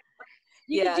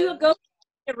 You can do a go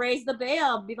to raise the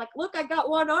bail. Be like, look, I got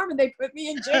one arm, and they put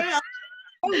me in jail.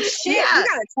 Oh shit, Yeah. we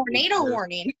got a tornado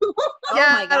warning.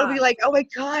 Yeah, my it'll be God. like, oh my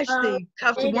gosh, they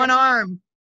cuffed one arm.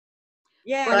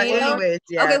 Yeah. But Tornado? anyways,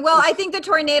 yeah. Okay, well, I think the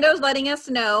tornado's letting us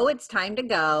know it's time to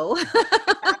go.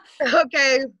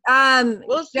 Okay.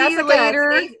 We'll see you Jessyca,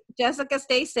 later. Jessyca,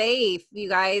 stay safe, you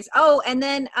guys. Oh, and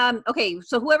then okay,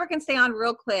 so whoever can stay on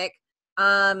real quick,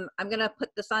 I'm gonna put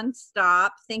this on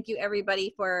stop. Thank you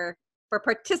everybody for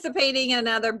participating in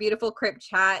another beautiful Crip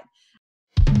Chat.